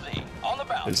designated LZ. On the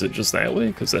bounce. Is it just that way?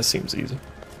 Because that seems easy.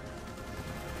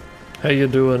 How you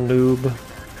doing, noob?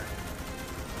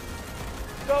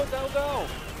 Go, go, go!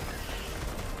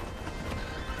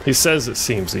 He says it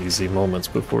seems easy moments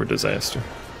before disaster.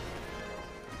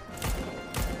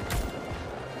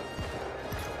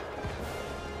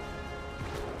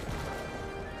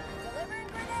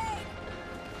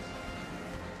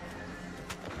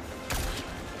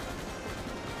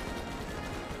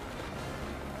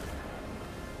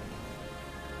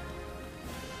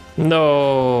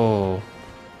 No,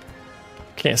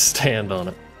 can't stand on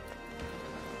it.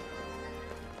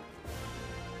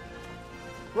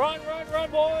 Run, run, run,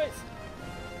 boys!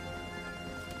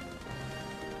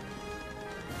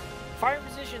 Fire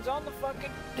positions on the fucking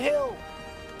hill.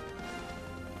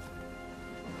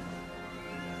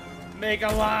 Make a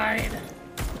line.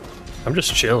 I'm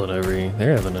just chilling over here.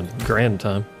 They're having a grand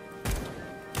time.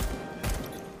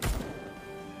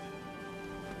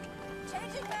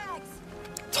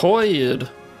 Toyed.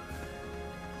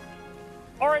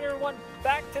 Alright, everyone,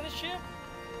 back to the ship!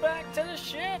 Back to the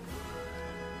ship!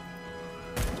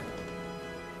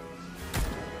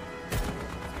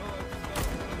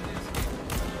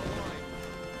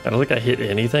 I don't think I hit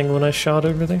anything when I shot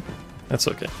over there. That's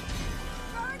okay.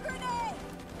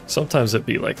 Sometimes it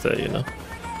be like that, you know.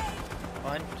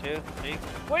 1, 2, 3.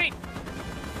 Wait!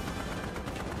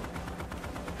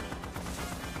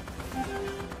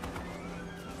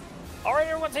 Alright,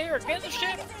 everyone's here. Get in the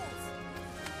ship!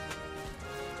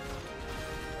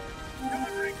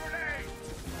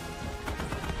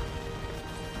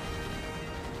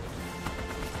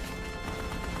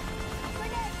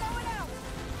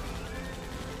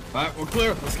 Alright, we're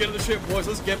clear. Let's get to the ship, boys.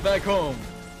 Let's get back home.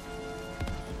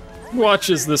 Watch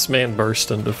as this man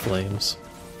burst into flames.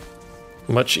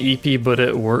 Much EP, but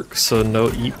at work, so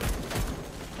no eep.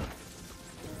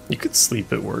 You could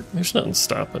sleep at work. There's nothing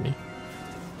stopping you.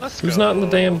 Who's not in the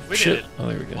damn shit? Oh,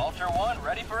 there we go. Vulture 1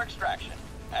 ready for extraction.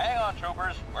 Hang on,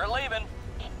 troopers. We're leaving.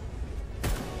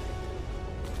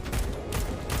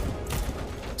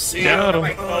 Got him.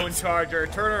 My phone charger.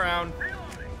 Turn around.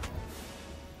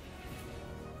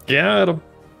 Got him.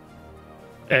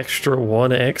 Extra 1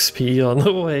 XP on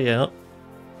the way out.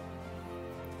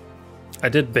 I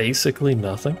did basically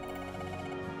nothing.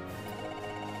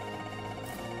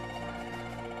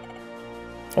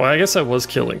 Well, I guess I was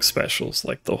killing specials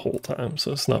like the whole time,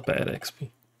 so it's not bad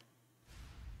XP.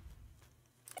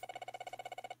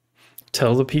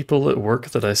 Tell the people at work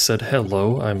that I said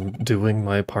hello, I'm doing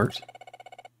my part.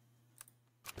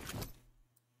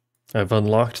 I've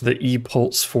unlocked the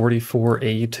E-Pulse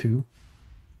 44A2.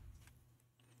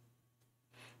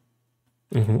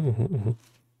 I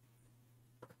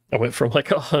went from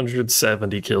like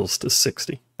 170 kills to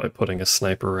 60 by putting a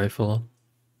sniper rifle on.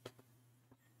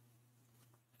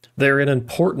 They're an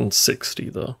important 60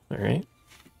 though, alright?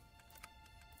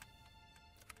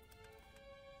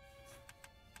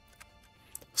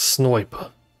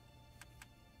 Sniper.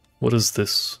 What is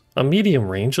this? A medium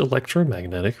range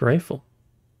electromagnetic rifle.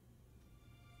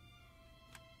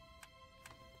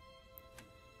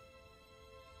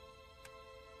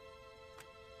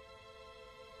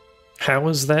 How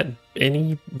is that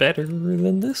any better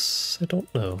than this? I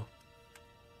don't know.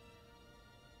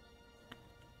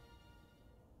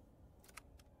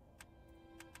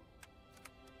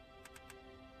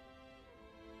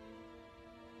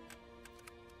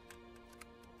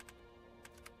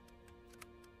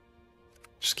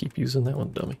 Just keep using that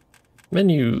one, dummy.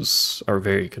 Menus are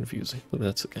very confusing, but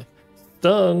that's okay.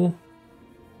 Done.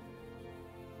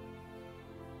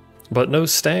 But no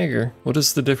stagger. What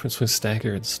is the difference between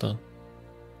stagger and stun?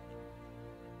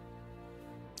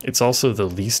 It's also the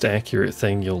least accurate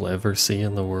thing you'll ever see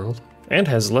in the world, and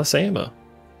has less ammo.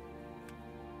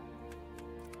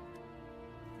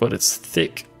 But it's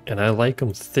thick, and I like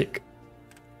them thick.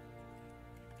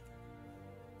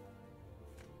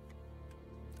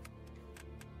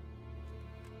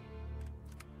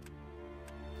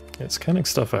 It's kind of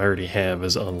stuff I already have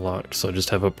is unlocked, so I just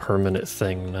have a permanent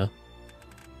thing now.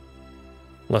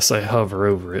 Unless I hover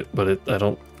over it, but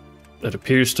it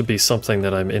appears to be something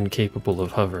that I'm incapable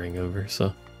of hovering over,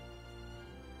 so.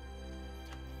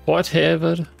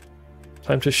 Whatever.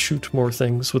 Time to shoot more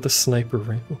things with a sniper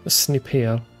rifle. A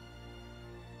sniper.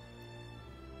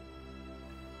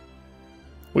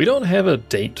 We don't have a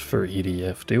date for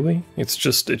EDF, do we? It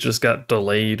just got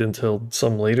delayed until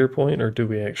some later point, or do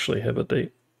we actually have a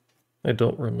date? I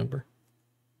don't remember.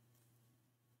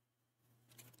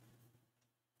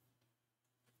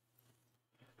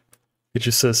 It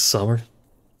just says summer.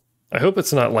 I hope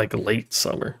it's not like late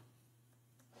summer.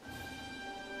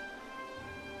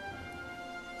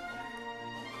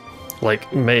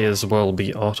 Like, may as well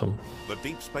be autumn. The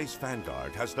Deep Space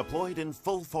Vanguard has deployed in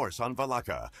full force on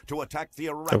Valaka to attack the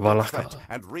Arachnid threat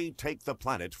and retake the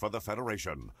planet for the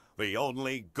Federation. The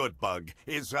only good bug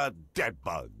is a dead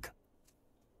bug.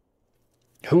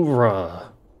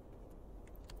 Hoorah!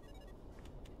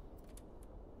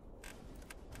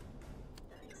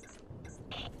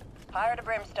 Fire to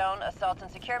Brimstone, assault and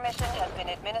secure mission has been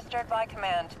administered by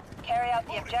command. Carry out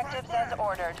the objectives as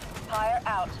ordered. Fire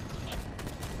out.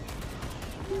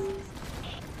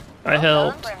 I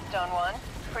helped. Brimstone 1.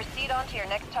 Proceed on to your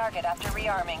next target after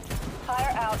rearming.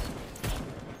 Fire out.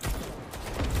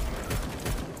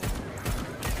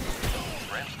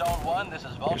 Brimstone 1, this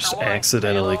is Vulture Just 1.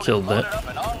 accidentally killed that.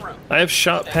 I have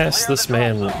shot past this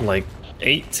man like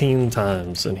 18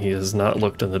 times and he has not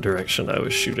looked in the direction I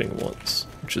was shooting once,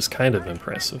 which is kind of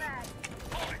impressive.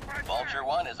 Vulture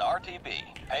 1 is RTB.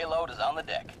 Payload is on the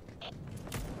deck.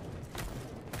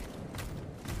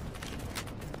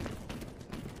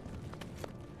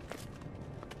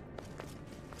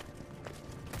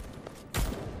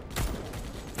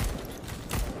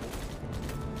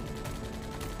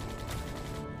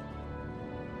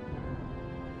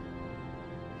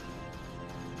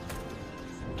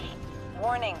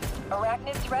 Warning,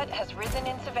 Arachnid threat has risen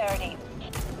in severity.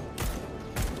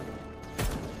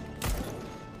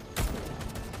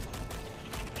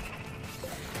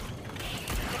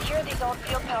 Secure these old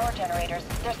field power generators.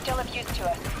 They're still of use to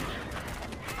us.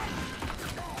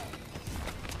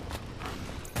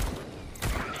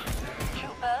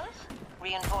 Troopers,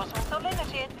 reinforcements are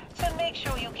limited, so make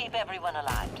sure you keep everyone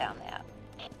alive down there.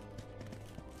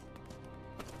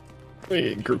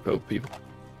 Hey, group of people.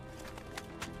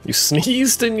 You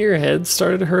sneezed and your head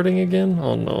started hurting again?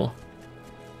 Oh no.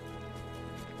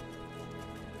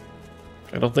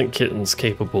 I don't think Kitten's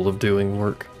capable of doing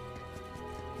work.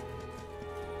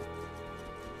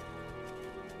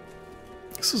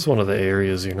 This is one of the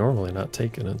areas you're normally not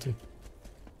taken into.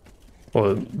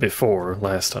 Well, before,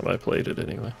 last time I played it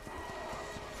anyway.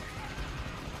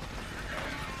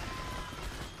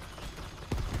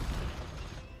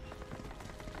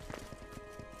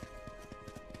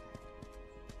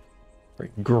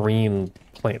 Green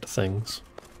plant things.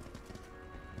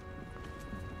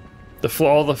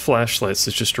 All the flashlights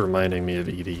is just reminding me of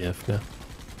EDF now.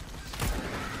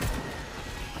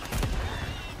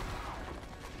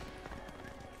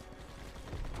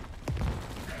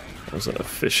 That was an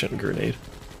efficient grenade.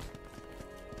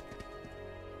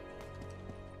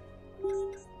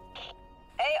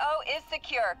 AO is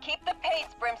secure. Keep the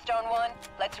pace, Brimstone 1.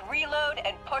 Let's reload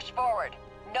and push forward.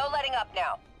 No letting up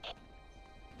now.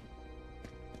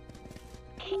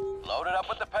 Loaded up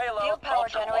with the payload. Field power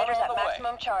Vulture generators 1 at on the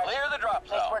maximum way. charge. Clear the drop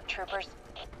zone. Nice work, troopers.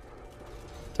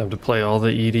 Time to play all the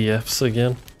EDFs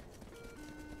again.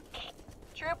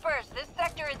 Troopers, this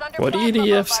sector is under What fire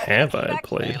EDFs from have I Expect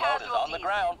played? Payload is on the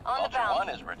ground. On the Vulture bounce. 1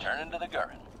 is returning to the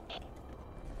Gurren.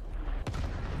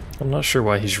 I'm not sure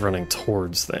why he's running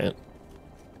towards that.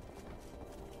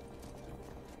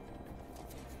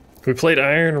 We played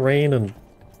Iron Rain and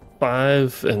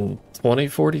 5 and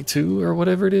 2042 or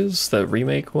whatever it is, that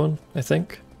remake one, I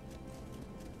think.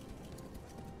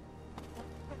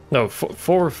 No, 4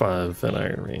 or 5 and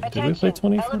Iron Rain. Did we play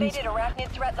 2042? Elevated Arachnid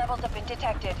threat levels have been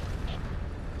detected.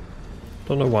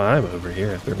 Don't know why I'm over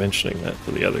here after mentioning that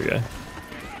to the other guy.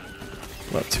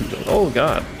 Not too long. Oh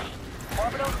god.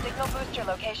 Orbital signal booster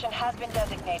location has been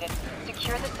designated.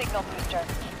 Secure the signal booster.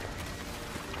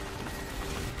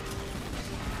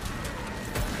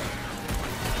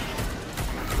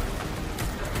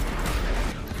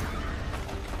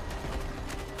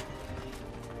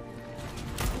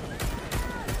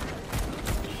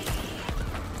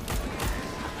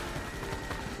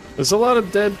 There's a lot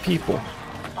of dead people.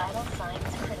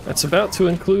 That's about to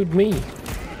include me.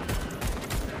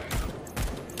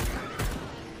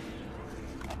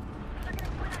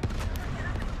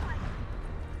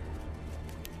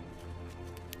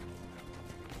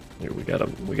 Here we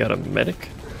got a medic.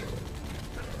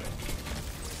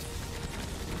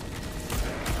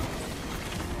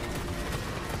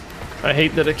 I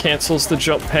hate that it cancels the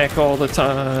jump pack all the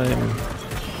time.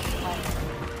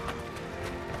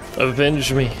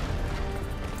 Avenge me.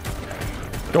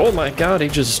 Oh my god, he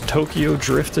just Tokyo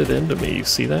drifted into me. You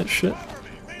see that shit?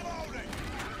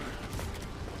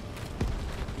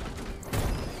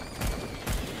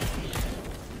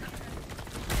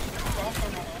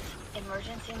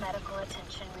 Emergency medical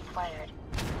attention required.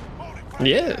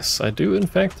 Yes, I do in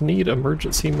fact need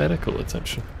emergency medical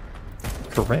attention.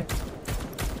 Correct.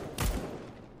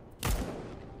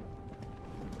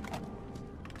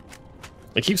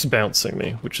 It keeps bouncing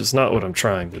me, which is not what I'm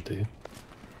trying to do.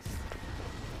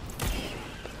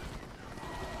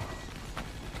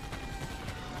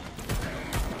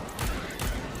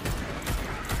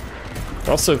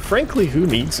 Also, frankly, who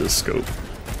needs a scope?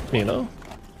 You know?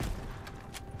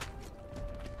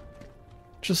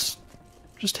 Just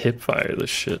hip fire this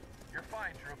shit. You're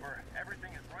fine, Trooper.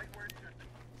 Everything is right where it should be.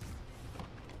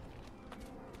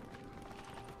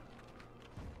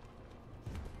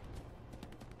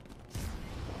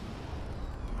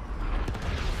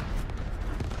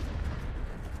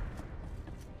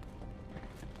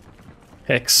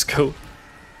 Hex scope.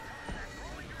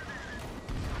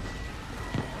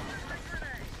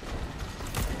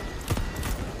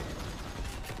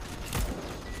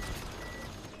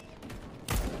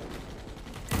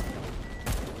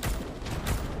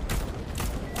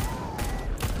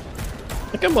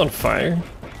 I think I'm on fire.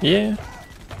 Yeah.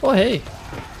 Oh, hey.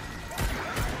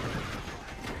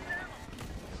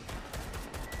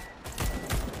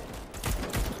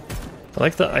 I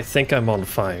like that I think I'm on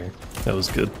fire. That was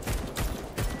good.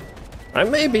 I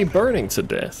may be burning to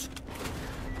death.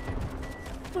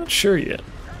 Not sure yet.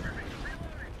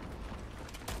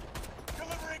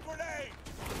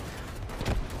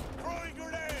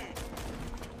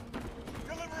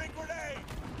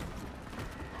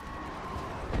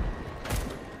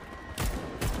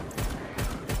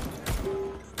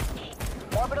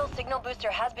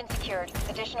 Has been secured.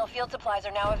 Additional field supplies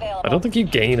are now available. I don't think you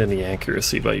gain any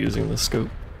accuracy by using the scope.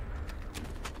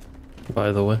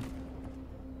 By the way.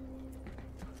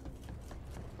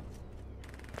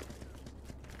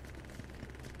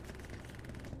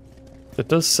 It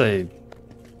does say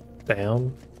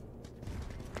down.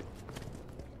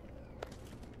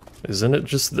 Isn't it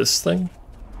just this thing?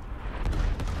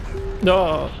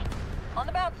 No. On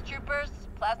the bounce, troopers.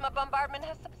 Plasma bombardment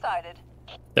has subsided.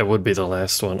 That would be the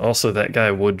last one. Also, that guy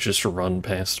would just run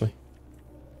past me.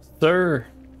 Sir!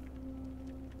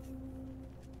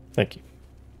 Thank you.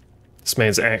 This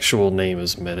man's actual name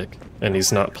is Medic, and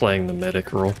he's not playing the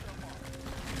medic role.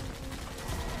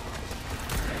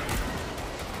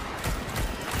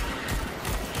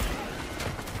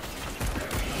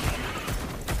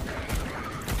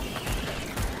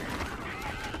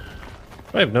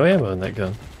 I have no ammo in that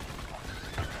gun.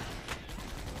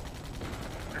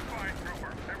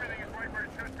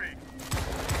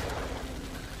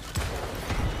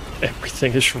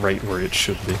 Everything is right where it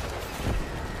should be.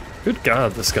 Good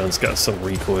God, this gun's got some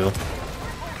recoil. I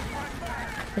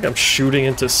think I'm shooting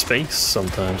into space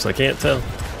sometimes, I can't tell.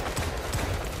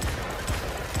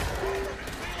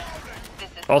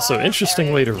 Also,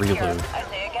 interesting way to reload. I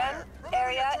say again,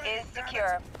 area is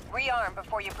secure. Rearm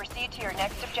before you proceed to your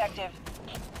next objective.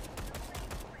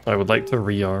 I would like to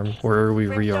rearm. Where are we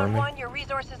rearming? 1, your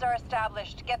resources are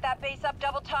established. Get that base up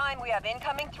double time. We have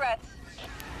incoming threats.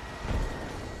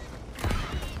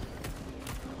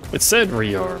 It said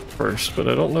rearm first, but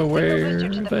I don't know where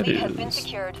that is.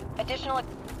 Additional...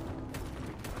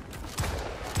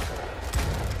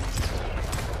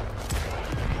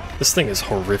 This thing is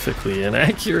horrifically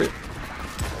inaccurate.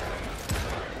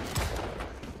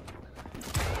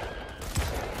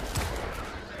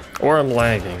 Or I'm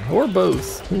lagging, or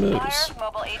both. Who knows?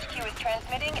 Mobile HQ is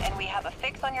transmitting, and we have a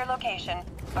fix on your location.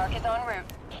 Arc is en route.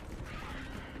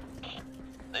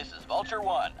 This is Vulture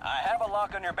 1. I have a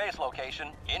lock on your base location.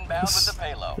 Inbound with the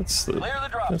payload. That's the, Clear the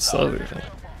drop that's the zone. other thing.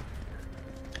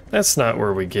 That's not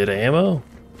where we get ammo.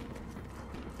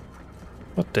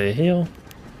 What the hell?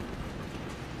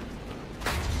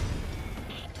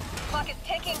 Clock is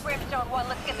ticking, Brimstone 1.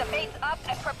 Let's get the base up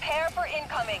and prepare for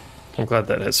incoming. I'm glad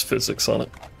that has physics on it.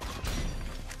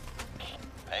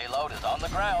 Payload is on the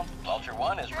ground. Vulture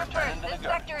 1 is returning to the This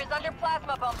gun. sector is under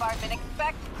plasma bombardment.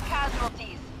 Expect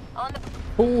casualties. On the...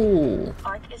 Ooh.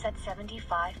 Arc is at 75%.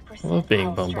 I love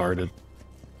being bombarded.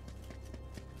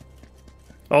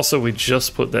 Also, we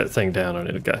just put that thing down and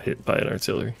it got hit by an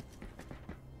artillery.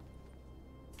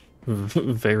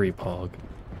 Very pog.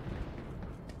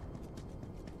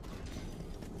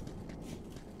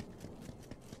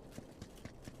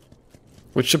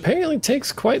 Which apparently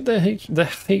takes quite the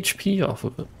HP off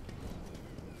of it.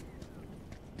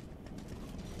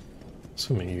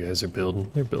 Assuming you guys are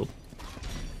building. They're building.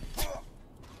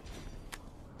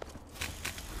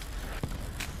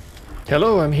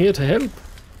 Hello, I'm here to help.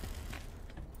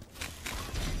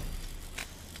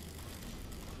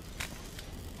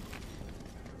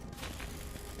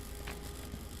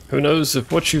 Who knows if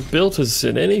what you've built is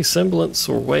in any semblance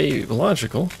or way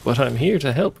logical, but I'm here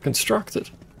to help construct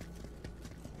it.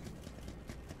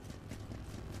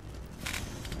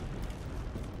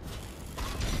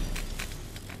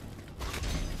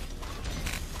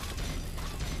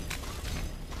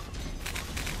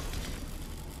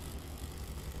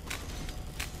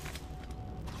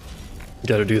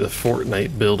 Gotta do the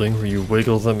Fortnite building where you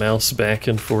wiggle the mouse back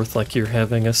and forth like you're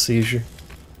having a seizure.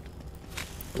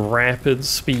 Rapid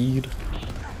speed.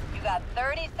 You got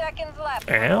 30 seconds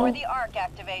left Ow. before the arc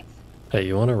activates. Hey,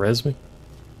 you wanna res me?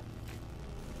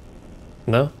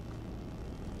 No?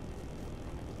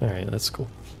 Alright, that's cool.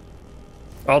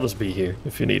 I'll just be here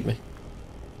if you need me.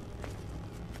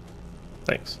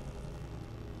 Thanks.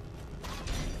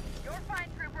 You're fine,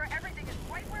 Trooper. Everything is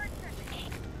right where it should be.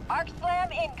 Arc slam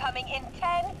incoming in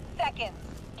 10 seconds.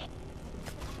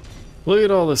 Look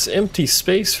at all this empty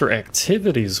space for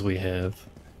activities we have.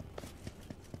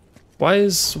 Why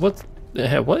is... what?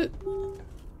 Oh,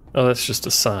 that's just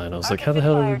a sign. I was like, how the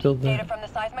hell did we build Data that? from the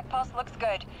seismic pulse looks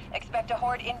good. Expect a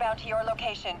horde inbound to your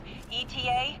location.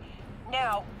 ETA,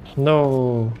 now.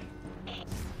 No.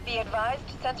 Be advised,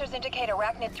 sensors indicate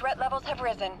arachnid threat levels have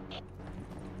risen.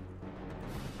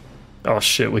 Oh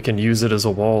shit, we can use it as a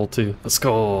wall too. Let's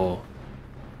go.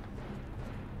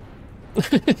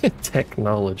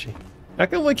 Technology. How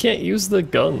come we can't use the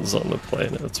guns on the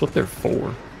planet? That's what they're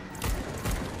for.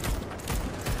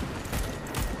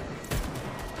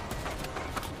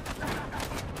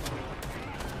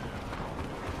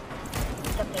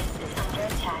 The base is under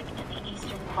attack in the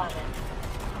eastern quadrant.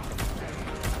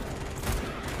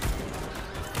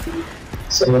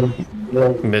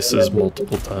 Misses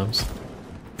multiple times.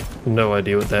 No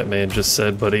idea what that man just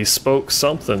said, but he spoke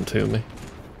something to me.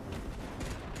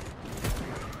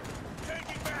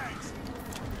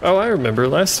 Oh, I remember.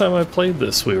 Last time I played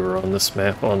this, we were on this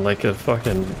map on like a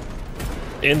fucking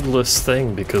endless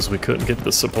thing because we couldn't get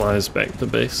the supplies back to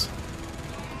base.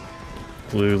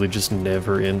 Literally just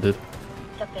never ended.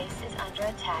 The base is under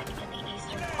attack in the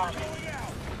eastern quadrant.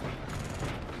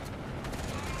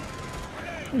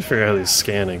 Let me figure out how these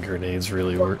scanning grenades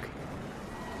really work.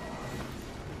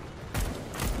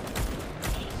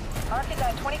 Arc is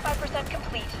at 25%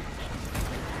 complete.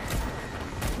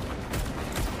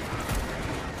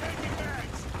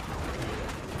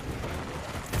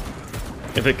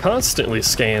 If it constantly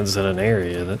scans in an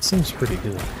area, that seems pretty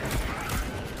good.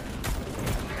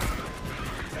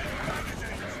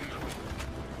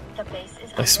 The base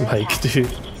is Nice under mic, attack dude. in the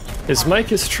eastern His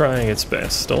mic is trying its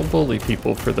best. Don't bully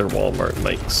people for their Walmart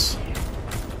mics.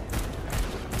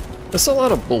 That's a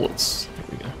lot of bullets. There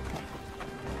we go.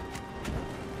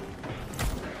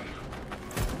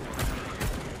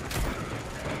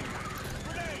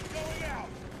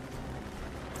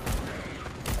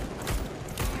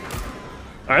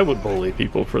 I would bully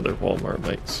people for their Walmart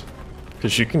mics.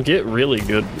 Because you can get really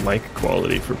good mic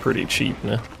quality for pretty cheap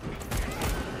now.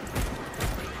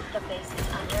 The base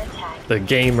is under attack. The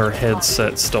gamer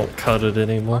headsets don't cut it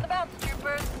anymore.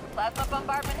 Troopers, plasma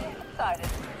bombardment has subsided.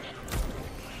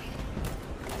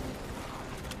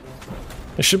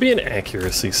 There should be an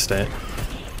accuracy stat.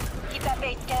 Keep that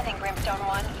base standing, Brimstone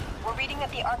 1. We're reading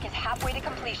that the arc is halfway to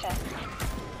completion.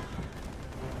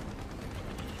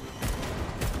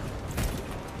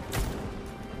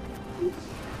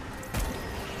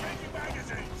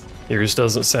 Yours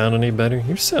doesn't sound any better.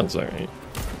 Yours sounds alright.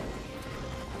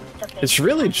 It's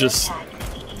really just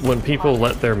when people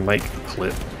let their mic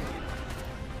clip.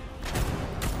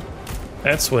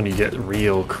 That's when you get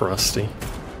real crusty.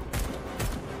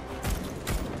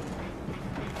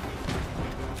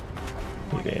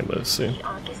 Need ammo soon.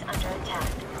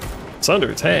 It's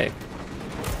under attack.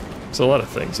 There's a lot of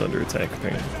things under attack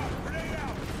apparently.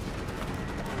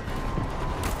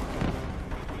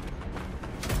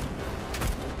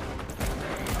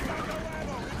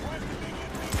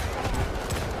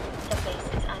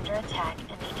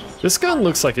 This gun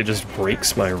looks like it just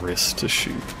breaks my wrist to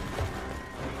shoot.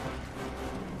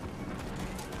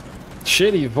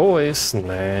 Shitty voice?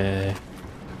 Nah.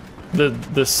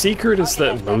 The secret is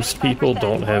that most people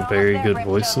don't have very good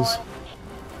voices.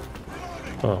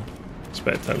 Oh, it's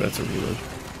bad time, that's a reload.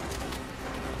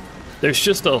 There's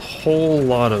just a whole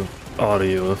lot of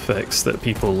audio effects that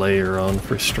people layer on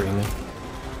for streaming.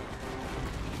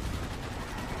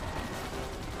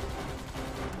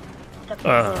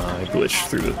 Ah, I glitched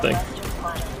through the thing.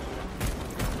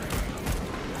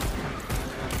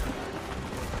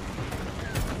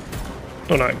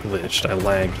 Oh, not glitched, I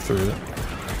lagged through it.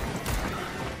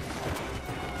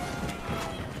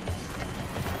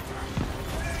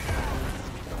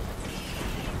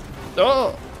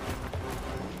 Oh!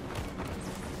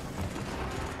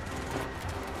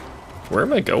 Where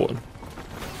am I going?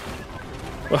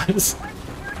 What is...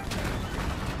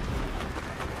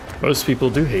 Most people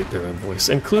do hate their own voice,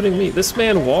 including me. This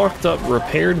man walked up,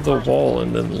 repaired the wall,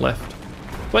 and then left.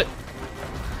 What?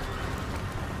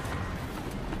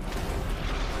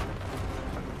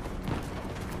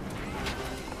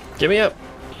 Get me up.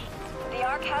 The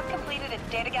Ark has completed its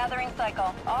data gathering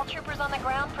cycle. All troopers on the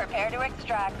ground, prepare to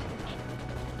extract.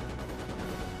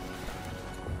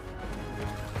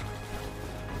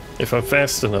 If I'm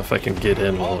fast enough, I can get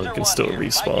in while it can still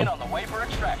respawn.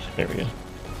 There we go.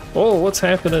 Oh, what's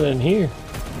happening in here?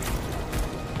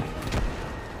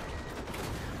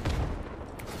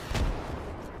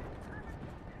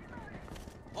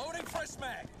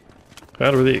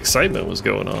 Out where the excitement was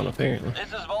going on, apparently.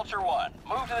 This is Vulture 1.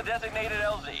 Move to the designated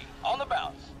LZ. On the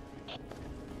bounce.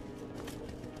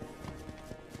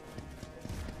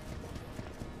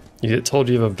 You get told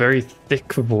you have a very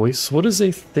thick voice. What is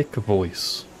a thick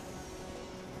voice?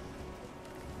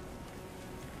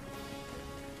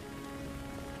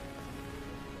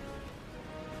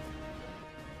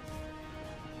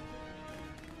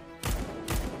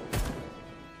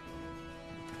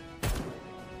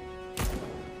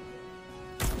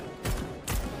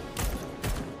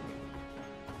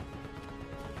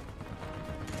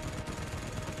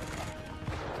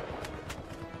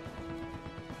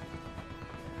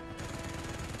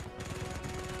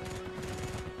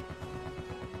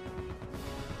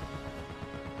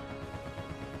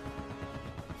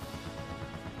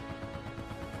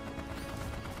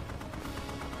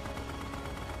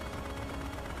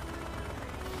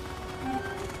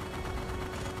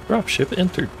 Dropship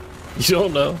entered. You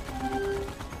don't know.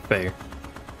 Fair.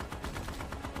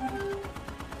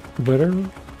 Better.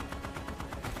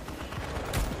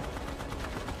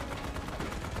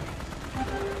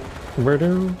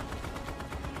 Better.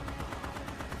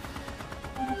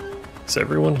 Is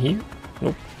everyone here?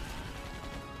 Nope.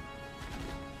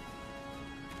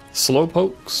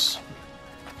 Slowpokes.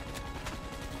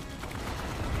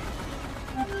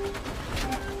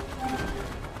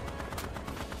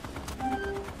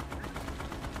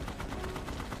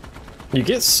 You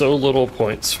get so little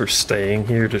points for staying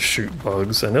here to shoot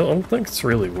bugs. I don't think it's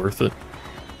really worth it.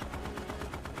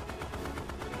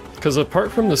 Because apart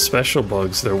from the special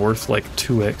bugs, they're worth like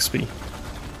 2 XP.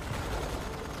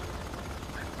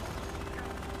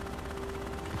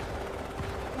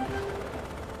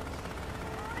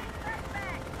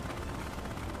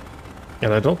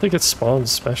 And I don't think it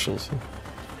spawns specials.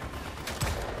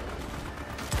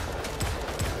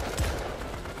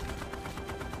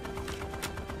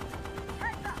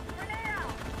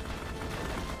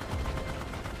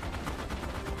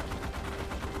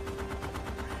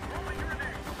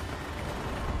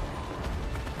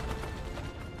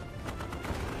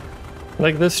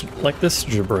 Like this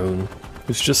jabron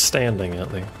who's just standing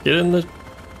out there.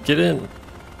 Get in.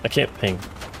 I can't ping.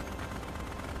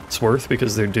 It's worth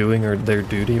because they're doing their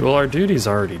duty. Well, our duty's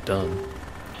already done.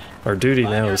 Our duty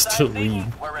now is to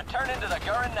lead. We're returning to the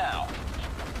Gurren now.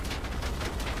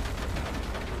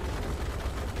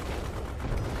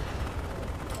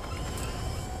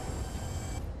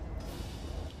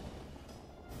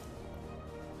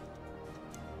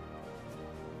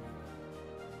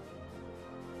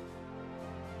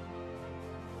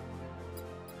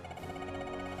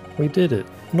 We did it.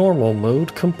 Normal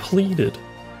mode completed.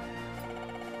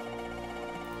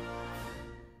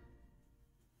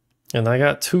 And I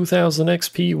got 2000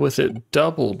 XP with it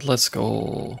doubled. Let's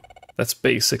go. That's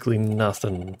basically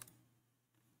nothing.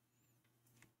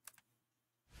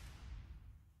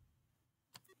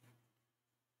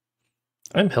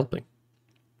 I'm helping.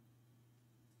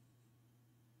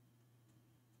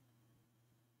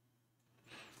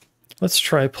 Let's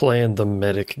try playing the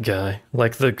medic guy,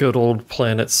 like the good old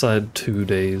PlanetSide 2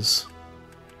 days.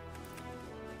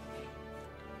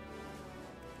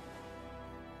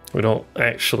 We don't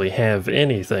actually have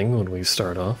anything when we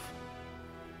start off.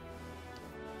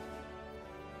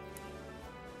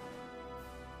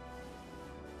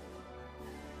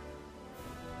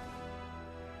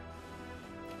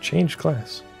 Change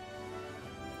class.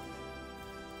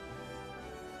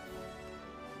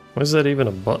 Why is that even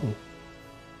a button?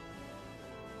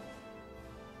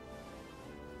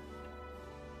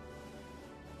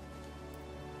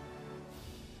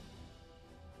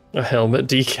 A helmet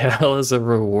decal as a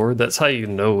reward? That's how you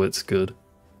know it's good.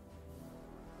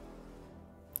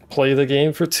 Play the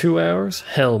game for 2 hours?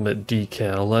 Helmet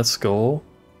decal, let's go.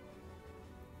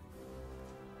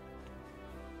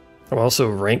 I'm also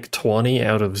rank 20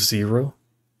 out of 0.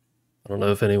 I don't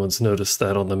know if anyone's noticed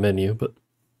that on the menu, but...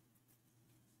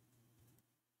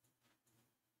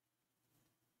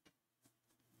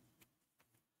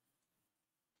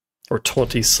 Or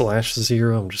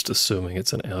 20/0, I'm just assuming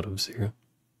it's an out of 0.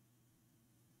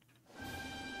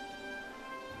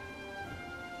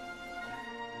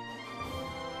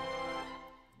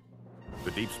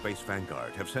 The Deep Space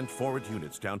Vanguard have sent forward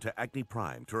units down to Agni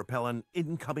Prime to repel an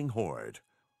incoming horde.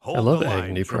 Hold I love the line,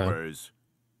 Agni Prime. troopers.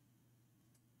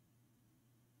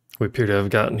 We appear to have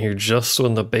gotten here just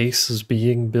when the base is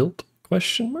being built?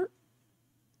 Question mark?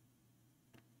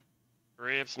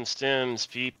 Hurry up some stems,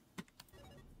 peep.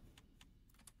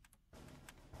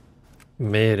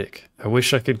 Medic. I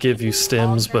wish I could give you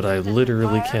stems, but I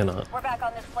literally cannot. We're back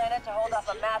on this planet to hold off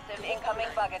a massive incoming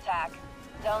bug attack.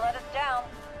 Don't let us down.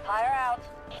 Fire out.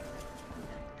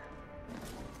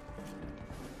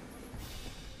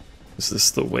 Is this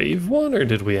the wave one, or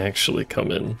did we actually come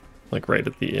in, like, right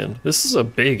at the end? This is a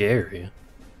big area.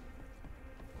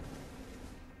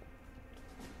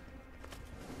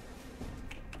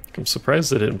 I'm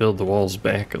surprised they didn't build the walls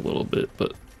back a little bit,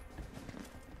 but...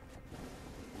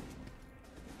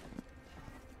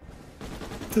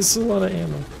 This is a lot of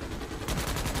ammo.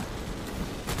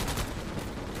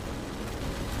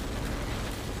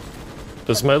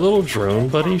 Does my little drone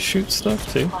buddy shoot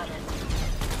stuff too?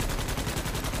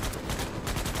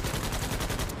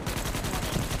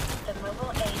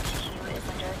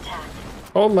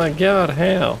 Oh my god,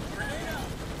 how?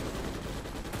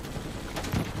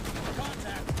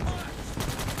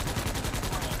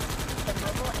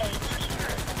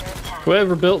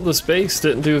 Whoever built this base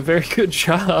didn't do a very good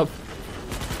job.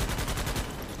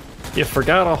 You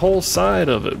forgot a whole side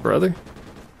of it, brother.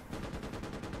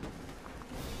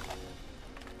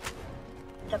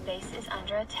 The base is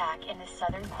under attack in the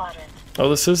southern quadrant. Oh,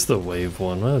 this is the wave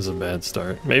one. That was a bad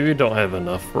start. Maybe we don't have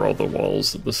enough for all the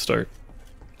walls at the start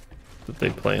that they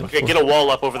planned Okay, for. get a wall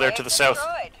up over there to the south.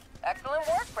 Excellent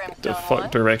work, Brimstone. The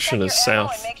fuck direction is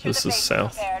south. This is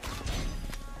south.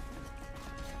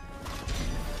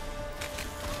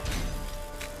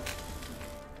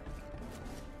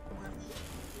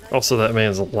 Also, that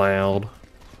man's loud.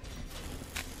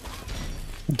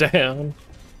 Down.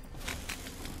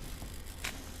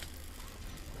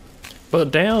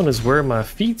 But down is where my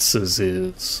feetses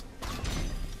is.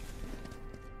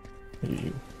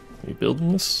 You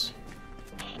building this?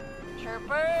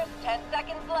 Troopers, 10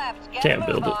 seconds left. Get Can't a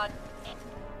build move it. on.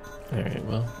 Alright,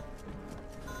 well.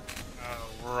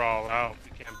 We're all out.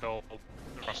 We can't build the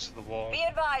rest of the wall. Be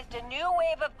advised, a new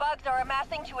wave of bugs are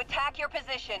amassing to attack your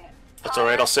position. That's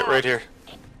alright, I'll sit right here.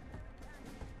 I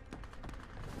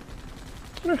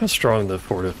wonder how strong the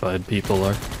fortified people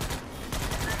are.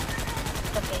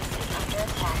 The base is under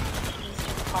attack in the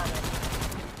eastern quadrant.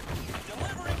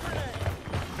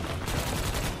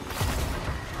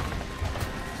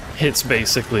 Hits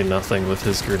basically nothing with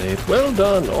his grenade. Well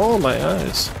done, oh my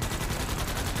eyes.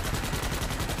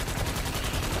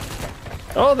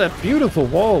 Oh, that beautiful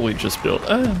wall we just built.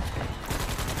 Ah.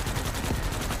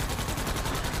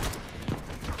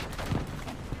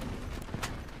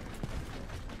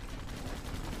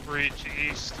 Reach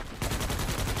east.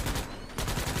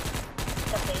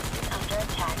 The base is under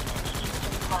attack in the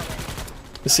eastern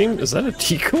quadrant. Is that a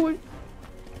decoy?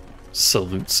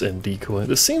 Salutes and decoy.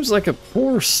 This seems like a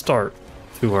poor start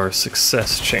to our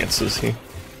success chances here.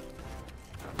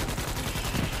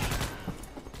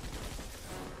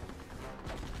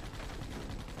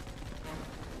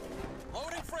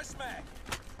 Loading fresh mag.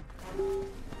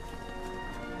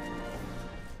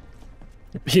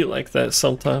 Be like that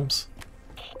sometimes.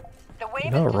 The wave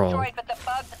You're is not wrong. destroyed, but the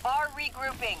bugs are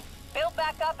regrouping. Build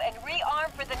back up and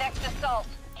rearm for the next assault.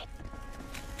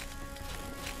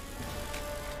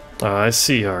 I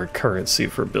see our currency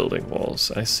for building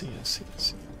walls. I see.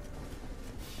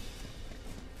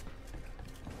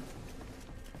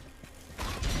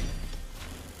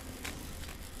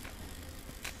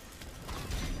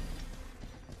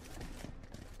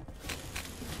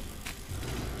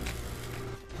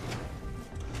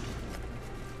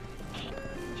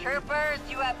 Troopers,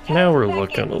 you have 10 Now we're seconds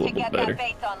looking a little to bit get better. that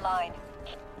base online.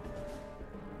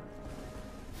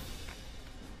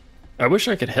 I wish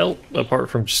I could help, apart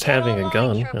from just having a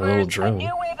gun and a little A drone. new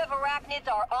wave of arachnids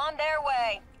are on their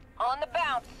way. On the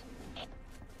bounce.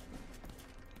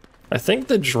 I think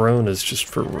the drone is just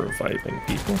for reviving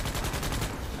people.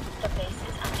 The base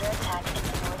is under attack in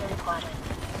the northern quadrant.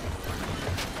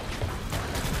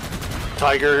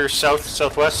 Tiger, south,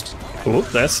 southwest. Oop,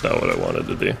 that's not what I wanted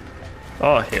to do.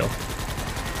 Oh, hell.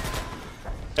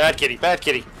 Bad kitty, bad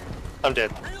kitty. I'm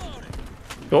dead.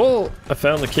 Oh, I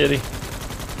found the kitty.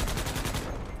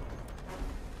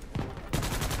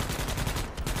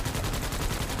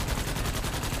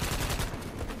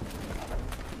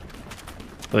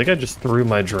 I think I just threw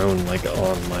my drone, like,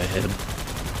 on my head.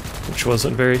 which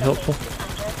wasn't very helpful.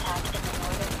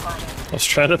 I was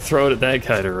trying to throw it at that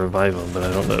guy to revive him, but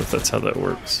I don't know if that's how that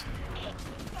works.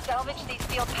 Salvage these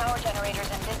field power generators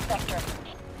in this sector.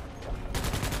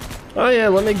 Oh yeah,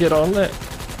 let me get on that.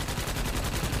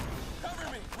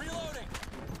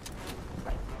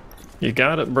 You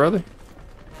got it, brother.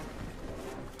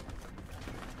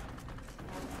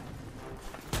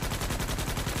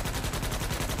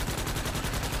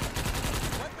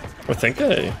 I think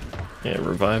I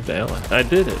revived Alan. I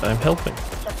did it. I'm helping. The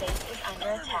base is under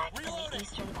attack in the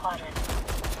eastern quadrant.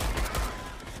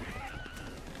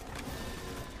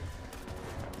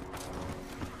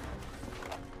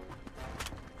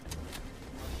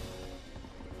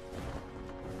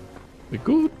 We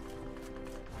good?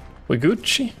 We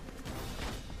Gucci?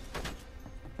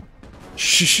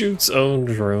 She shoots own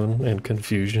drone and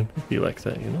confusion. Be like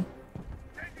that, you know?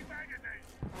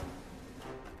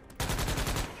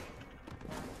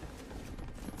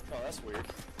 Oh, that's weird.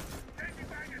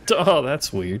 Oh,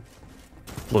 that's weird.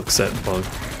 Looks at bug.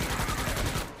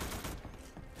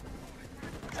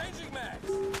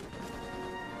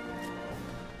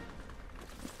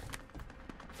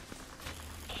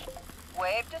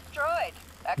 Wave destroyed.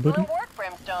 Excellent work,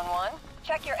 Brimstone 1.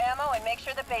 Check your ammo and make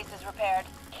sure the base is repaired.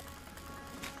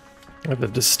 I have a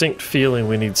distinct feeling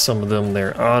we need some of them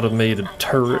there automated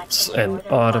turrets and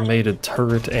automated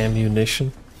turret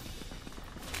ammunition.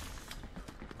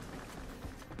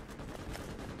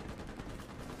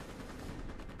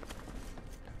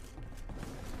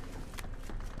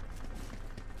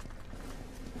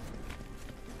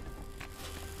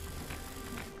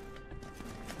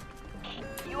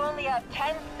 You only have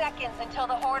 10 seconds until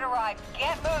the horde arrives.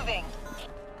 Get moving.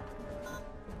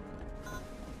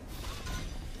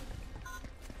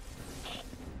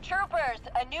 Troopers,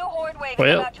 a new horde wave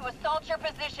is about to assault your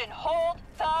position. Hold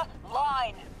the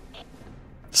line.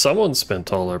 Someone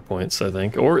spent all our points, I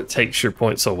think. Or it takes your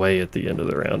points away at the end of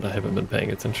the round. I haven't been paying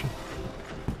attention.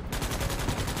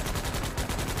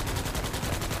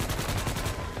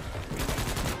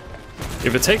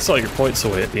 If it takes all your points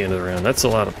away at the end of the round, that's a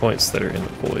lot of points that are in the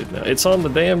void now. It's on the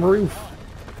damn roof.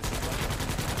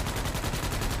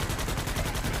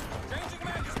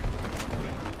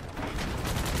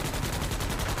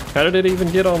 How did it even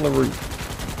get on the roof?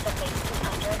 The base is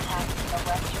under attack in the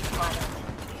western quadrant.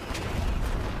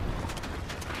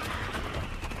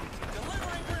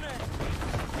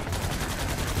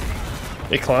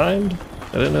 It climbed?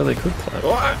 I didn't know they could climb.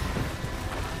 Warning.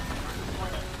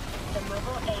 The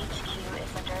mobile HQ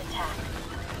is under attack.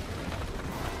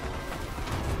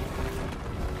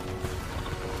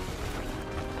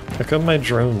 How come my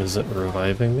drone isn't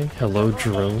reviving me? Hello,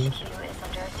 drone.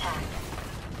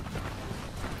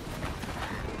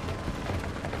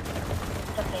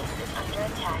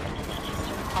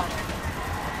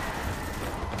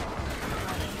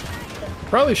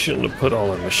 Probably shouldn't have put all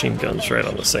our machine guns right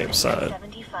on the same side.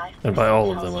 And by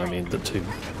all of them, I mean the two.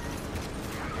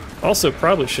 Also,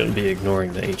 probably shouldn't be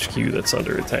ignoring the HQ that's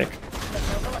under attack.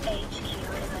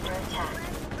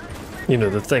 You know,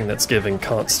 the thing that's giving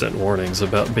constant warnings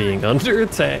about being under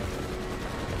attack.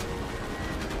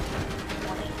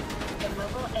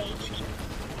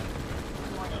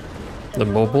 The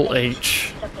mobile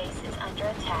H.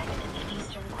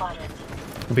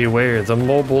 Beware, the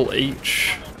mobile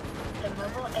H.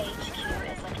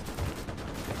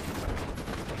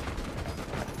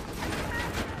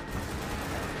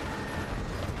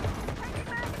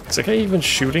 Is that guy even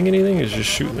shooting anything? He's just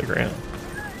shooting the ground.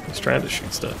 He's trying to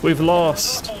shoot stuff. We've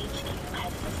lost!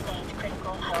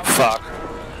 Fuck.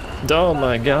 Oh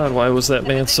my god, why was that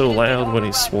man so loud when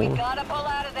he swore?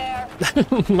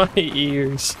 My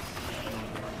ears.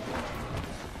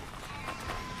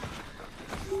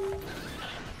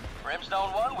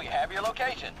 Brimstone 1, we have your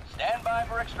location. Stand by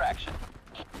for extraction.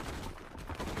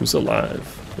 Who's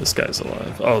alive? This guy's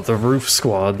alive. Oh, the roof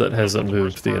squad that hasn't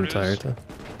moved the entire time.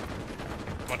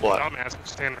 What?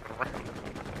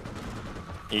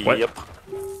 What? Yep.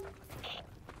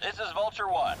 This is Vulture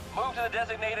 1. Move to the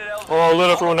designated LZ. Oh, let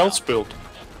everyone else build.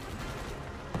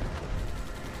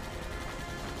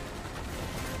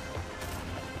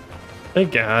 They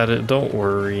got it, don't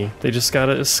worry. They just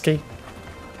gotta escape.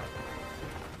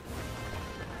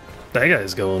 That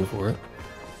guy's going for it.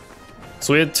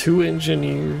 So we had 2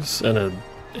 engineers and a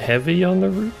heavy on the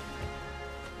roof?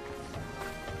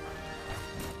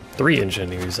 3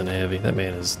 engineers and a heavy. That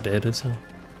man is dead as hell.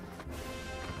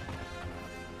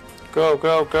 Go,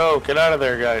 go, go. Get out of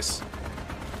there, guys.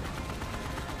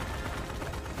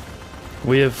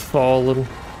 We have fallen.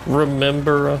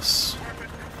 Remember us.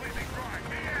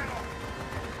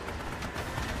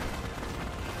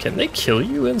 Can they kill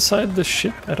you inside the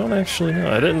ship? I don't actually know.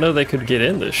 I didn't know they could get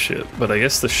in this ship, but I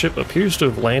guess the ship appears to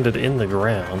have landed in the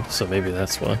ground, so maybe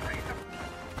that's why.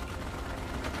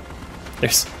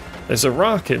 There's a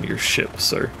rock in your ship,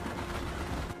 sir.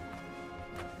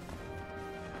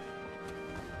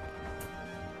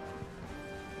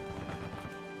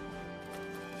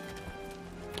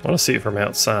 I want to see it from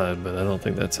outside, but I don't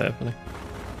think that's happening.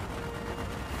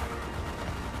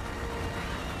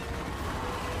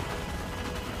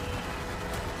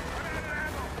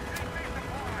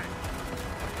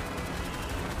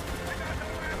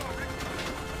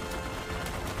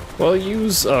 Well,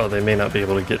 use... Oh, they may not be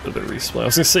able to get to the resupply. I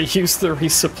was gonna say, use the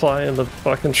resupply and the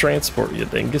fucking transport, you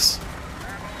dingus.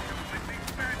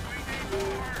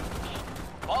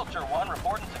 Vulture 1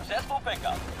 reporting successful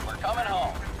pickup. We're coming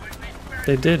home.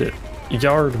 They did it.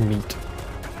 Yard meat.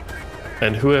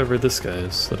 And whoever this guy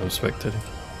is that I'm spectating.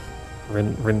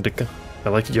 Rendika. I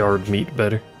like yard meat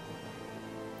better.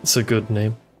 It's a good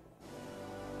name.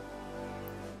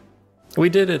 We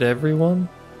did it, everyone.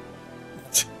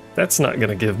 That's not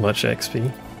gonna give much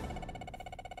XP.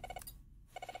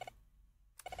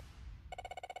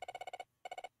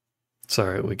 It's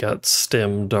alright, we got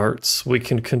stem darts. We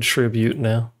can contribute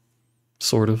now.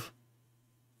 Sort of.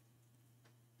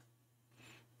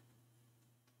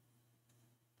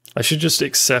 I should just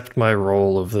accept my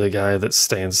role of the guy that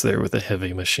stands there with a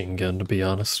heavy machine gun, to be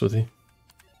honest with you.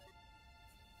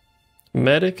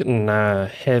 Medic? Nah,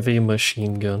 heavy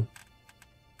machine gun.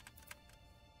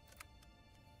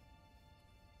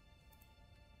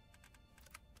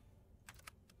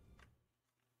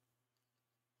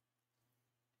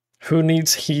 Who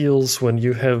needs heals when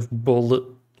you have bullet?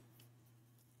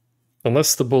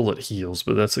 Unless the bullet heals,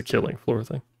 but that's a killing floor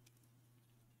thing.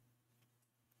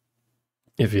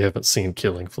 If you haven't seen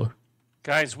Killing Floor.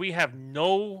 Guys, we have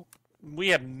minimal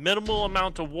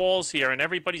amount of walls here, and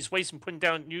everybody's wasting putting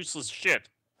down useless shit.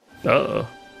 Uh-oh.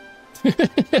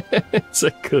 It's a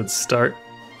good start.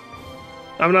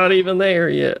 I'm not even there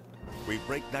yet. We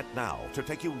break net now to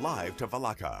take you live to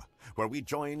Valaka, where we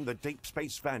join the Deep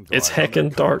Space Vanguard. It's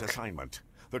heckin' dark. Assignment.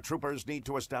 The troopers need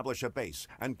to establish a base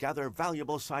and gather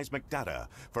valuable seismic data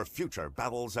for future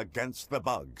battles against the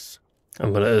bugs.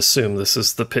 I'm gonna assume this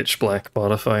is the pitch black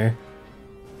modifier.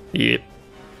 Yep.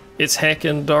 It's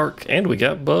heckin' dark, and we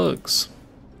got bugs.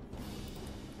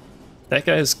 That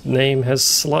guy's name has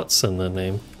sluts in the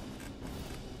name.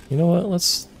 You know what?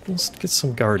 Let's get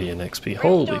some Guardian XP.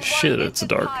 Holy shit, it's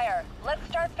dark. Let's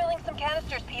start filling some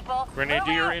canisters, people.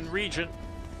 Grenadier in region.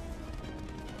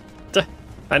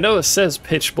 I know it says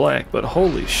pitch black, but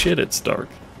holy shit, it's dark.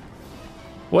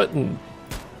 What in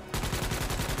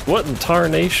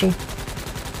tarnation?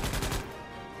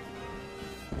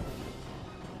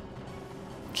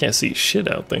 Can't see shit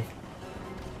out there.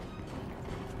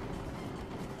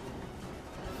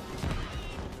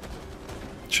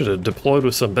 Should have deployed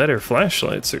with some better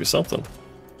flashlights or something.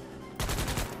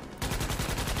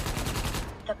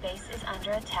 The base is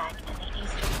under attack in the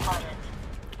eastern quadrant.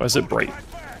 Why is it bright?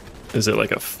 Is it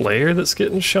like a flare that's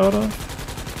getting shot off?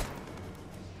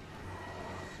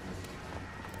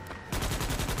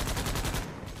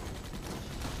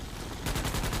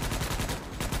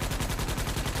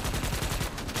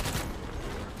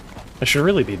 I should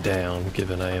really be down,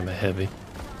 given I am a heavy.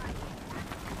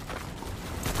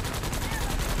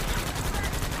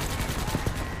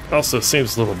 Also,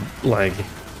 seems a little laggy.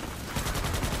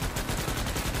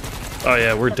 Oh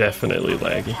yeah, we're definitely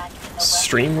laggy.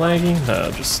 Stream lagging? No,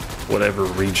 just whatever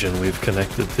region we've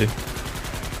connected to.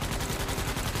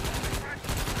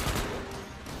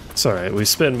 It's alright, we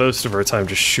spend most of our time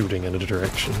just shooting in a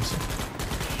direction. So.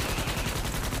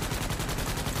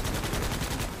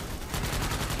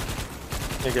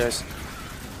 Hey guys.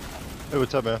 Hey,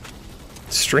 what's up, man?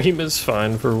 Stream is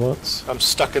fine for once. I'm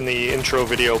stuck in the intro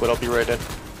video, but I'll be right in.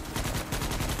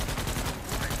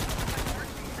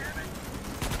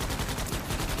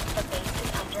 The base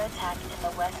is under attack in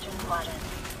the western quadrant.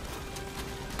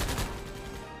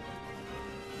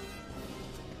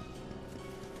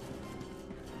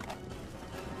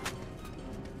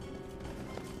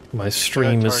 My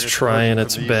stream is trying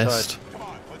its best.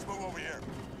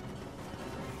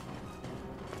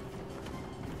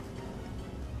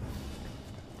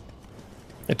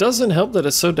 It doesn't help that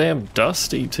it's so damn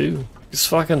dusty, too. It's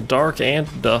fucking dark and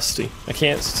dusty. I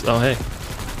can't... Oh, hey.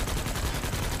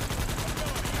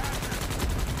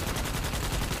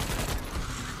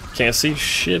 Can't see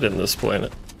shit in this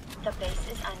planet. The base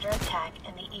is under attack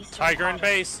in the eastern Tiger in quadrant.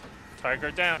 base.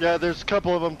 Tiger down. Yeah, there's a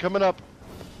couple of them coming up.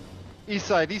 East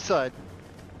side, east side.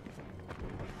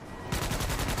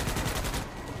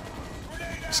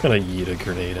 Just gonna yeet a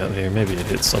grenade out here. Maybe it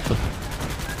hits something.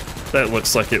 That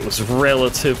looks like it was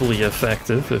relatively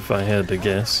effective, if I had to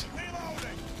guess.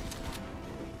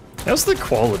 How's the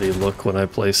quality look when I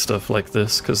play stuff like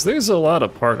this? Because there's a lot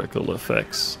of particle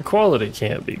effects. The quality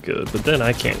can't be good, but then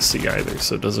I can't see either,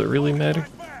 so does it really matter?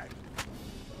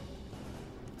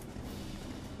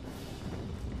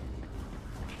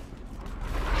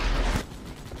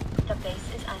 The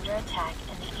base is under attack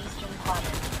in the eastern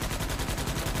quadrant.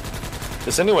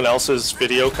 Is anyone else's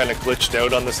video kind of glitched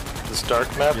out on this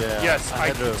dark map? Yeah, Yes, I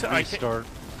had to restart.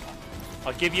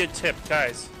 I'll give you a tip,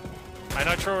 guys. I'm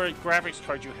not sure what graphics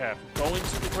card you have. Go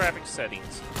into the graphics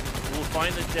settings. You will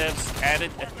find the devs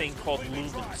added a thing called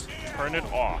lumens. Turn it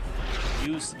off.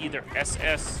 Use either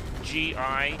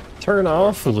SSGI. Turn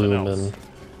off lumen.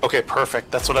 Okay,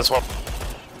 perfect. That's what I want.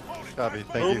 Copy,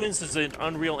 thank you. Lumens is an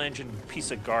Unreal Engine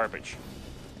piece of garbage.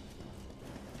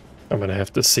 I'm gonna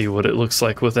have to see what it looks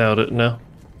like without it now.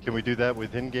 Can we do that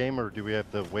within game, or do we have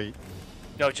to wait?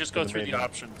 No, just go the through the menu?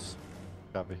 options.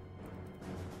 Copy.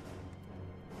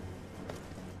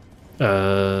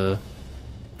 That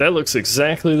looks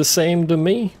exactly the same to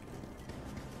me.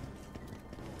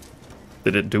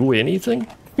 Did it do anything?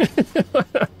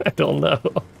 I don't know.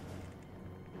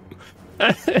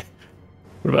 What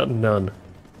about none?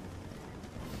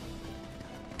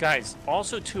 Guys,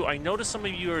 also too, I noticed some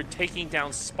of you are taking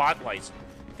down spotlights.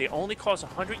 They only cost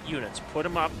 100 units. Put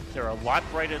them up. They're a lot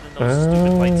brighter than those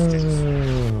stupid light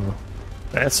sticks.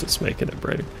 That's what's making it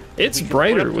brighter. It's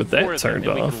brighter with that turned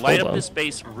off. We can light Hold up on. this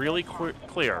base really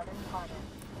clear.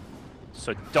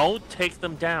 So don't take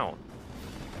them down.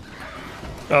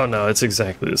 Oh no, it's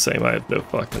exactly the same. I have no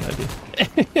fucking idea.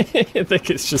 I think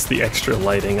it's just the extra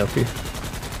lighting up here.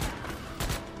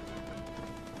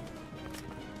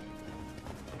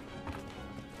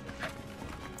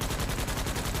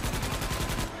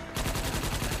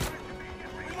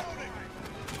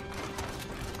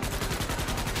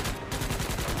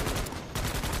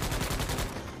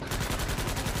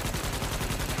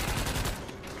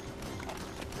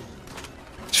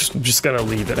 I'm just gonna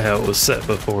leave it how it was set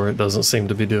before. It doesn't seem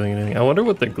to be doing anything. I wonder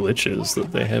what the glitch is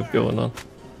that they have going on.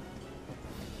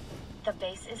 The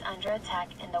base is under attack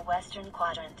in the western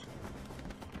quadrant.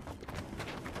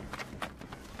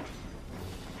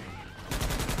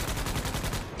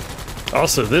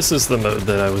 Also, this is the mode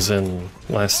that I was in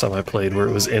last time I played, where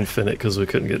it was infinite because we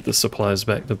couldn't get the supplies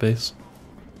back to base.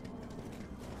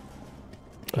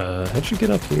 How'd you get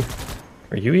up here?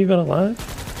 Are you even alive?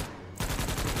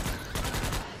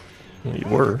 Well, you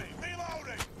were.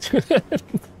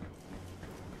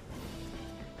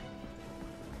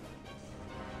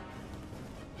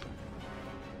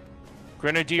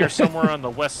 Grenadier somewhere on the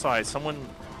west side. Someone,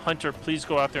 Hunter, please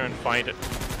go out there and find it.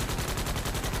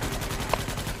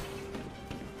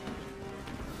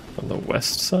 On the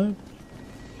west side?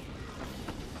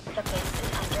 The base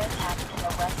is under attack in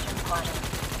the western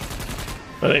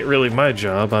quadrant. That ain't really my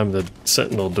job. I'm the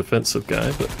sentinel defensive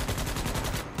guy, but...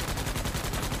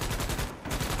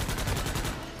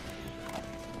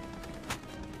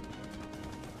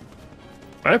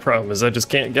 My problem is I just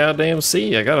can't goddamn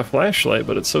see. I got a flashlight,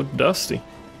 but it's so dusty.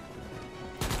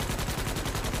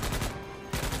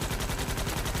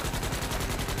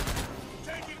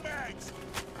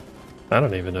 I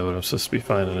don't even know what I'm supposed to be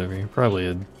finding over here. Probably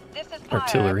an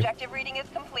artillery. Objective reading is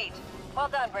complete. Well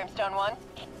done, Brimstone 1.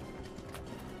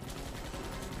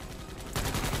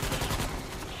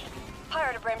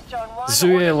 Prior to Brimstone 1,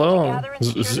 Zhuye Long.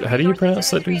 How do you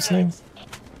pronounce that dude's name?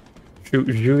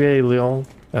 Zhuye Long?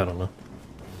 I don't know.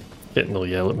 Getting will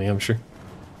yell at me, I'm sure.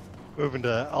 Moving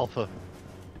to Alpha.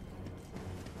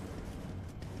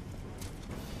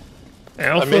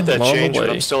 Alpha, I made that I'm on the change, but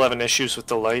way. I'm still having issues with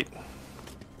the light.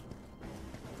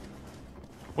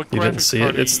 What You didn't see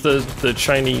it. It's the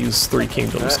Chinese Three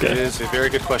Kingdoms That guy. is a very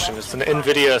good question. It's an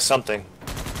NVIDIA something.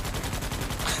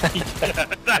 Yeah,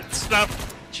 that's not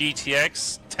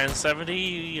GTX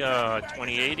 1070,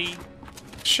 2080.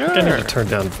 Sure. I think I need to turn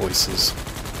down voices.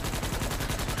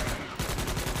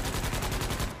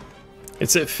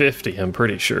 It's at 50, I'm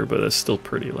pretty sure, but it's still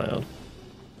pretty loud.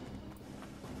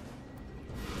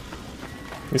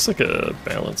 It's like a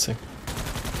balancing.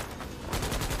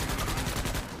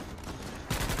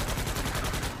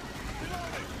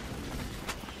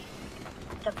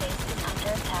 The base is under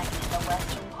attack in the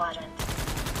western quadrant.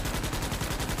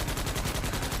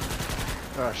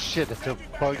 Oh shit, it's a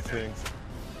bug thing.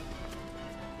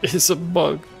 It's a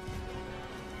bug.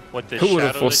 What, the Who would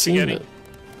have shadow that you're foreseen getting? it?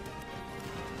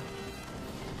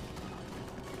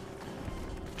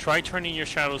 Try turning your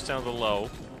shadows down to low,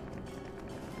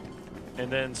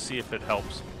 and then see if it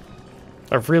helps.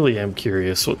 I really am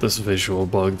curious what this visual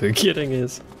bug they're getting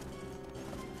is.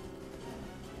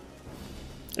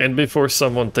 And before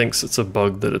someone thinks it's a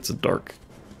bug that it's dark.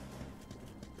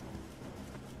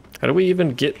 How do we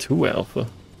even get to Alpha?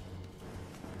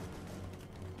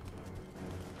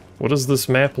 What does this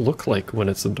map look like when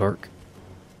it's dark?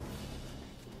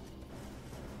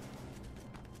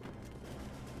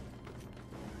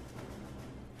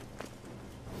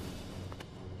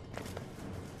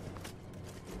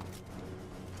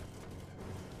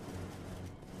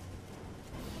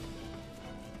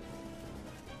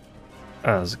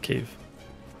 Ah, there's a cave.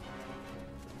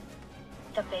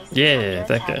 The base yeah,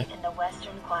 that guy. In the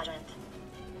western quadrant.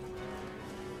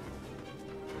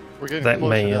 We're getting that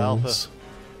closer to Alpha. man's.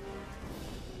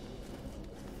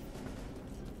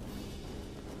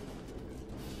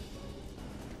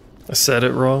 I said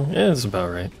it wrong? Yeah, it's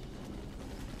about right.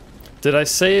 Did I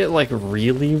say it like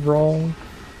really wrong?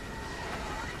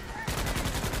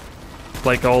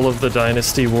 Like all of the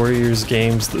Dynasty Warriors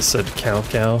games that said cow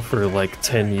cow for like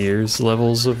 10 years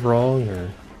levels of wrong, or?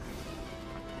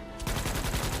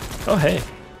 Oh hey.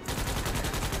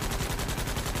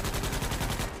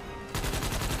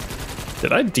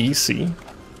 Did I DC?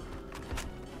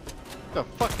 The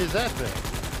fuck is that thing?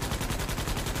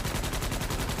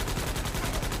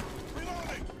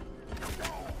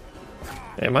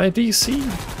 Am I DC?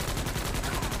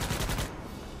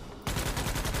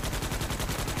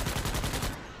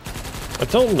 I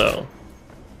don't know.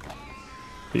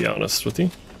 Be honest with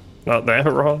you. Not that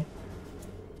wrong.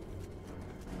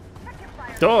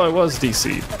 Oh, I was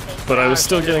DC, but I was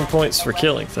still getting points for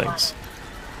killing things.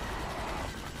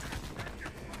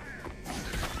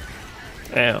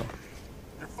 Ow.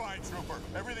 You're fine, Trooper.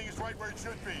 Everything is right where it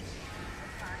should be.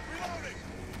 Reloading.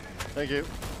 Thank you.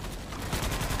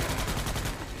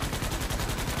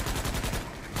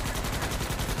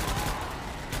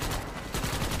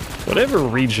 Whatever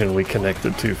region we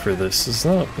connected to for this is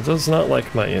not, it does not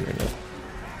like my internet.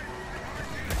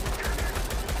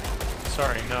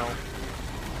 Sorry, no.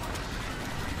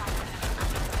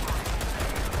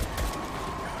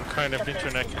 What kind of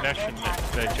internet connection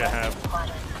that you have?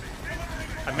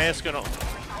 I'm asking.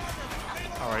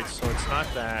 Alright, so it's not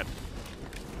that.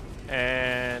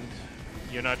 And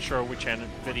you're not sure which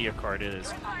NVIDIA card it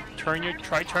is.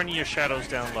 Try turning your shadows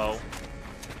down low.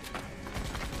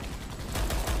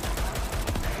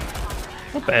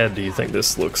 How bad do you think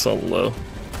this looks on low?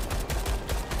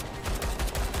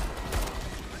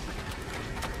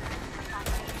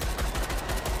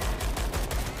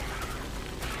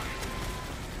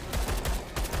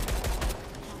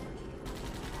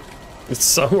 It's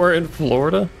somewhere in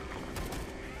Florida?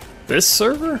 This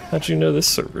server? How'd you know this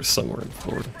server's somewhere in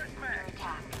Florida?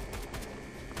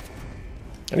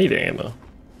 I need ammo.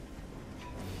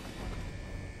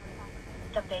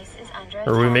 The base is under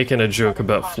Or are we making a joke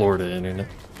about Florida internet?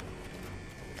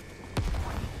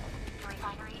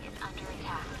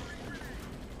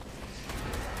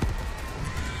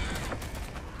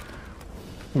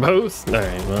 Both?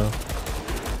 Alright, well.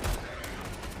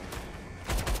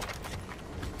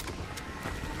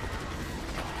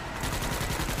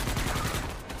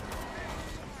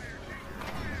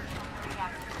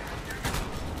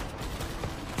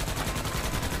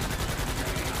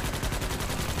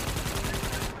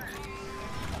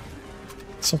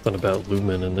 Something about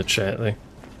Lumen in the chat there.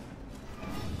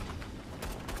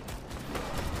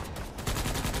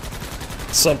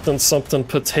 Something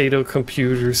potato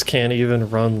computers can't even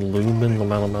run Lumen,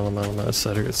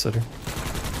 etc, etc.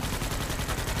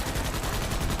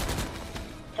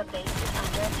 The base is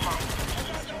under attack in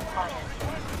the eastern quadrant.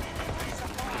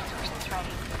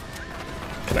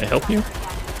 Can I help you?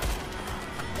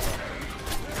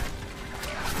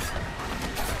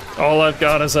 All I've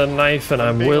got is a knife and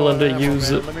I'm willing to use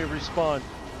it. Let me respawn.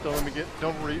 Don't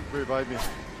revive me.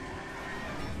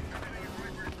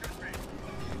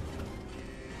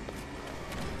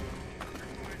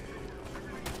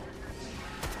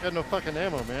 Got no fucking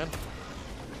ammo, man.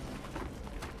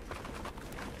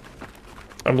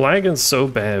 I'm lagging so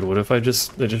bad. What if I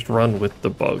just run with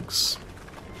the bugs?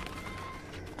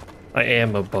 I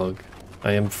am a bug.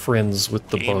 I am friends with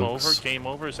the bugs. Game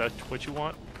over? Is that what you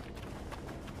want?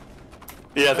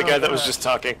 Yeah, the guy that was just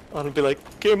talking. I'm gonna be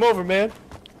like, game over, man.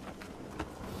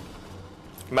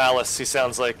 Malice, he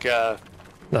sounds like,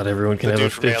 Not everyone can have a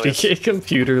 50k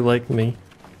computer like me.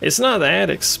 It's not that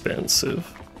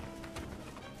expensive.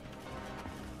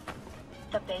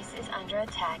 The base is under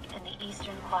attack in the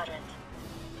eastern quadrant.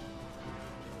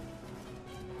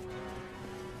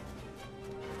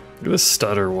 Look at this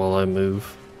stutter while I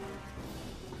move.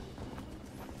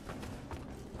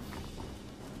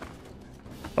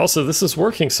 Also, this is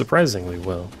working surprisingly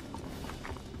well.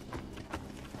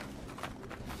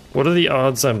 What are the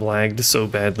odds I'm lagged so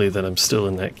badly that I'm still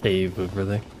in that cave over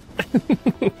there?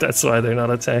 That's why they're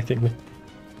not attacking me.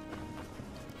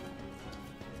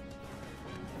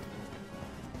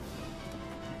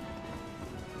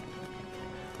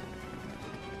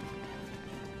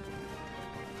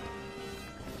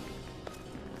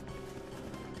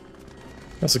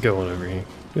 How's it going over here?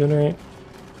 Doing alright?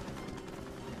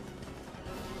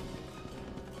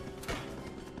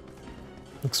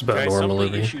 Looks about Guys, normal some of over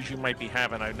the here. issues you might be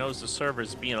having, I've noticed the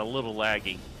server's being a little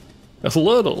laggy. A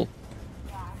little?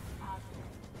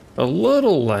 A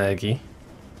little laggy?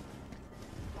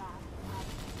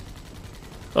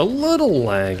 A little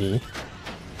laggy?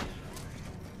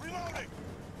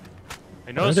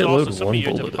 I noticed Why did it also load some one of you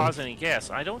bullet in? depositing gas.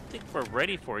 I don't think we're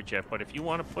ready for it yet, but if you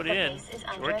want to put it in, Base is it's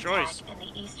under your attack choice. in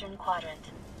the eastern quadrant.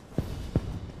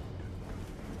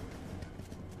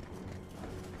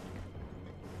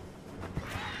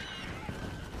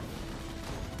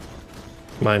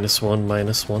 -1,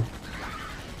 -1.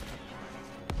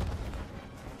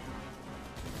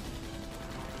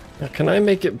 Now, can I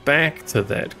make it back to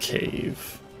that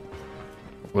cave?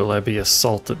 Will I be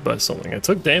assaulted by something? I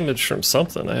took damage from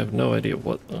something. I have no idea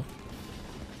what, though.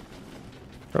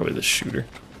 Probably the shooter.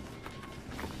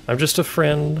 I'm just a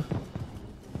friend.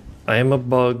 I am a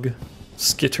bug.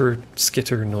 Skitter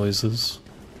noises.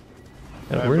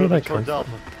 And where did I come from?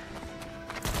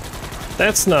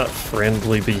 That's not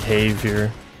friendly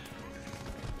behavior.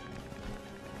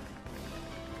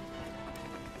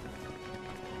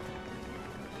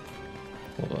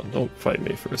 Hold on, don't fight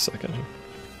me for a second.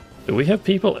 Do we have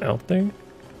people out there?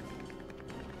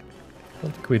 I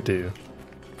don't think we do.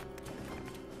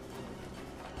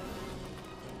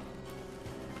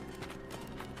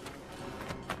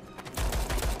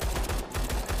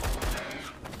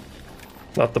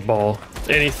 Not the ball.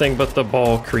 Anything but the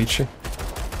ball creature.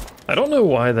 I don't know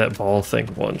why that ball thing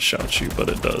one-shots you, but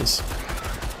it does.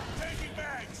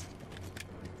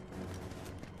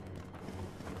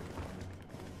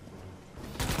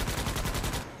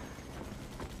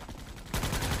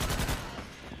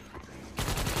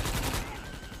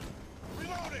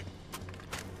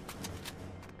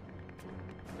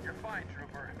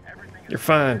 You're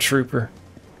fine, trooper.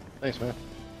 Thanks, man.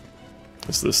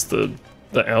 Is this the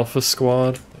Alpha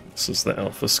Squad? This is the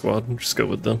Alpha Squad. Just go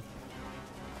with them.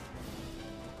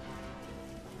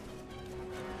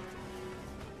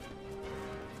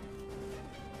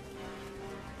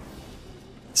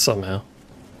 Somehow.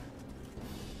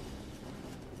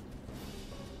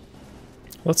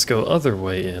 Let's go other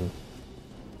way in.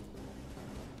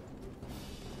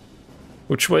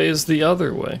 Which way is the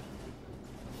other way?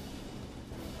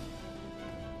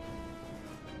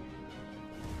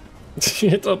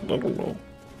 I don't know.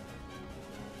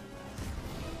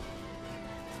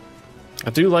 I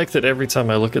do like that every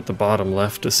time I look at the bottom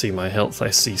left to see my health,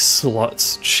 I see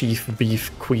Slot's Chief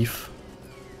Beef Queef.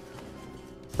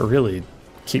 It really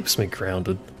keeps me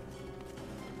grounded.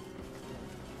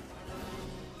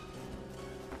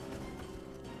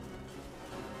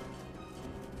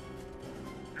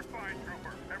 You're fine,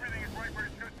 Trooper. Everything is right where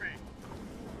it should be.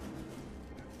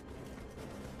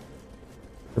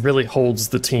 It really holds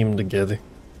the team together.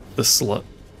 The Slut.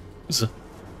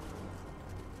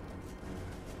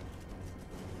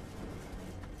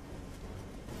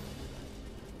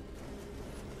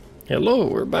 Hello,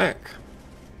 we're back.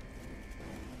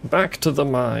 Back to the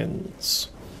mines.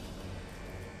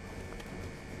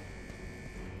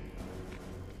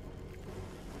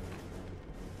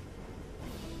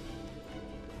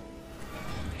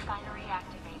 Refinery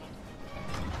activated.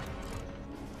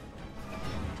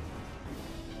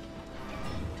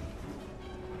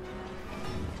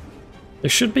 There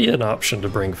should be an option to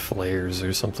bring flares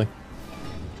or something.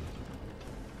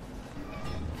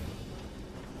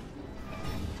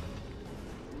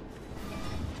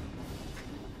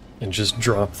 And just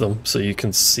drop them so you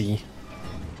can see.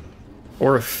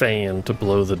 Or a fan to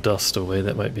blow the dust away,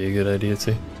 that might be a good idea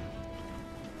too.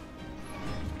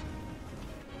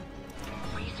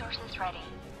 Resources ready.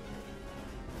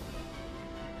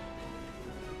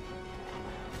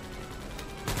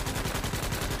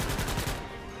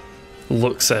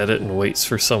 Looks at it and waits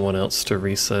for someone else to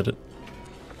reset it.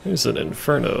 There's an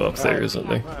inferno up there, isn't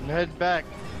there? I'm heading back.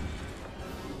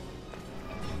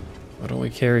 Why don't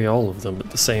we carry all of them at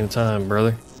the same time,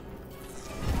 brother?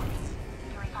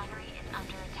 The refinery is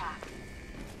under attack.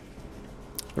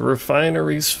 The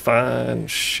refinery's fine.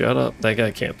 Shut up. That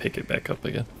guy can't pick it back up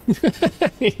again.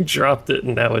 He dropped it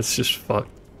and now it's just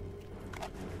fucked.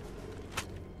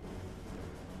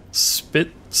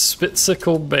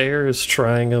 Spitsicle Bear is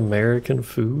trying American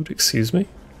food? Excuse me?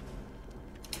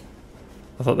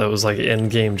 I thought that was like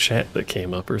in-game chat that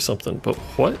came up or something, but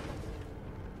what?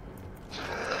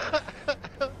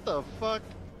 What the fuck?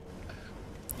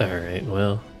 Alright,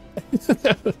 well.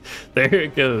 There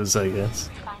it goes, I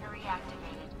guess.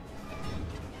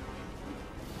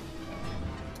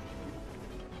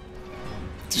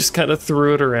 Just kind of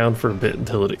threw it around for a bit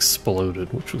until it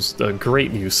exploded, which was a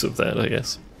great use of that, I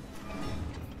guess.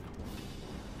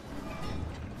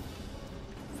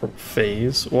 From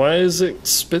Phase. Why is it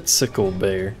Spitsicle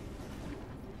Bear?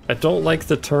 I don't like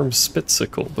the term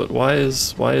Spitsicle, but why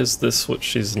is this what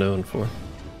she's known for?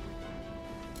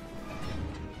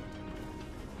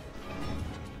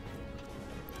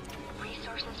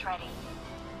 Resources ready.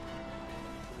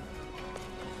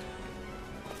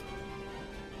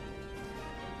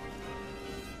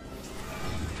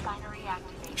 Refinery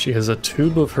activated. She has a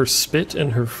tube of her spit in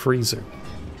her freezer.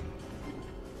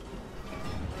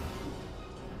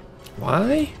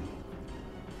 Why?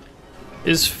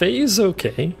 Is Phase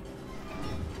okay?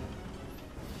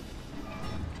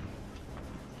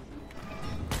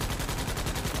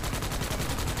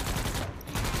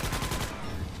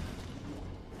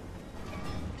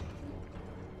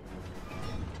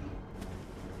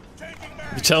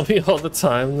 You tell me all the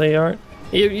time they aren't.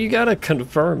 You gotta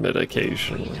confirm it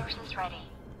occasionally.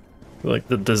 Like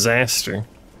the disaster.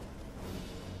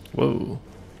 Whoa.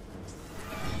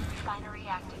 Refinery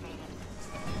activated.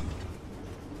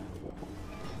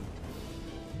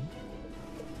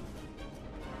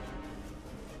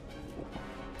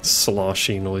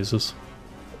 Sloshy noises.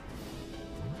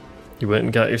 You went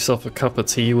and got yourself a cup of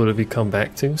tea. What have you come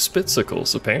back to?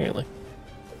 Spitsicles, apparently.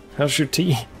 How's your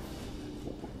tea?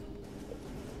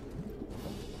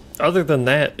 Other than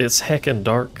that, it's heckin'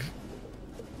 dark.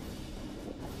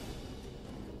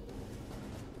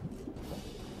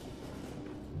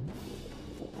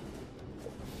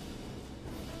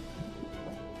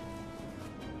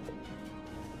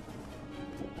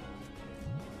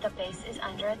 The base is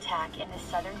under attack in the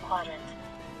southern quadrant.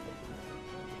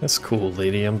 That's cool,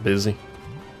 lady. I'm busy.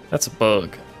 That's a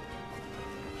bug.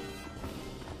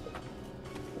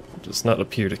 Does not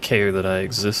appear to care that I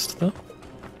exist, though.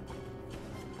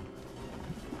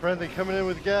 Friendly coming in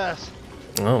with gas.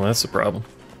 Oh, that's a problem.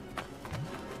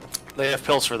 They have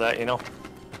pills for that, you know.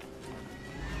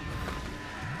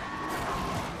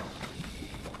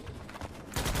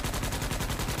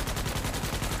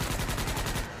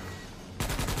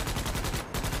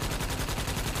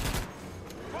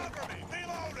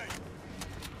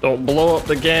 Don't blow up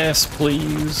the gas,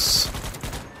 please.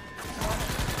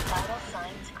 Vital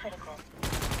signs critical.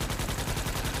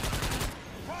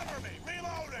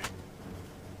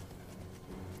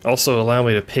 Also, allow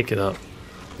me to pick it up.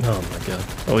 Oh my god.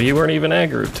 Oh, you weren't even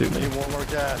aggroed to me. Need one more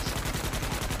gas.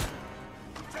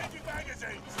 Changing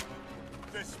magazines.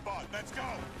 This spot. Let's go.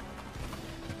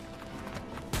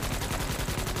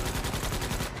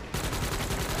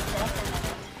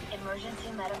 Death imminent.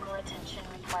 Emergency medical attention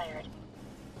required.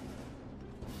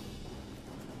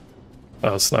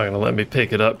 Oh, it's not gonna let me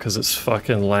pick it up because it's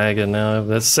fucking lagging now.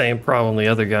 That's the same problem the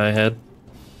other guy had.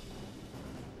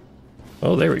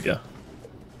 Oh, there we go.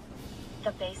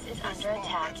 The base is under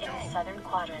attack in the southern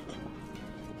quadrant.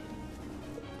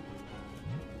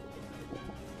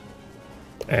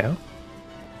 Ow.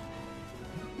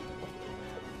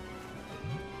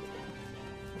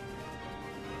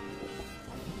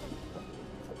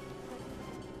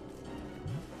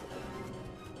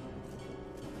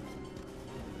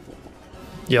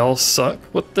 Y'all suck?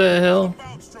 What the hell?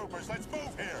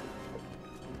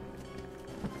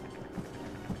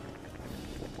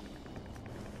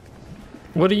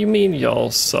 What do you mean y'all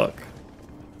suck?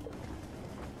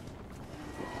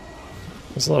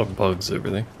 There's a lot of bugs over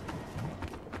there.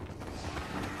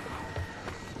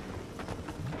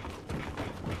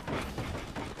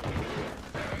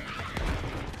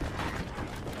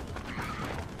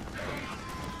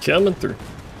 Coming through.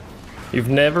 You've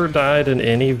never died in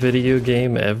any video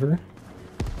game ever?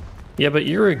 Yeah, but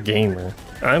you're a gamer.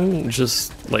 I'm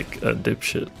just like a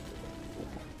dipshit.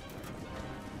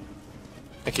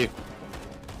 Thank you.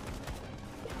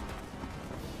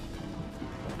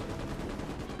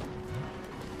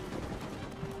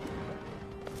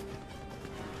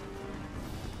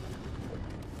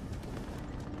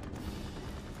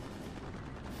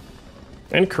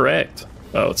 Incorrect.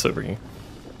 Oh, it's over here.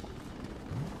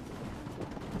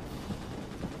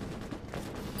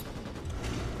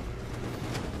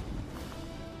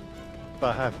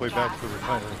 About halfway back to the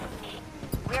refinery.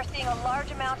 We are seeing a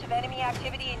large amount of enemy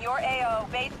activity in your AO.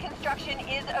 Base construction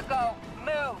is a go.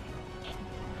 Move.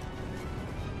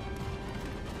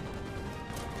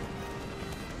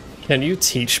 Can you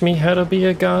teach me how to be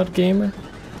a god gamer?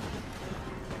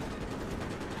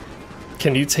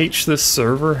 Can you teach this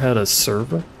server how to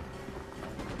server?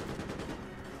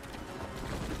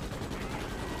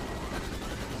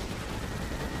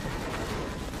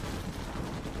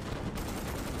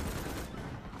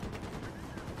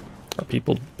 Are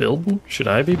people building? Should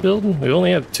I be building? We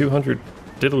only have 200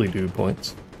 diddly-doo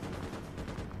points.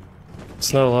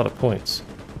 It's not a lot of points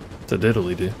to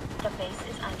diddly-doo. The base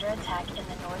is under attack in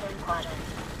the northern quadrant.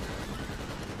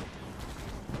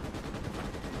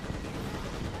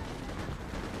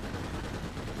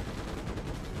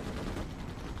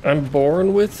 I'm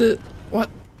born with it? What?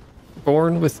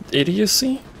 Born with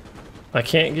idiocy? I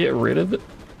can't get rid of it?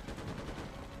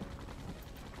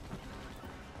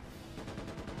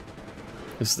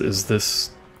 Is this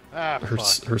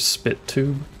her spit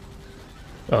tube?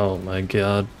 Oh my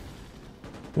god.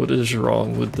 What is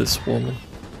wrong with this woman?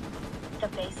 The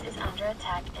base is under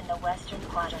attack in the western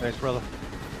quadrant. Thanks, brother.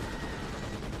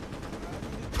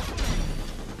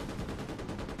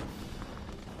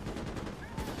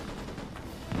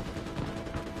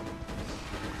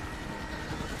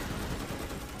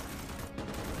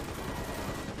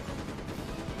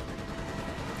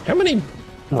 How many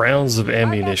rounds of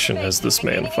ammunition has this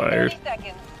man fired?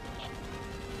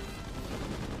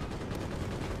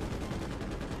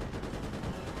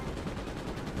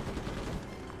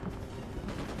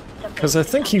 Because I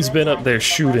think he's been up there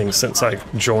shooting since I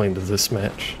joined this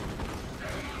match.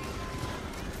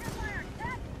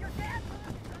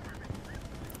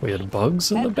 We had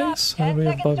bugs in the base? How do we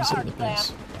have bugs in the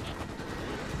base?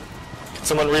 Can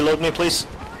someone reload me, please?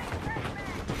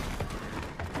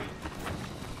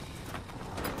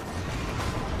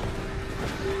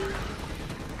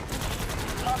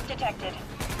 Detected.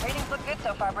 Ratings look good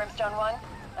so far, Brimstone 1.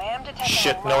 I am detecting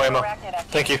shit, no ammo.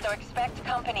 Thank you. So expect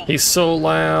company. He's so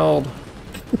loud.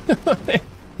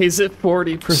 He's at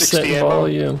 40%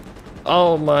 volume.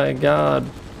 Oh my god.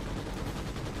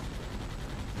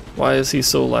 Why is he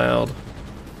so loud?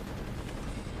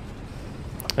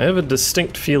 I have a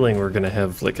distinct feeling we're gonna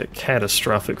have like a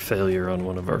catastrophic failure on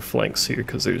one of our flanks here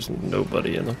because there's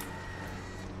nobody in them.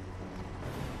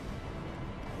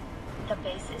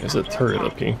 There's a turret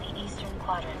up here.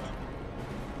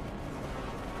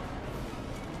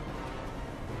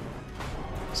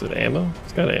 Is it ammo?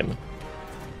 It's got ammo.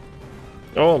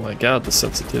 Oh my god, the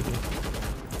sensitivity.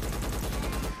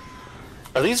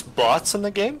 Are these bots in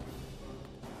the game?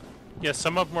 Yeah,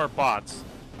 some of them are bots.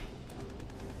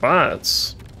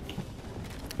 Bots?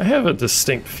 I have a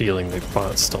distinct feeling that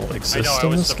bots don't exist I know, I in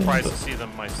was this game. surprised to see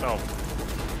them myself.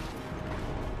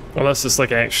 Unless it's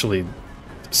like actually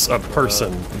a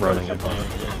person running a bot.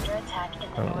 Under attack in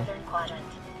the northern quadrant.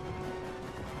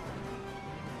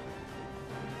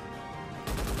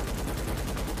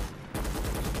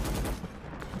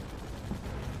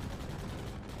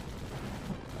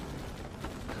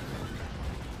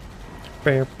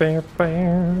 Bear, bear,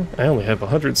 bear. I only have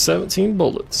 117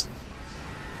 bullets.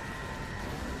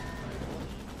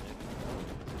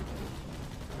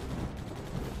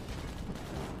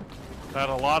 Got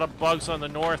a lot of bugs on the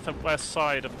north and west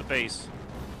side of the base.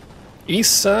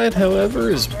 East side, however,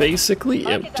 is basically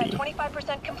empty.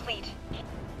 25% complete.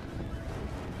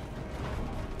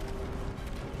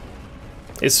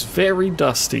 It's very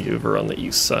dusty over on the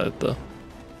east side, though.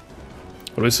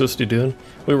 What are we supposed to be doing?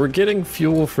 We were getting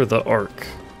fuel for the Ark.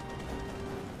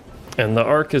 And the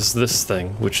Ark is this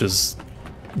thing, which is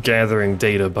gathering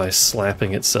data by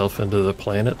slapping itself into the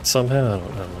planet somehow. I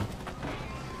don't know.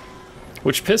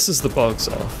 Which pisses the bugs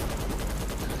off.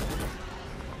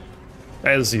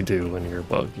 As you do when you're a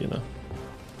bug, you know.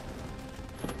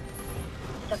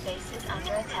 The base is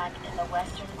under attack in the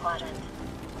western quadrant.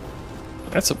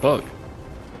 That's a bug.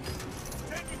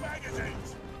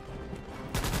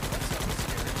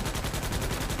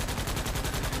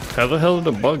 How the hell did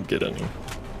a bug get in here?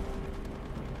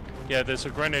 Yeah, there's a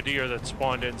grenadier that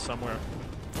spawned in somewhere.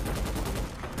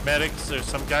 Medics, there's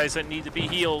some guys that need to be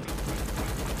healed.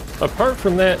 Apart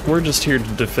from that, we're just here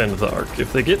to defend the Ark.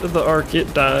 If they get to the Ark,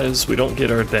 it dies, we don't get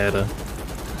our data.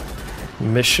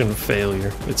 Mission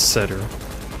failure, etc.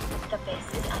 The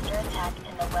base is under attack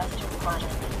in the western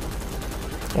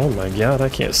quadrant. Oh my god, I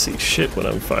can't see shit when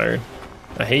I'm firing.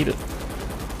 I hate it.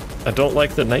 I don't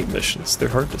like the night missions, they're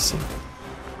hard to see.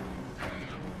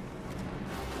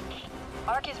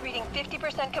 Ark is reading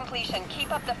 50% completion.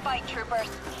 Keep up the fight, troopers.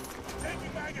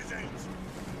 Taking magazines.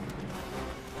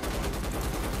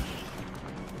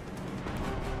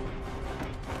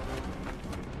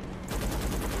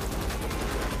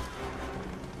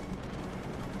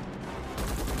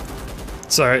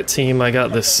 It's alright, team, I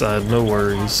got this side, no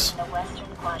worries.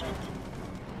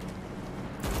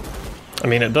 I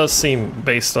mean, it does seem,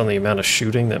 based on the amount of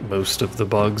shooting, that most of the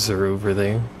bugs are over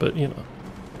there, but you know.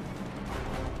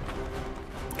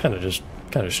 Kind of just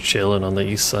chilling on the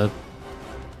east side.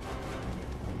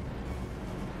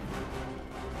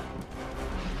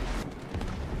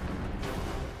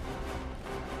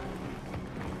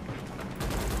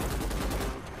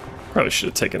 Probably should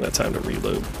have taken that time to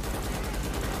reload.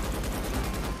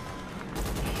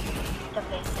 The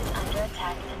base is under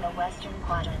attack in the western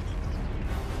quadrant.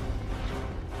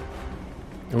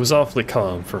 It was awfully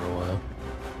calm for a while.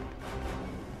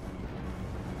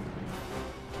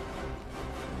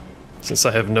 Since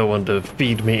I have no one to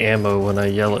feed me ammo when I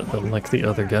yell at them like the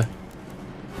other guy.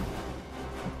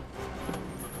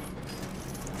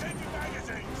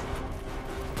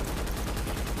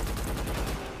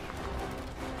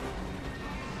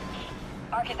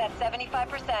 Arc is at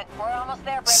 75%. We're almost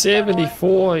there, Brimstone.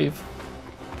 75.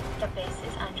 The base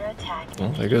is under attack.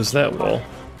 Well, there goes that wall.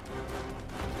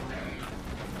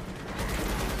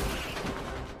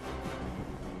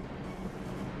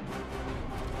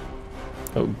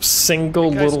 A single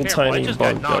little tiny just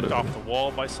bug got knocked got off it. the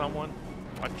wall by someone.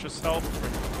 Watch yourself.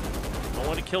 Don't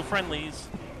want to kill friendlies.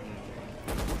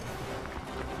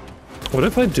 What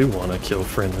if I do want to kill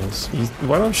friendlies?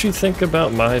 Why don't you think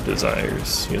about my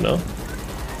desires, you know?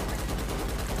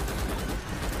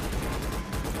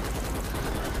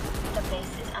 The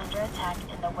base is under attack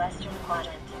in the western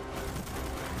quadrant.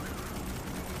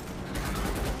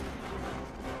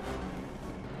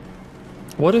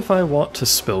 What if I want to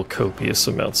spill copious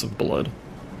amounts of blood?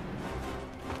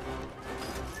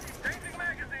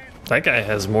 That guy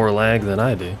has more lag than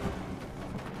I do.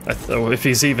 If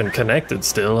he's even connected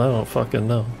still, I don't fucking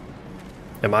know.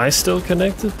 Am I still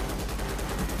connected?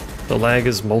 The lag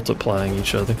is multiplying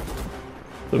each other.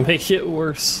 But make it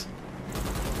worse.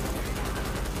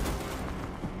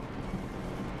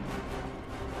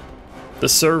 The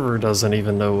server doesn't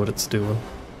even know what it's doing.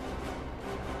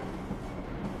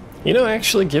 You know,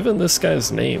 actually, given this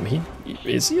guy's name,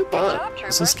 is he a bot?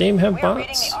 Does this game have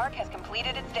bots?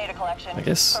 I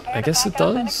guess it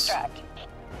does.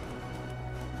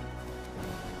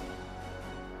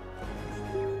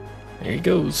 There he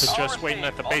goes. So just waiting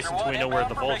at the base until we know where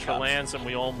the vulture lands and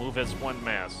we all move as one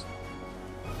mass.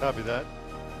 Copy that.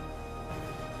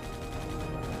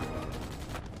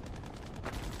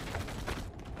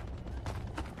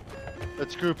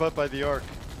 Let's group up by the arc.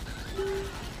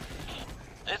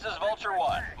 This is Vulture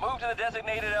 1. Move to the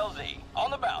designated LZ.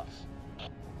 On the bounce.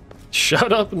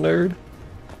 Shut up, nerd.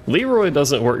 Leroy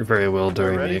doesn't work very well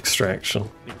during the extraction.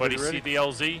 Anybody see the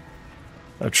LZ?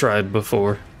 I've tried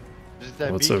before.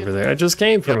 What's beacon? over there? I just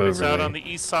came from Yep, over it's out there. on the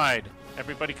east side.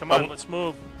 Everybody come on, let's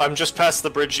move. I'm just past the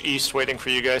bridge east waiting for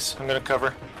you guys. I'm gonna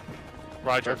cover.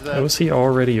 Roger. How was he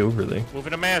already over there?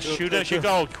 Moving a mass, shoot as you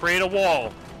go, create a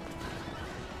wall.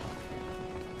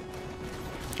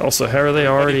 Also, how are they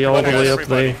already all the way up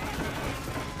there?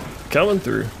 Coming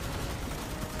through.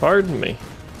 Pardon me.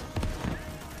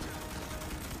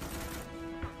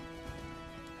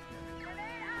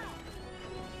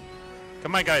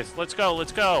 Come on guys, let's go,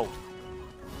 let's go.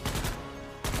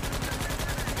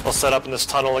 I'll set up in this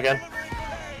tunnel again.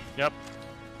 Yep.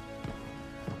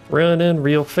 Running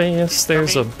real fast,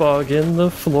 there's a bug in the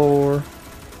floor.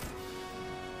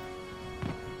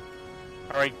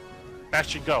 Alright,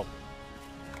 Bastion, go.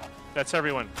 That's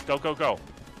everyone. Go, go, go.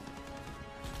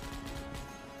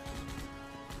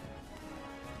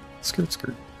 Skirt,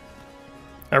 skirt.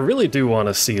 I really do want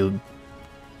to see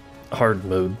hard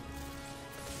mode.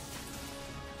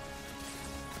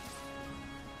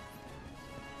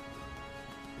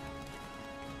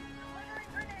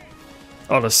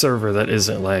 On a server that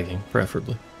isn't lagging,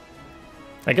 preferably.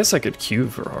 I guess I could queue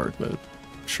for hard mode.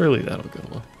 Surely that'll go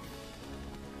well.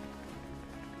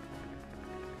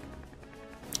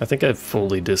 I think I've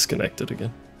fully disconnected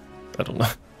again. I don't know.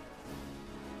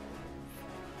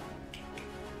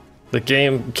 The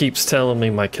game keeps telling me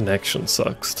my connection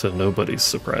sucks, to nobody's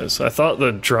surprise. I thought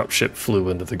the dropship flew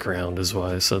into the ground is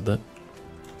why I said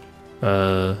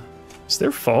that. Is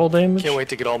there fall damage? Can't wait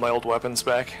to get all my old weapons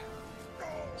back.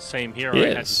 Same here, I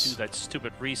had to do that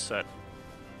stupid reset.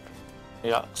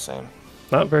 Yeah, same.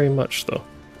 Not very much, though.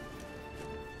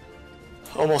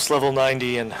 Almost level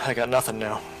 90 and I got nothing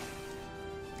now.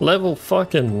 Level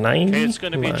fucking 90? Okay, it's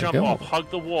gonna be My jump God. off, hug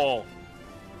the wall.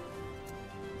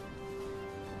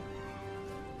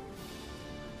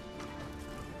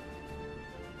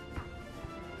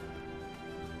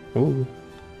 Ooh.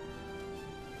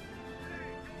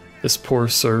 This poor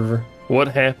server. What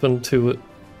happened to it?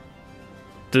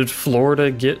 Did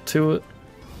Florida get to it?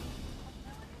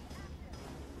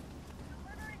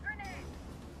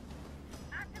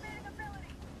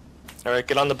 Alright,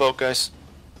 get on the boat, guys.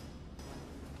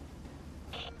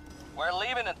 We're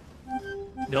leaving it.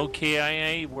 No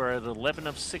KIA, we're at 11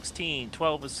 of 16,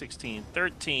 12 of 16,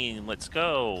 13, let's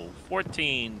go.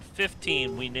 14,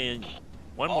 15, we need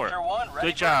one more.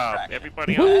 Good job,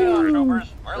 everybody on board.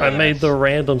 I made the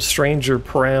random stranger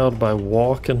proud by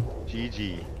walking.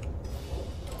 GG.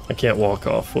 I can't walk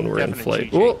off when we're in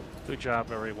flight. Good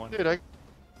job, everyone. Dude,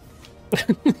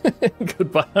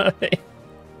 Goodbye.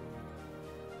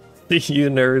 See you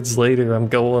nerds later. I'm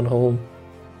going home.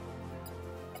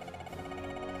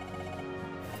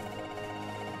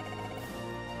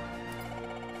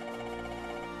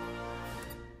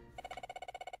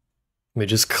 Let me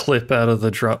just clip out of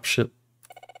the dropship.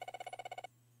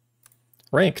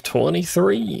 Rank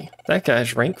 23. That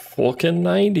guy's rank fucking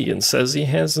 90 and says he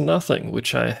has nothing,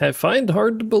 which I find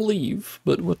hard to believe,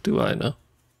 but what do I know?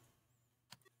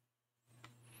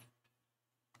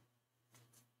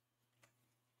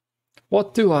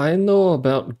 What do I know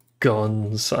about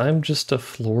guns? I'm just a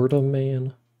Florida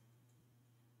man.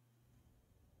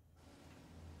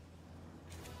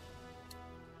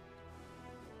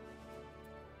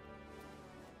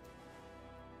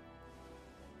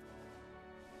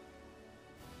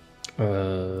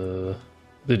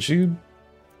 Did you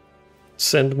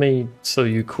send me so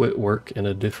you quit work in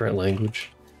a different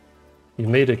language? You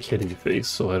made a kitty face,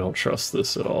 so I don't trust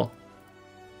this at all.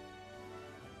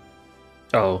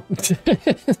 Oh.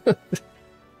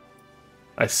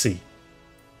 I see.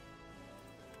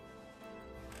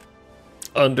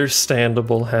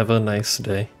 Understandable. Have a nice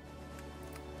day.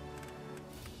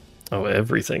 Oh,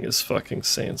 everything is fucking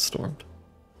sandstormed.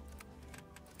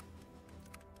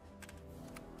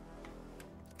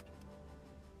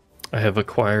 I have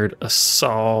acquired a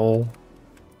saw.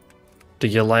 Do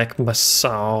you like my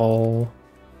saw?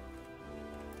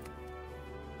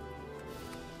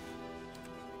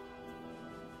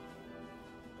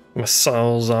 My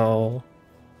sawzall.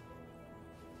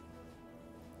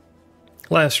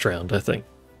 Last round, I think.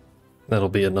 That'll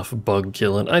be enough bug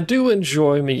killing. I do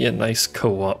enjoy me a nice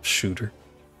co-op shooter.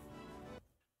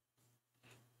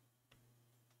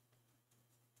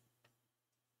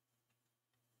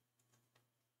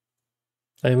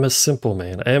 I am a simple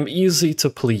man. I am easy to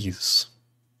please.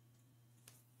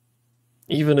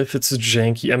 Even if it's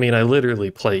janky. I mean, I literally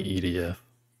play EDF.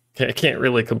 I can't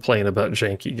really complain about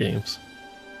janky games.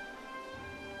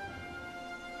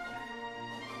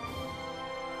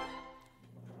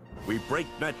 We break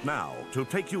net now to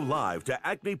take you live to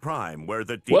Acme Prime, where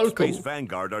the Deep Space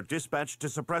Vanguard are dispatched to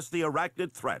suppress the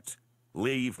arachnid threat.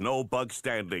 Leave no bug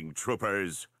standing,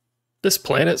 troopers. This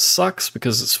planet sucks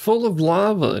because it's full of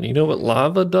lava, and you know what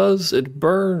lava does? It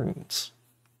burns.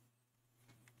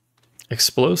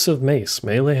 Explosive mace.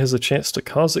 Melee has a chance to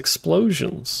cause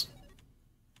explosions.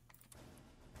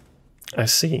 I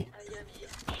see.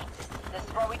 This is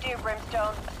what we do,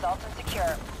 Brimstone. Assault and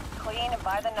secure. Clean and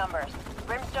by the numbers.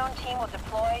 Brimstone team will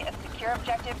deploy and secure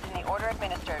objectives in the order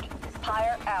administered.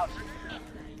 Pyre out.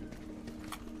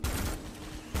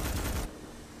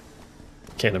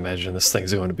 Can't imagine this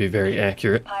thing's going to be very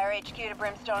accurate. Pyre HQ to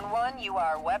Brimstone 1, you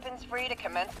are weapons free to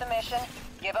commence the mission.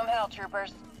 Give them hell,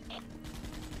 troopers.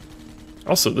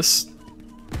 Also, this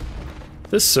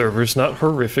server's not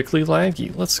horrifically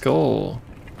laggy. Let's go.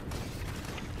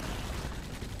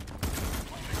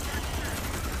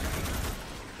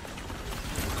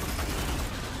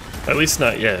 At least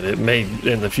not yet. It may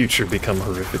in the future become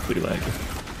horrifically laggy.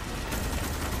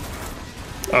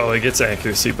 Oh, it gets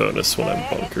accuracy bonus when I'm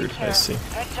bunkered. I see.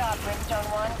 Good job, Brimstone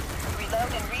 1.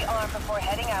 Reload and rearm before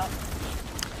heading out.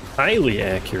 Highly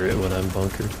accurate when I'm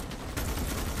bunkered.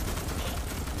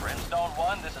 Brimstone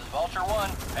 1, this is Vulture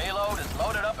 1. Payload is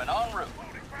loaded up and en route.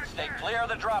 Stay clear of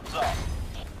the drop zone.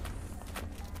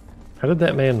 How did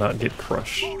that man not get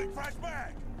crushed?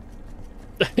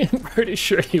 I'm pretty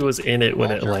sure he was in it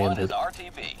when it landed. Vulture 1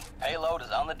 is RTB. Payload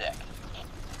is on the deck.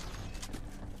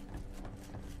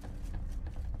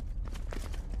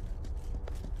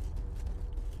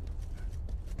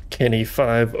 Kenny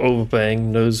 5 Obang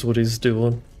knows what he's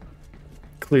doing.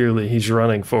 Clearly, he's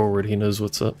running forward. He knows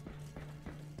what's up.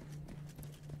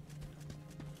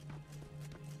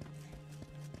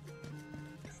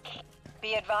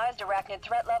 Be advised, arachnid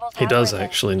threat levels. He does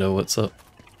actually know what's up.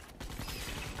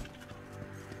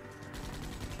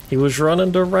 He was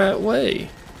running the right way.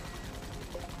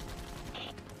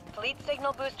 Fleet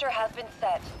signal booster has been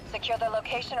set. Secure the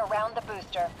location around the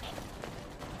booster.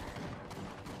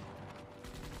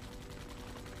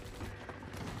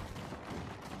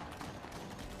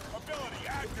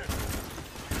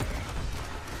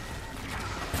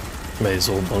 May as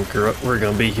well bunker up. We're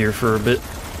gonna be here for a bit.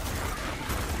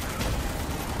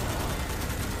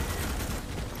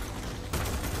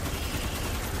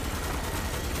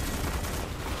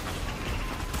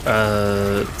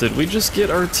 Did we just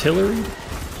get artillery?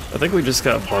 I think we just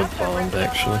got bug bombed,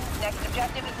 actually. Next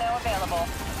objective is now available.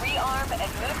 Rearm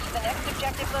and move to the next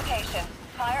objective location.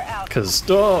 Fire out. Cause,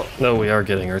 oh, no, we are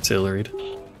getting artilleried.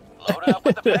 Load up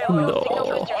with the payload. No.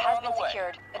 Signal booster has been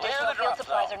secured. Additional field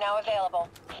supplies are now available.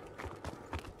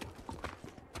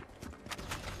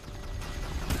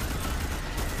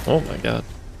 Oh my god.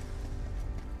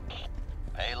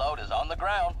 Payload is on the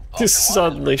ground. He's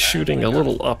suddenly shooting a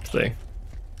little up there.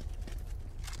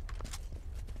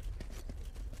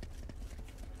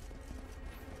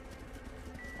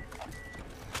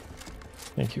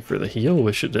 Thank you for the heal.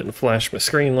 Wish it didn't flash my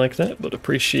screen like that, but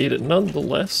appreciate it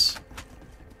nonetheless.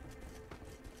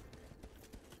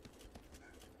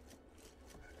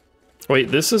 Wait,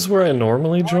 this is where I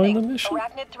normally join the mission?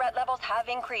 Arachnid threat levels have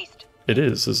increased. It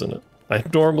is, isn't it? I'm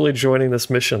normally joining this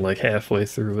mission like halfway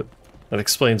through it. That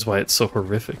explains why it's so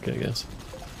horrific, I guess.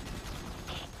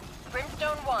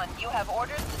 Brimstone 1, you have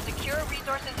orders to secure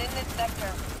resources in this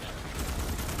sector.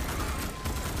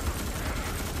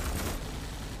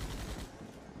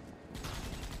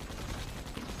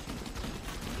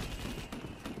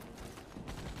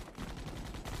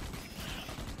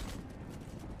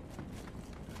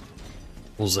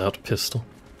 Pulls out pistol.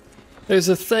 There's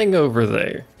a thing over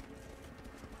there.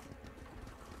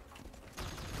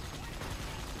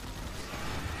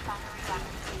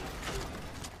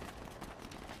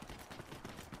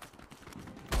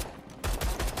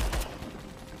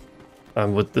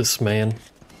 I'm with this man.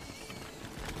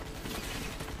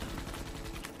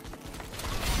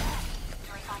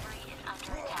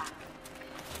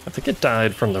 I think it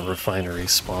died from the refinery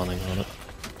spawning on it.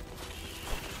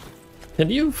 Can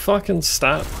you fucking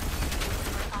stop?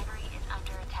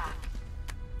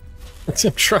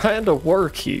 I'm trying to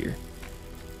work here.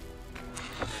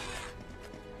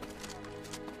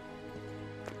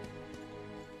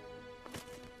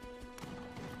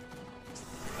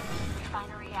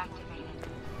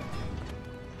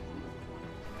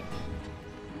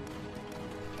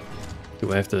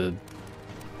 Do I have to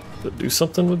do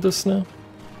something with this now?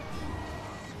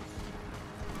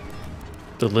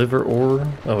 Deliver ore?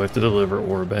 Oh, I have to deliver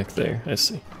ore back there. I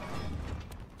see.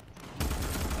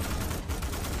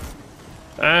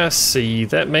 I see.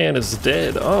 That man is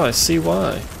dead. Oh, I see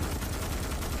why.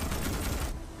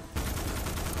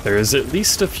 There is at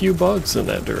least a few bugs in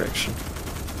that direction.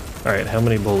 Alright, how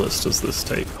many bullets does this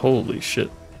take? Holy shit.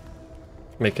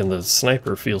 Making the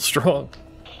sniper feel strong.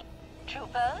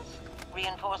 Troopers,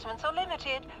 reinforcements are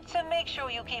limited, so make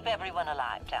sure you keep everyone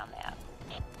alive down there.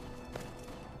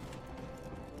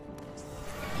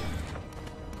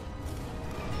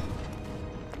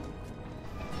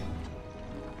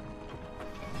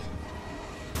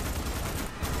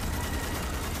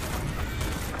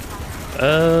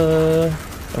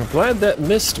 I'm glad that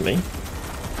missed me.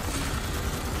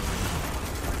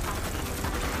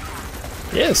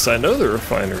 Yes, I know the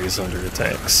refinery's under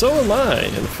attack. So am I,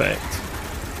 in fact.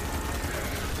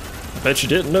 I bet you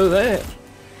didn't know that.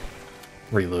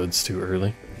 Reload's too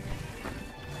early.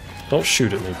 Don't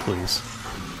shoot at me, please.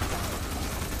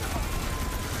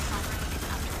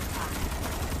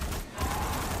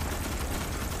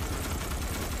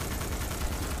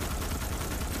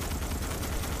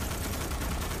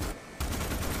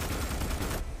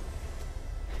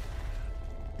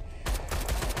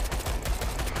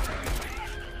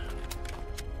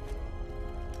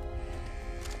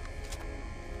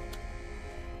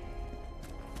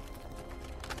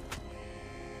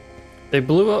 They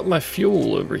blew up my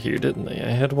fuel over here, didn't they?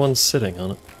 I had one sitting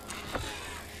on it.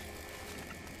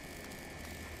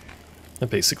 I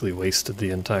basically wasted the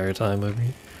entire time over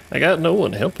here. I got no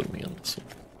one helping me on this one.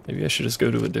 Maybe I should just go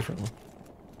to a different one.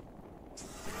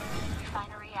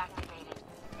 Refinery activated.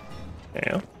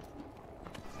 Yeah.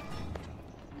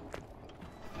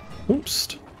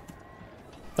 Oops.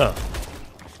 Oh.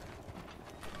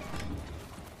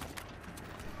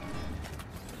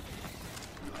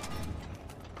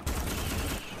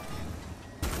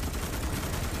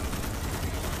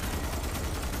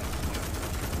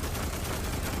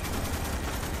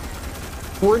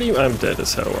 Where do you? I'm dead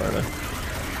as hell, aren't I?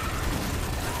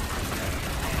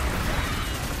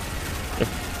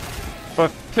 I'm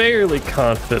fairly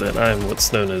confident I'm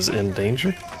what's known as in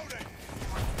danger.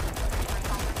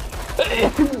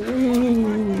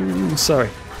 Sorry.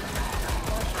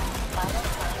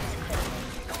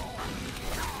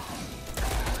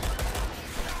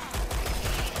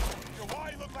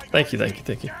 Thank you, thank you,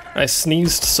 thank you. I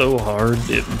sneezed so hard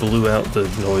it blew out the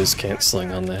noise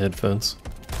cancelling on the headphones.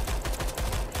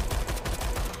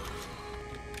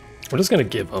 We're just gonna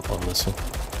give up on this one.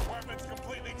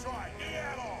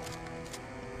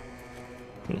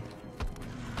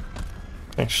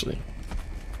 Actually,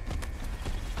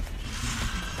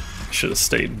 should have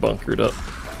stayed bunkered up.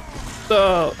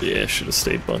 Oh, yeah, should have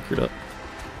stayed bunkered up.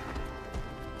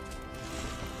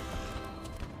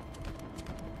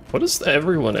 What is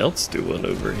everyone else doing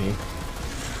over here?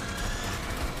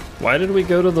 Why did we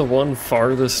go to the one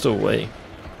farthest away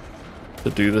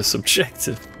to do this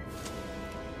objective?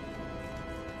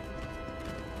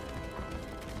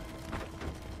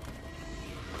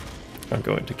 I'm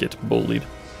going to get bullied.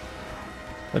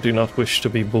 I do not wish to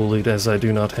be bullied as I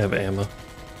do not have ammo.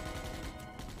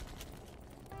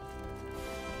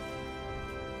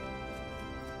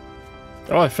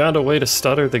 Oh, I found a way to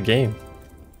stutter the game.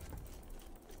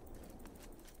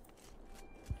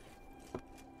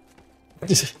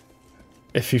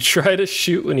 If you try to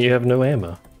shoot when you have no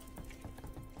ammo.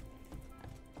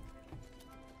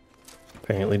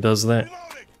 Apparently does that.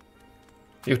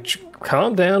 You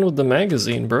calm down with the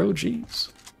magazine, bro,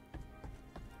 jeez.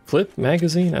 Flip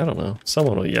magazine? I don't know.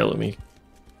 Someone will yell at me.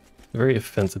 Very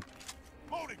offensive.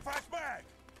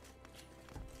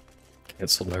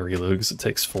 Cancel my reload because it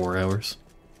takes 4 hours.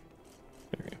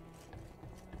 There we go.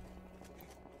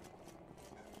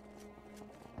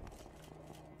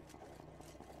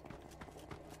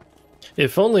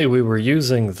 If only we were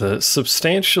using the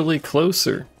substantially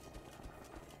closer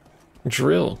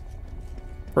drill.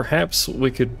 Perhaps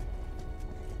we could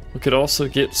also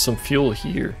get some fuel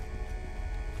here.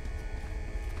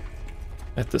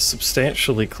 At the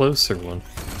substantially closer one.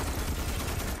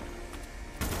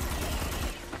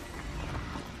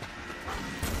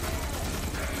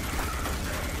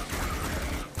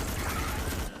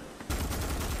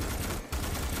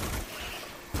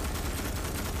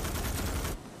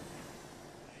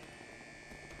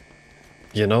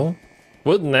 You know,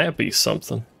 wouldn't that be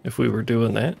something if we were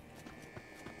doing that?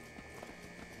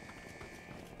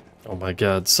 Oh my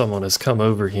god, someone has come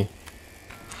over here.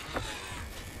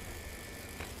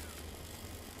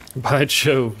 By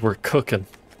Jove, we're cooking.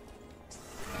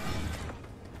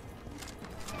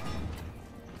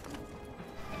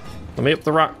 Let me up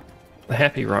the rock. The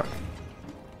happy rock.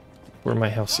 Where my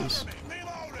house is.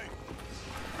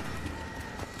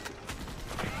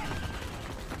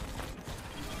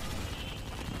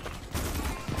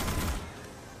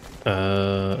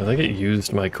 I think it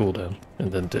used my cooldown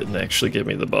and then didn't actually give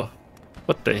me the buff.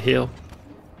 What the hell?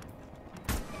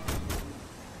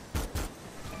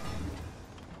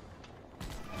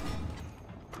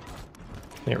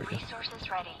 There we go.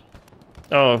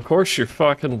 Oh, of course you're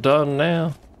fucking done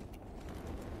now.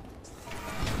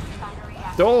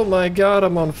 Oh my god,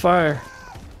 I'm on fire.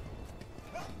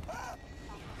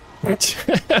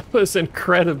 That was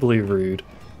incredibly rude.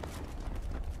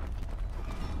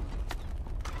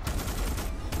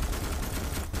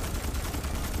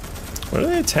 What are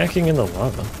they attacking in the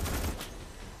lava?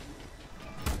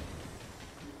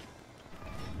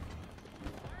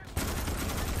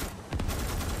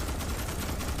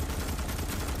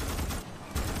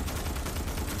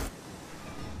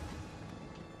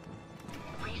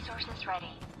 Resources ready.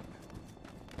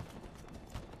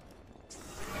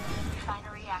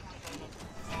 Refinery activated.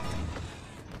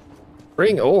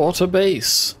 Bring ore to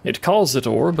base. It calls it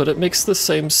ore, but it makes the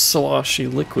same sloshy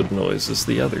liquid noise as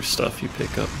the other stuff you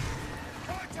pick up.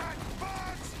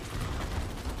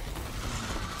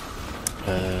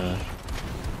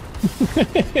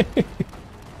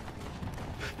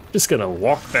 Just gonna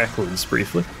walk backwards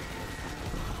briefly.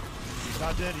 He's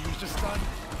not dead, he was just stunned.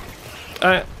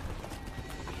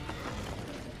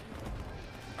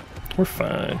 We're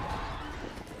fine.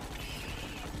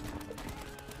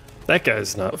 That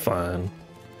guy's not fine.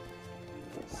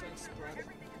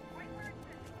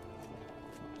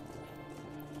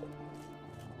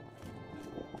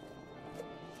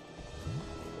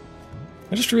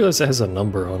 I just realized it has a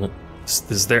number on it.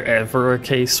 Is there ever a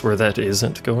case where that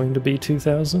isn't going to be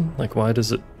 2000? Like, why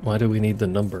do we need the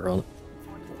number on it?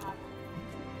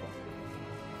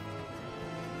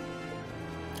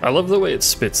 I love the way it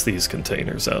spits these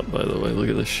containers out, by the way. Look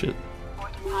at this shit.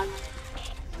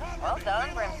 Well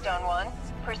done, Brimstone 1.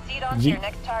 Proceed on to your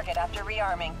next target after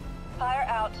rearming. Fire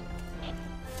out.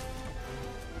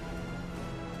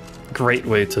 Great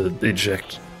way to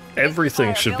eject.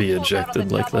 Everything should be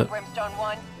ejected like that. Brimstone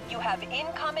 1. You have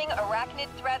incoming arachnid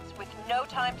threats with no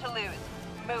time to lose.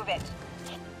 Move it.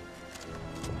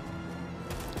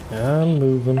 I'm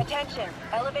moving. Attention.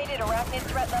 Elevated arachnid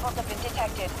threat levels have been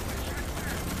detected.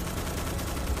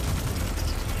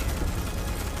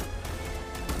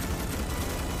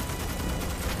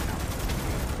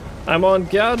 I'm on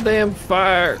goddamn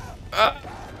fire.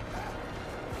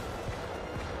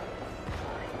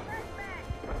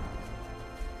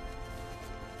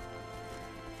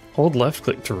 Hold left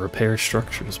click to repair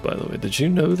structures, by the way. Did you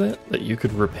know that? That you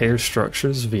could repair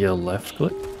structures via left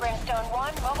click? Brimstone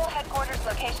 1, mobile headquarters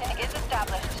location is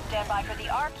established. Stand by for the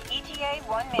ARC, ETA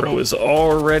 1 minute. Bro is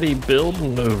already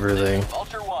building over there.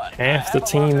 Half the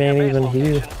team ain't even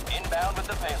here. Inbound with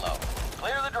the payload.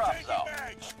 Clear the drop zone.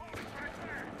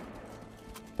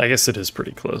 I guess it is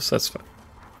pretty close, that's fine.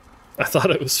 I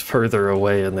thought it was further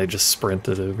away and they just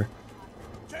sprinted over.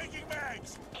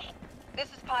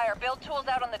 This is Pyre. Build tools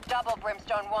out on the double,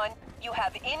 Brimstone 1. You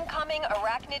have incoming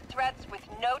arachnid threats with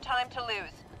no time to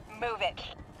lose. Move it.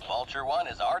 Vulture 1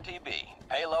 is RTB.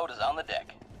 Payload is on the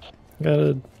deck. Got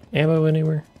an ammo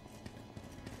anywhere?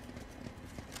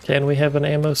 Can we have an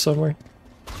ammo somewhere?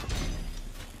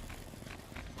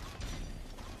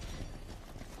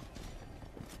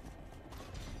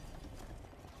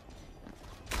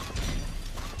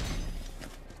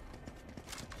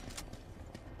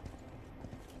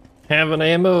 Have an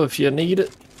ammo if you need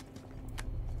it.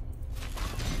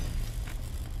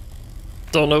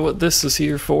 Don't know what this is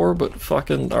here for, but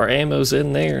fucking our ammo's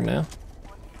in there now.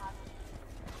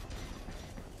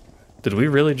 Did we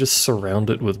really just surround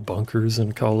it with bunkers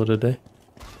and call it a day?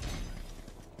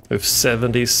 We have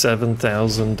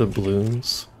 77,000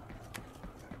 doubloons.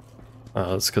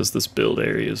 Oh, it's because this build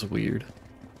area is weird.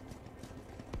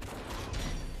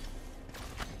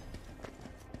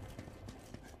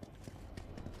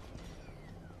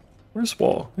 Where's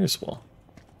Wall? Here's Wall.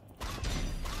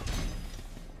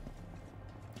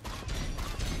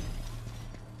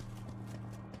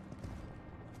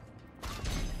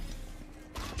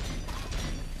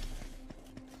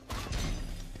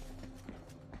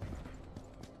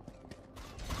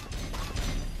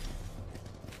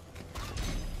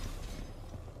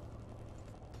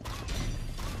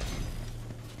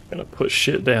 Gonna put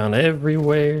shit down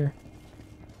everywhere.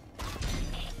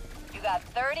 You got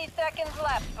 30 seconds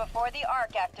left before the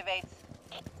ARC activates.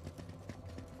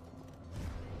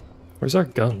 Where's our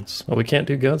guns? Oh, we can't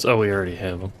do guns? Oh, we already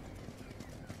have them.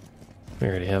 We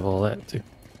already have all that, too.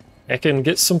 I can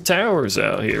get some towers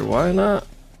out here, why not?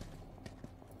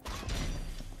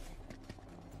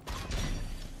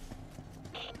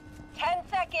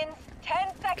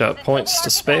 Got points to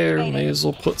spare, may as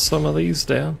well put some of these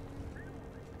down.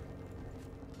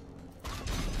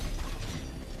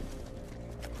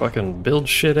 Fucking build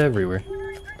shit everywhere.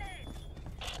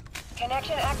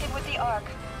 Connection active with the ARC.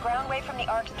 Ground wave from the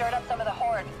ARC stirred up some of the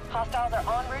horde. Hostiles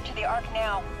are en route to the ARC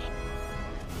now.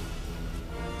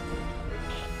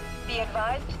 Be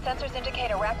advised, sensors indicate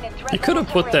arachnid threat. You could have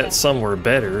put that somewhere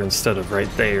better instead of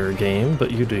right there, game, but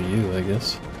you do you, I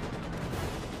guess.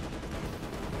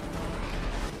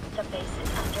 The base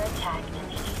is under attack in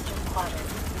the eastern quadrant.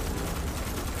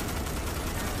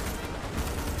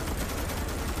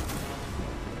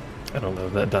 I don't know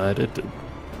if that died, it did.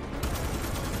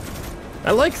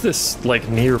 I like this, like,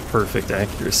 near perfect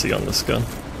accuracy on this gun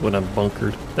when I'm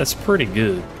bunkered. That's pretty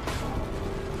good.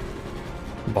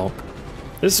 Bonk.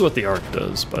 This is what the ARC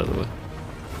does, by the way.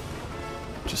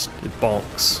 Just, it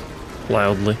bonks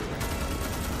loudly.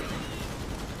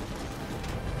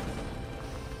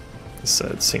 This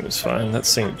side seems fine. That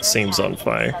seems on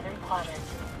fire.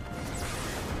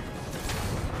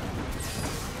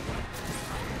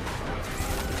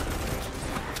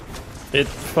 It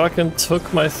fucking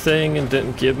took my thing and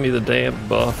didn't give me the damn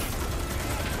buff.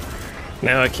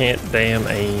 Now I can't damn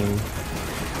aim.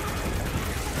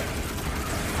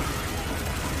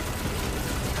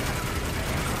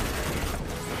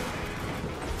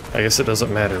 I guess it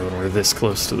doesn't matter when we're this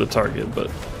close to the target,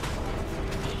 but...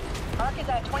 ARC is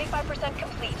at 25%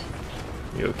 complete.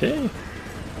 You okay?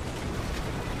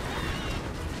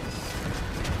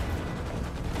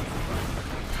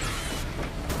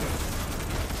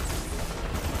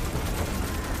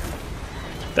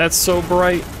 That's so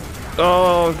bright.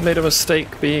 Oh, I've made a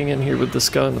mistake being in here with this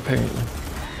gun, apparently.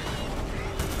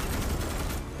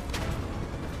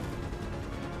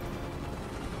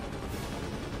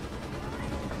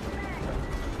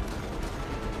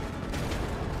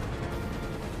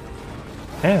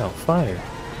 Ow, fire.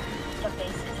 The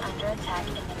base is under attack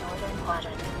in the northern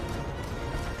quadrant.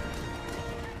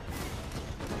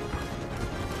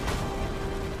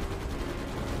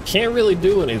 Can't really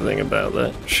do anything about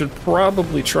that. Should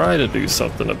probably try to do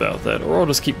something about that, or I'll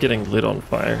just keep getting lit on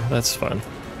fire. That's fine.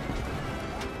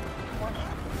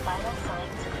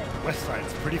 West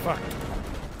side's pretty fucked.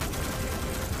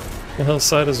 The hell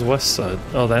side is west side?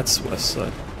 Oh, that's west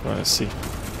side. Oh, I see.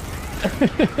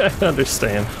 I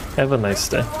understand. Have a nice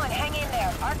day. Hang in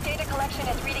there. ARC data collection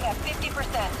is reading at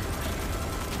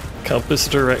 50%. Compass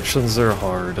directions are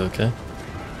hard, okay?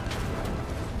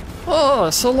 Oh,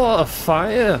 that's a lot of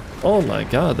fire. Oh my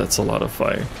god, that's a lot of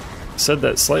fire. said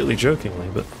that slightly jokingly,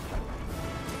 but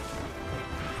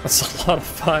that's a lot of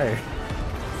fire.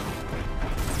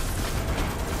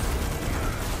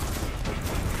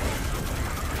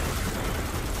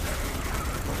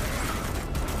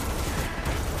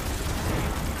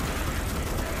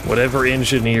 Whatever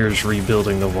engineers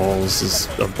rebuilding the walls is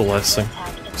a blessing,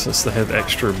 since they have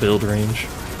extra build range.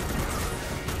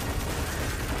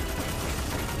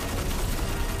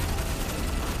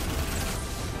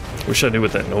 Wish I knew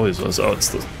what that noise was. Oh, it's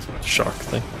the shock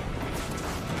thing.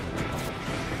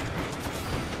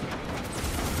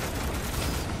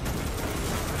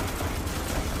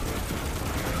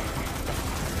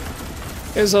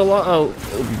 There's a lot of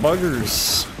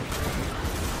buggers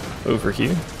over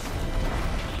here.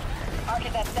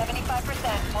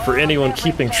 For anyone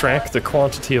keeping track, the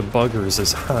quantity of buggers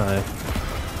is high.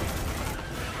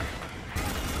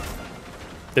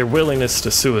 Their willingness to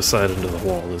suicide into the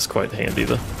wall is quite handy,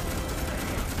 though.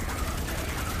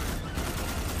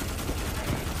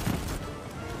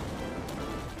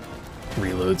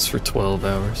 Reloads for 12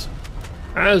 hours.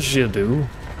 As you do.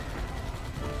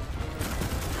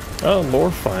 Oh,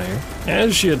 more fire.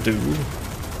 As you do.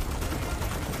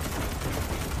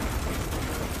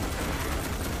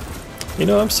 You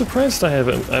know, I'm surprised I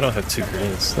don't have 2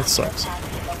 grenades. That sucks.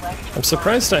 I'm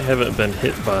surprised I haven't been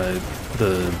hit by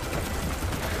the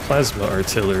plasma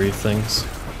artillery things.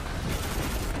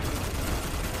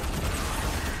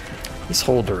 This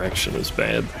whole direction is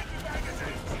bad.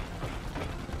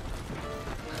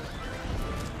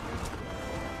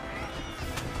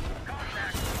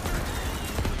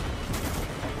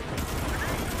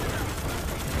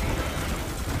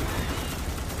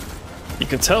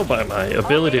 You can tell by my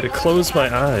ability to close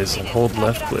my eyes and hold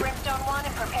left click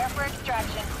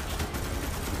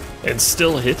and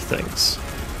still hit things.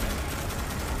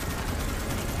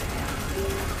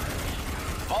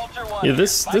 Yeah,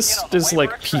 this is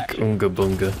like peak Unga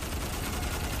Bunga.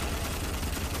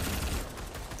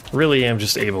 Really am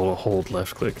just able to hold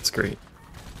left click, it's great.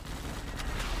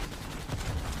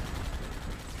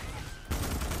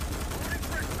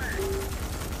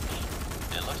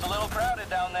 It looks a little crowded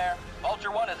down there.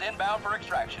 Vulture 1 is inbound for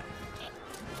extraction.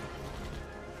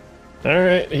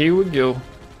 Alright, here we go.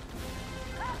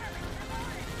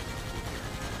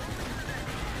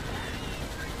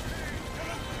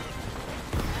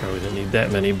 Probably didn't need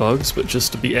that many bugs, but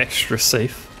just to be extra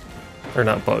safe. Or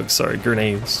not bugs, sorry,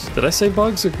 grenades. Did I say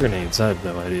bugs or grenades? I have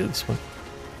no idea this one.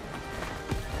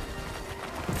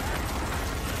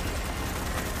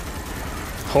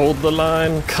 Hold the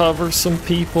line, cover some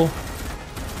people.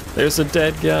 There's a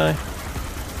dead guy.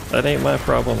 That ain't my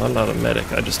problem, I'm not a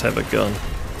medic, I just have a gun.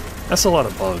 That's a lot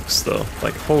of bugs, though.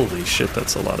 Like, holy shit,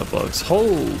 that's a lot of bugs.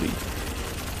 Holy...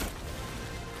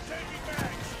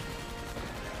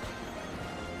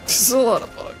 This is a lot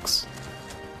of bugs.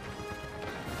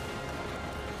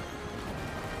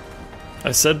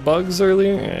 I said bugs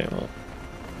earlier? Yeah, well.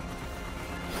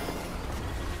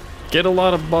 Get a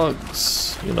lot of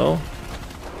bugs, you know?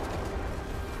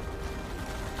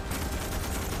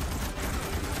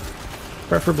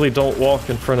 Preferably don't walk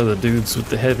in front of the dudes with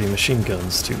the heavy machine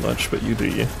guns too much, but you do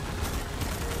you.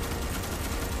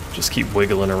 Just keep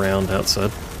wiggling around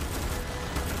outside.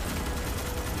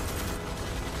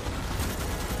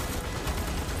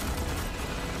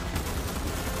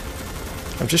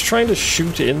 I'm just trying to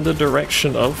shoot in the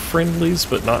direction of friendlies,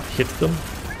 but not hit them.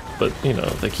 But, you know,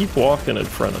 they keep walking in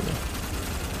front of me.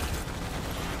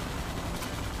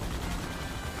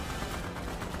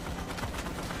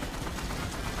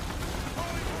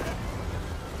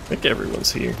 I think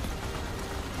everyone's here.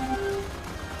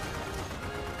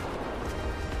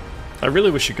 I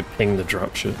really wish you could ping the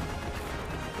dropship.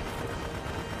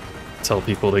 Tell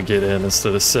people to get in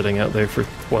instead of sitting out there for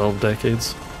 12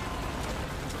 decades.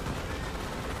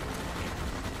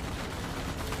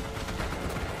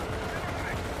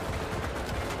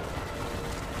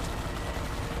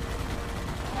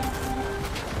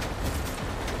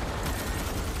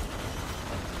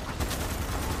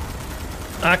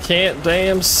 I can't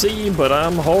damn see, but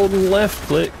I'm holding left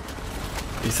click.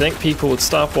 You think people would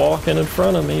stop walking in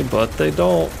front of me, but they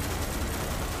don't.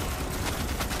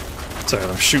 Sorry,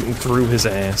 I'm shooting through his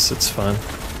ass, it's fine.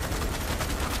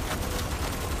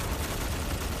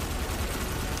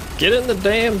 Get in the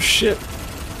damn ship.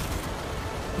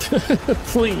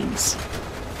 Please.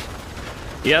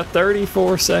 You got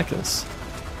 34 seconds.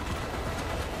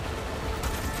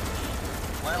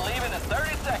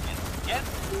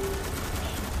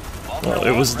 Well,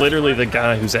 it was literally the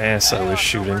guy whose ass I was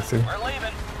shooting through.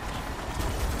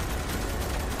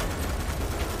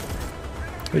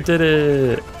 We did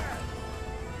it!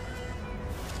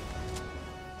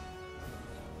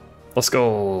 Let's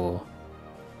go.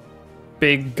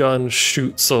 Big gun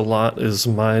shoots a lot is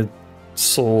my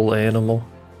soul animal.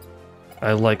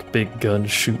 I like big gun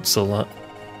shoots a lot.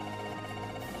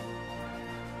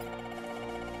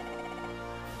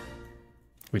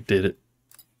 We did it.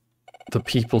 The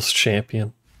people's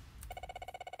champion.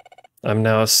 I'm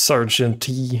now a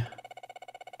sergeant-y.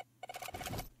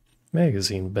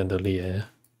 Magazine bandolier.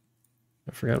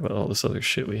 I forgot about all this other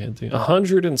shit we had to.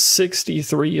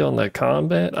 163 on the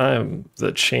combat. I'm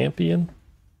the champion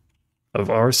of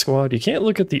our squad. You can't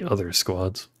look at the other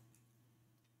squads.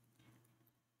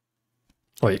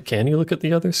 Wait, can you look at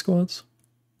the other squads?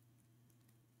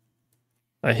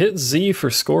 I hit Z for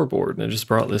scoreboard and it just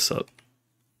brought this up.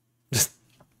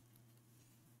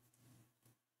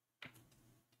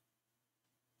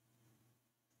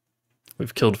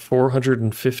 We've killed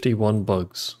 451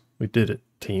 bugs. We did it,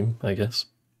 team, I guess.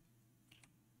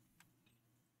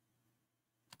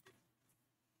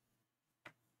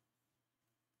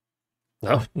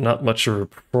 No, not much of a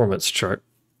performance chart.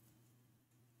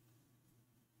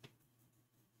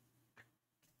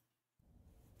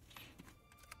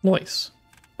 Nice.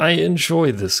 I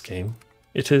enjoy this game.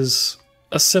 It is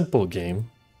a simple game.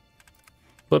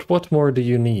 But what more do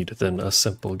you need than a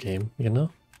simple game, you know?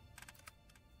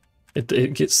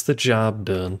 It gets the job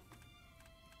done.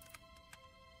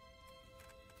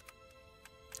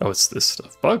 Oh, it's this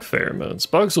stuff. Bug pheromones.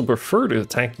 Bugs will prefer to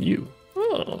attack you.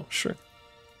 Oh, sure.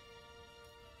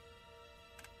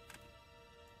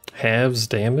 Halves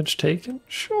damage taken?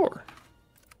 Sure.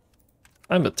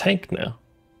 I'm a tank now.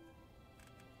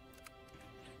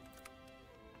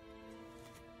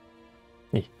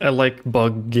 I like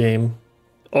bug game.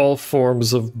 All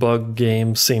forms of bug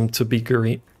game seem to be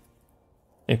great.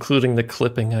 Including the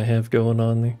clipping I have going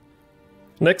on there.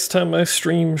 Next time I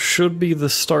stream should be the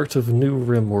start of New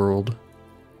RimWorld.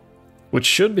 Which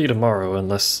should be tomorrow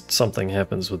unless something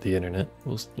happens with the internet.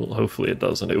 Well, hopefully it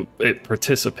doesn't. It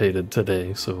participated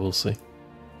today, so we'll see.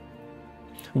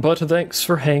 But thanks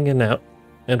for hanging out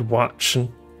and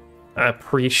watching. I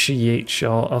appreciate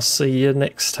y'all. I'll see you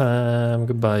next time.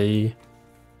 Goodbye.